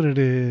 that's what it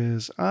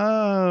is.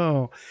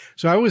 Oh.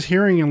 So I was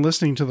hearing and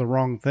listening to the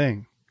wrong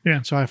thing.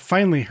 Yeah. So I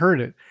finally heard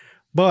it.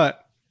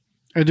 But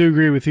I do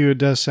agree with you. It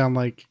does sound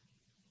like,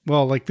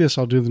 well, like this.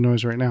 I'll do the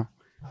noise right now.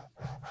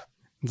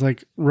 It's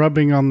like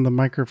rubbing on the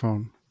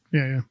microphone.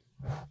 Yeah.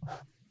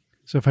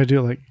 So if I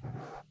do it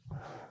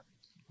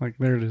like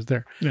there it is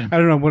there. Yeah. I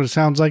don't know what it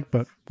sounds like,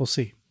 but we'll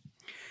see.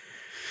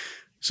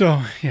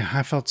 So, yeah,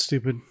 I felt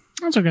stupid.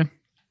 That's okay.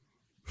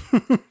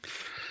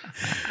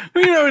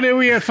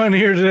 We had fun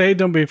here today.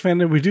 Don't be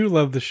offended. We do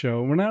love the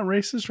show. We're not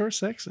racist or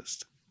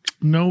sexist.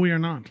 No, we are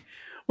not.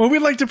 Well, we'd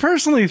like to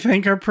personally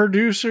thank our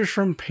producers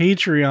from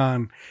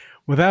Patreon.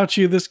 Without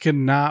you, this could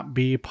not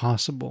be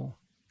possible.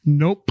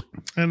 Nope.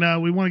 And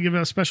we want to give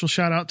a special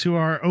shout out to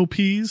our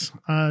OPs,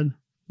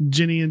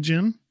 Ginny and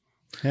Jim.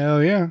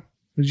 Hell yeah.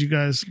 Because you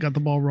guys got the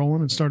ball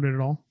rolling and started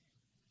it all.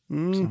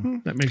 Mm-hmm.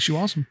 So that makes you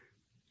awesome.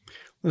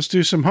 Let's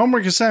do some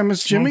homework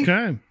assignments, Jimmy.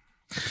 Okay.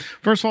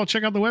 First of all,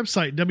 check out the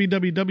website,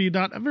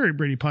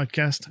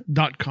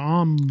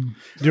 www.averybradypodcast.com.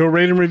 Do a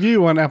rate and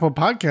review on Apple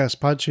Podcasts,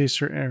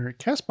 Podchaser, or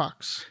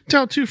CastBox.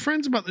 Tell 2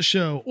 friends about the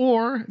show,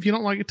 or if you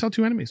don't like it, tell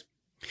 2 enemies.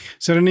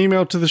 Send an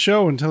email to the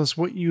show and tell us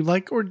what you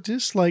like or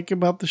dislike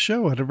about the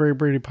show at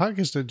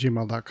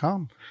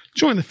averybradypodcast@gmail.com.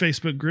 Join the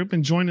Facebook group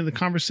and join in the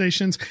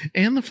conversations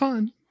and the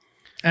fun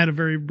at A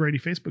Very Brady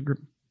Facebook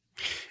group.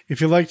 If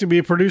you'd like to be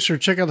a producer,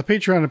 check out the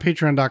Patreon at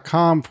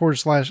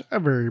patreon.com/A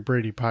Very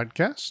Brady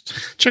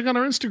Podcast. Check out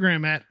our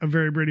Instagram at A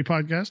Very Brady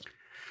Podcast.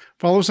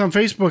 Follow us on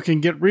Facebook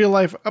and get real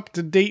life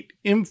up-to-date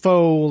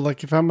info.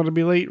 Like if I'm going to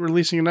be late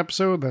releasing an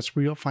episode, that's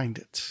where you'll find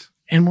it.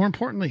 And more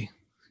importantly,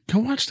 go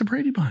watch the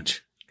Brady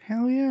Bunch.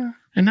 Hell yeah.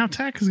 And now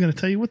Tack is going to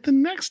tell you what the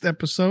next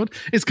episode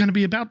is going to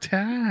be about.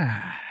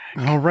 Tack.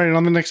 All right.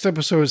 On the next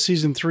episode is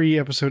season 3,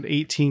 episode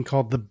 18,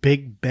 called The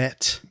Big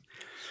Bet.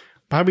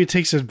 Bobby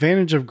takes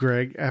advantage of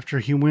Greg after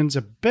he wins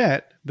a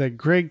bet that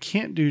Greg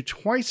can't do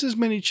twice as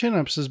many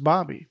chin-ups as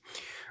Bobby.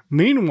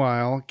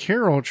 Meanwhile,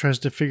 Carol tries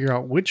to figure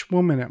out which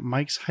woman at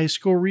Mike's high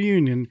school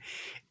reunion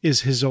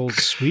is his old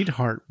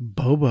sweetheart,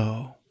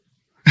 Bobo.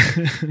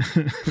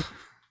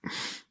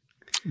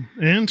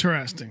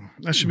 Interesting.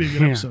 That should be a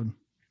good episode.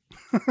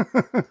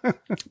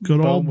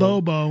 Good old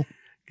Bobo.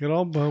 Good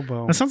old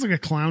Bobo. That sounds like a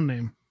clown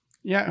name.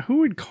 Yeah, who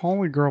would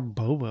call a girl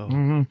Bobo?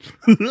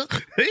 Mm-hmm.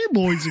 Hey,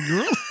 boys and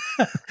girls.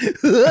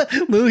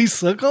 Louis,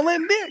 suck on that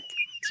dick.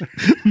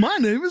 My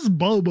name is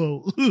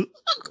Bobo.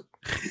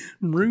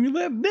 Bring me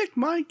that dick,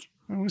 Mike.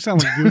 Oh, we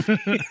sound like Goofy.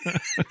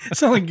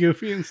 Sound like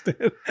Goofy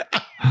instead.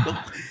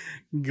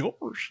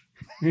 Gorge.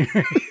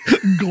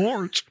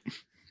 Gorge.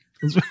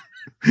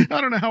 I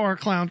don't know how our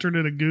clown turned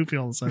into Goofy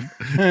all of a sudden.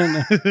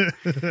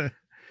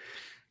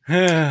 All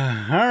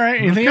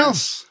right. Anything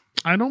else?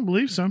 I don't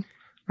believe so.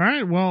 All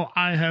right. Well,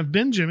 I have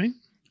been Jimmy.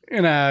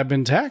 And I've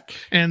been Tack.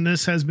 And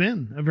this has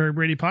been A Very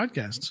Brady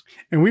Podcast.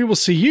 And we will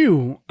see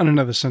you on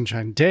another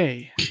sunshine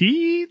day.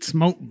 Keep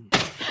smoking.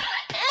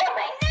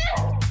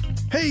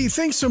 Hey,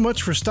 thanks so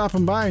much for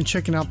stopping by and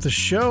checking out the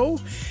show.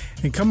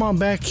 And come on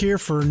back here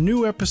for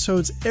new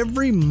episodes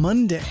every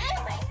Monday.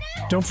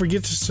 Don't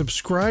forget to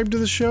subscribe to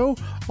the show.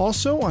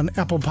 Also on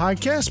Apple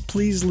Podcasts,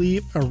 please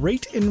leave a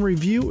rate and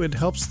review. It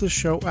helps the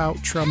show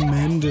out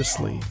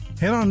tremendously.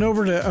 Head on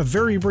over to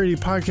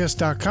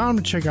averybradypodcast.com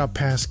to check out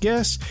past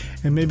guests.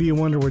 And maybe you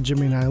wonder what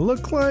Jimmy and I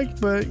look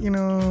like, but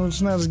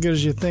it's not as good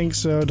as you think,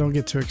 so don't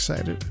get too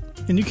excited.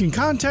 And you can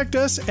contact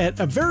us at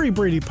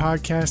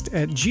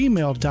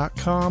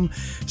averybradypodcast@gmail.com.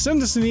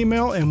 Send us an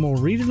email and we'll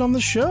read it on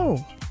the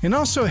show. And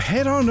also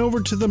head on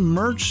over to the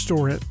merch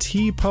store at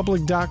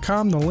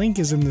tpublic.com. The link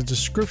is in the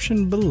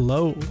description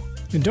below.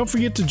 And don't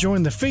forget to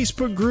join the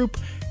Facebook group.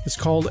 It's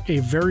called A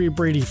Very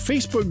Brady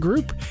Facebook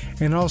group.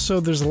 And also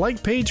there's a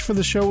like page for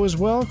the show as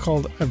well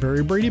called A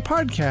Very Brady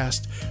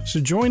Podcast. So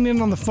join in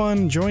on the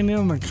fun, join in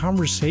on the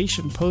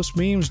conversation, post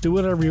memes, do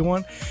whatever you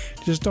want.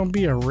 Just don't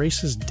be a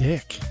racist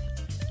dick.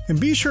 And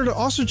be sure to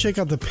also check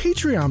out the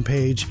Patreon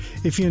page.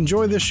 If you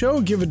enjoy the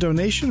show, give a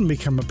donation and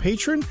become a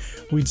patron.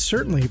 We'd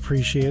certainly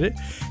appreciate it.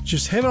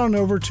 Just head on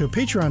over to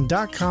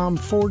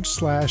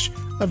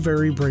patreon.com/A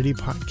Very Brady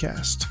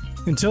Podcast.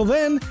 Until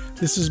then,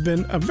 this has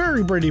been A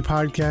Very Brady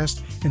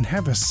Podcast, and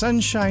have a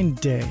sunshine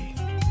day.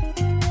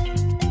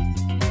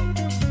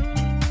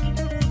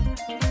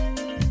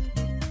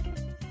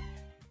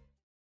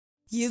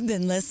 You've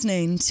been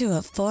listening to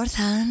A Fourth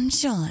Hand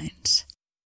Joint.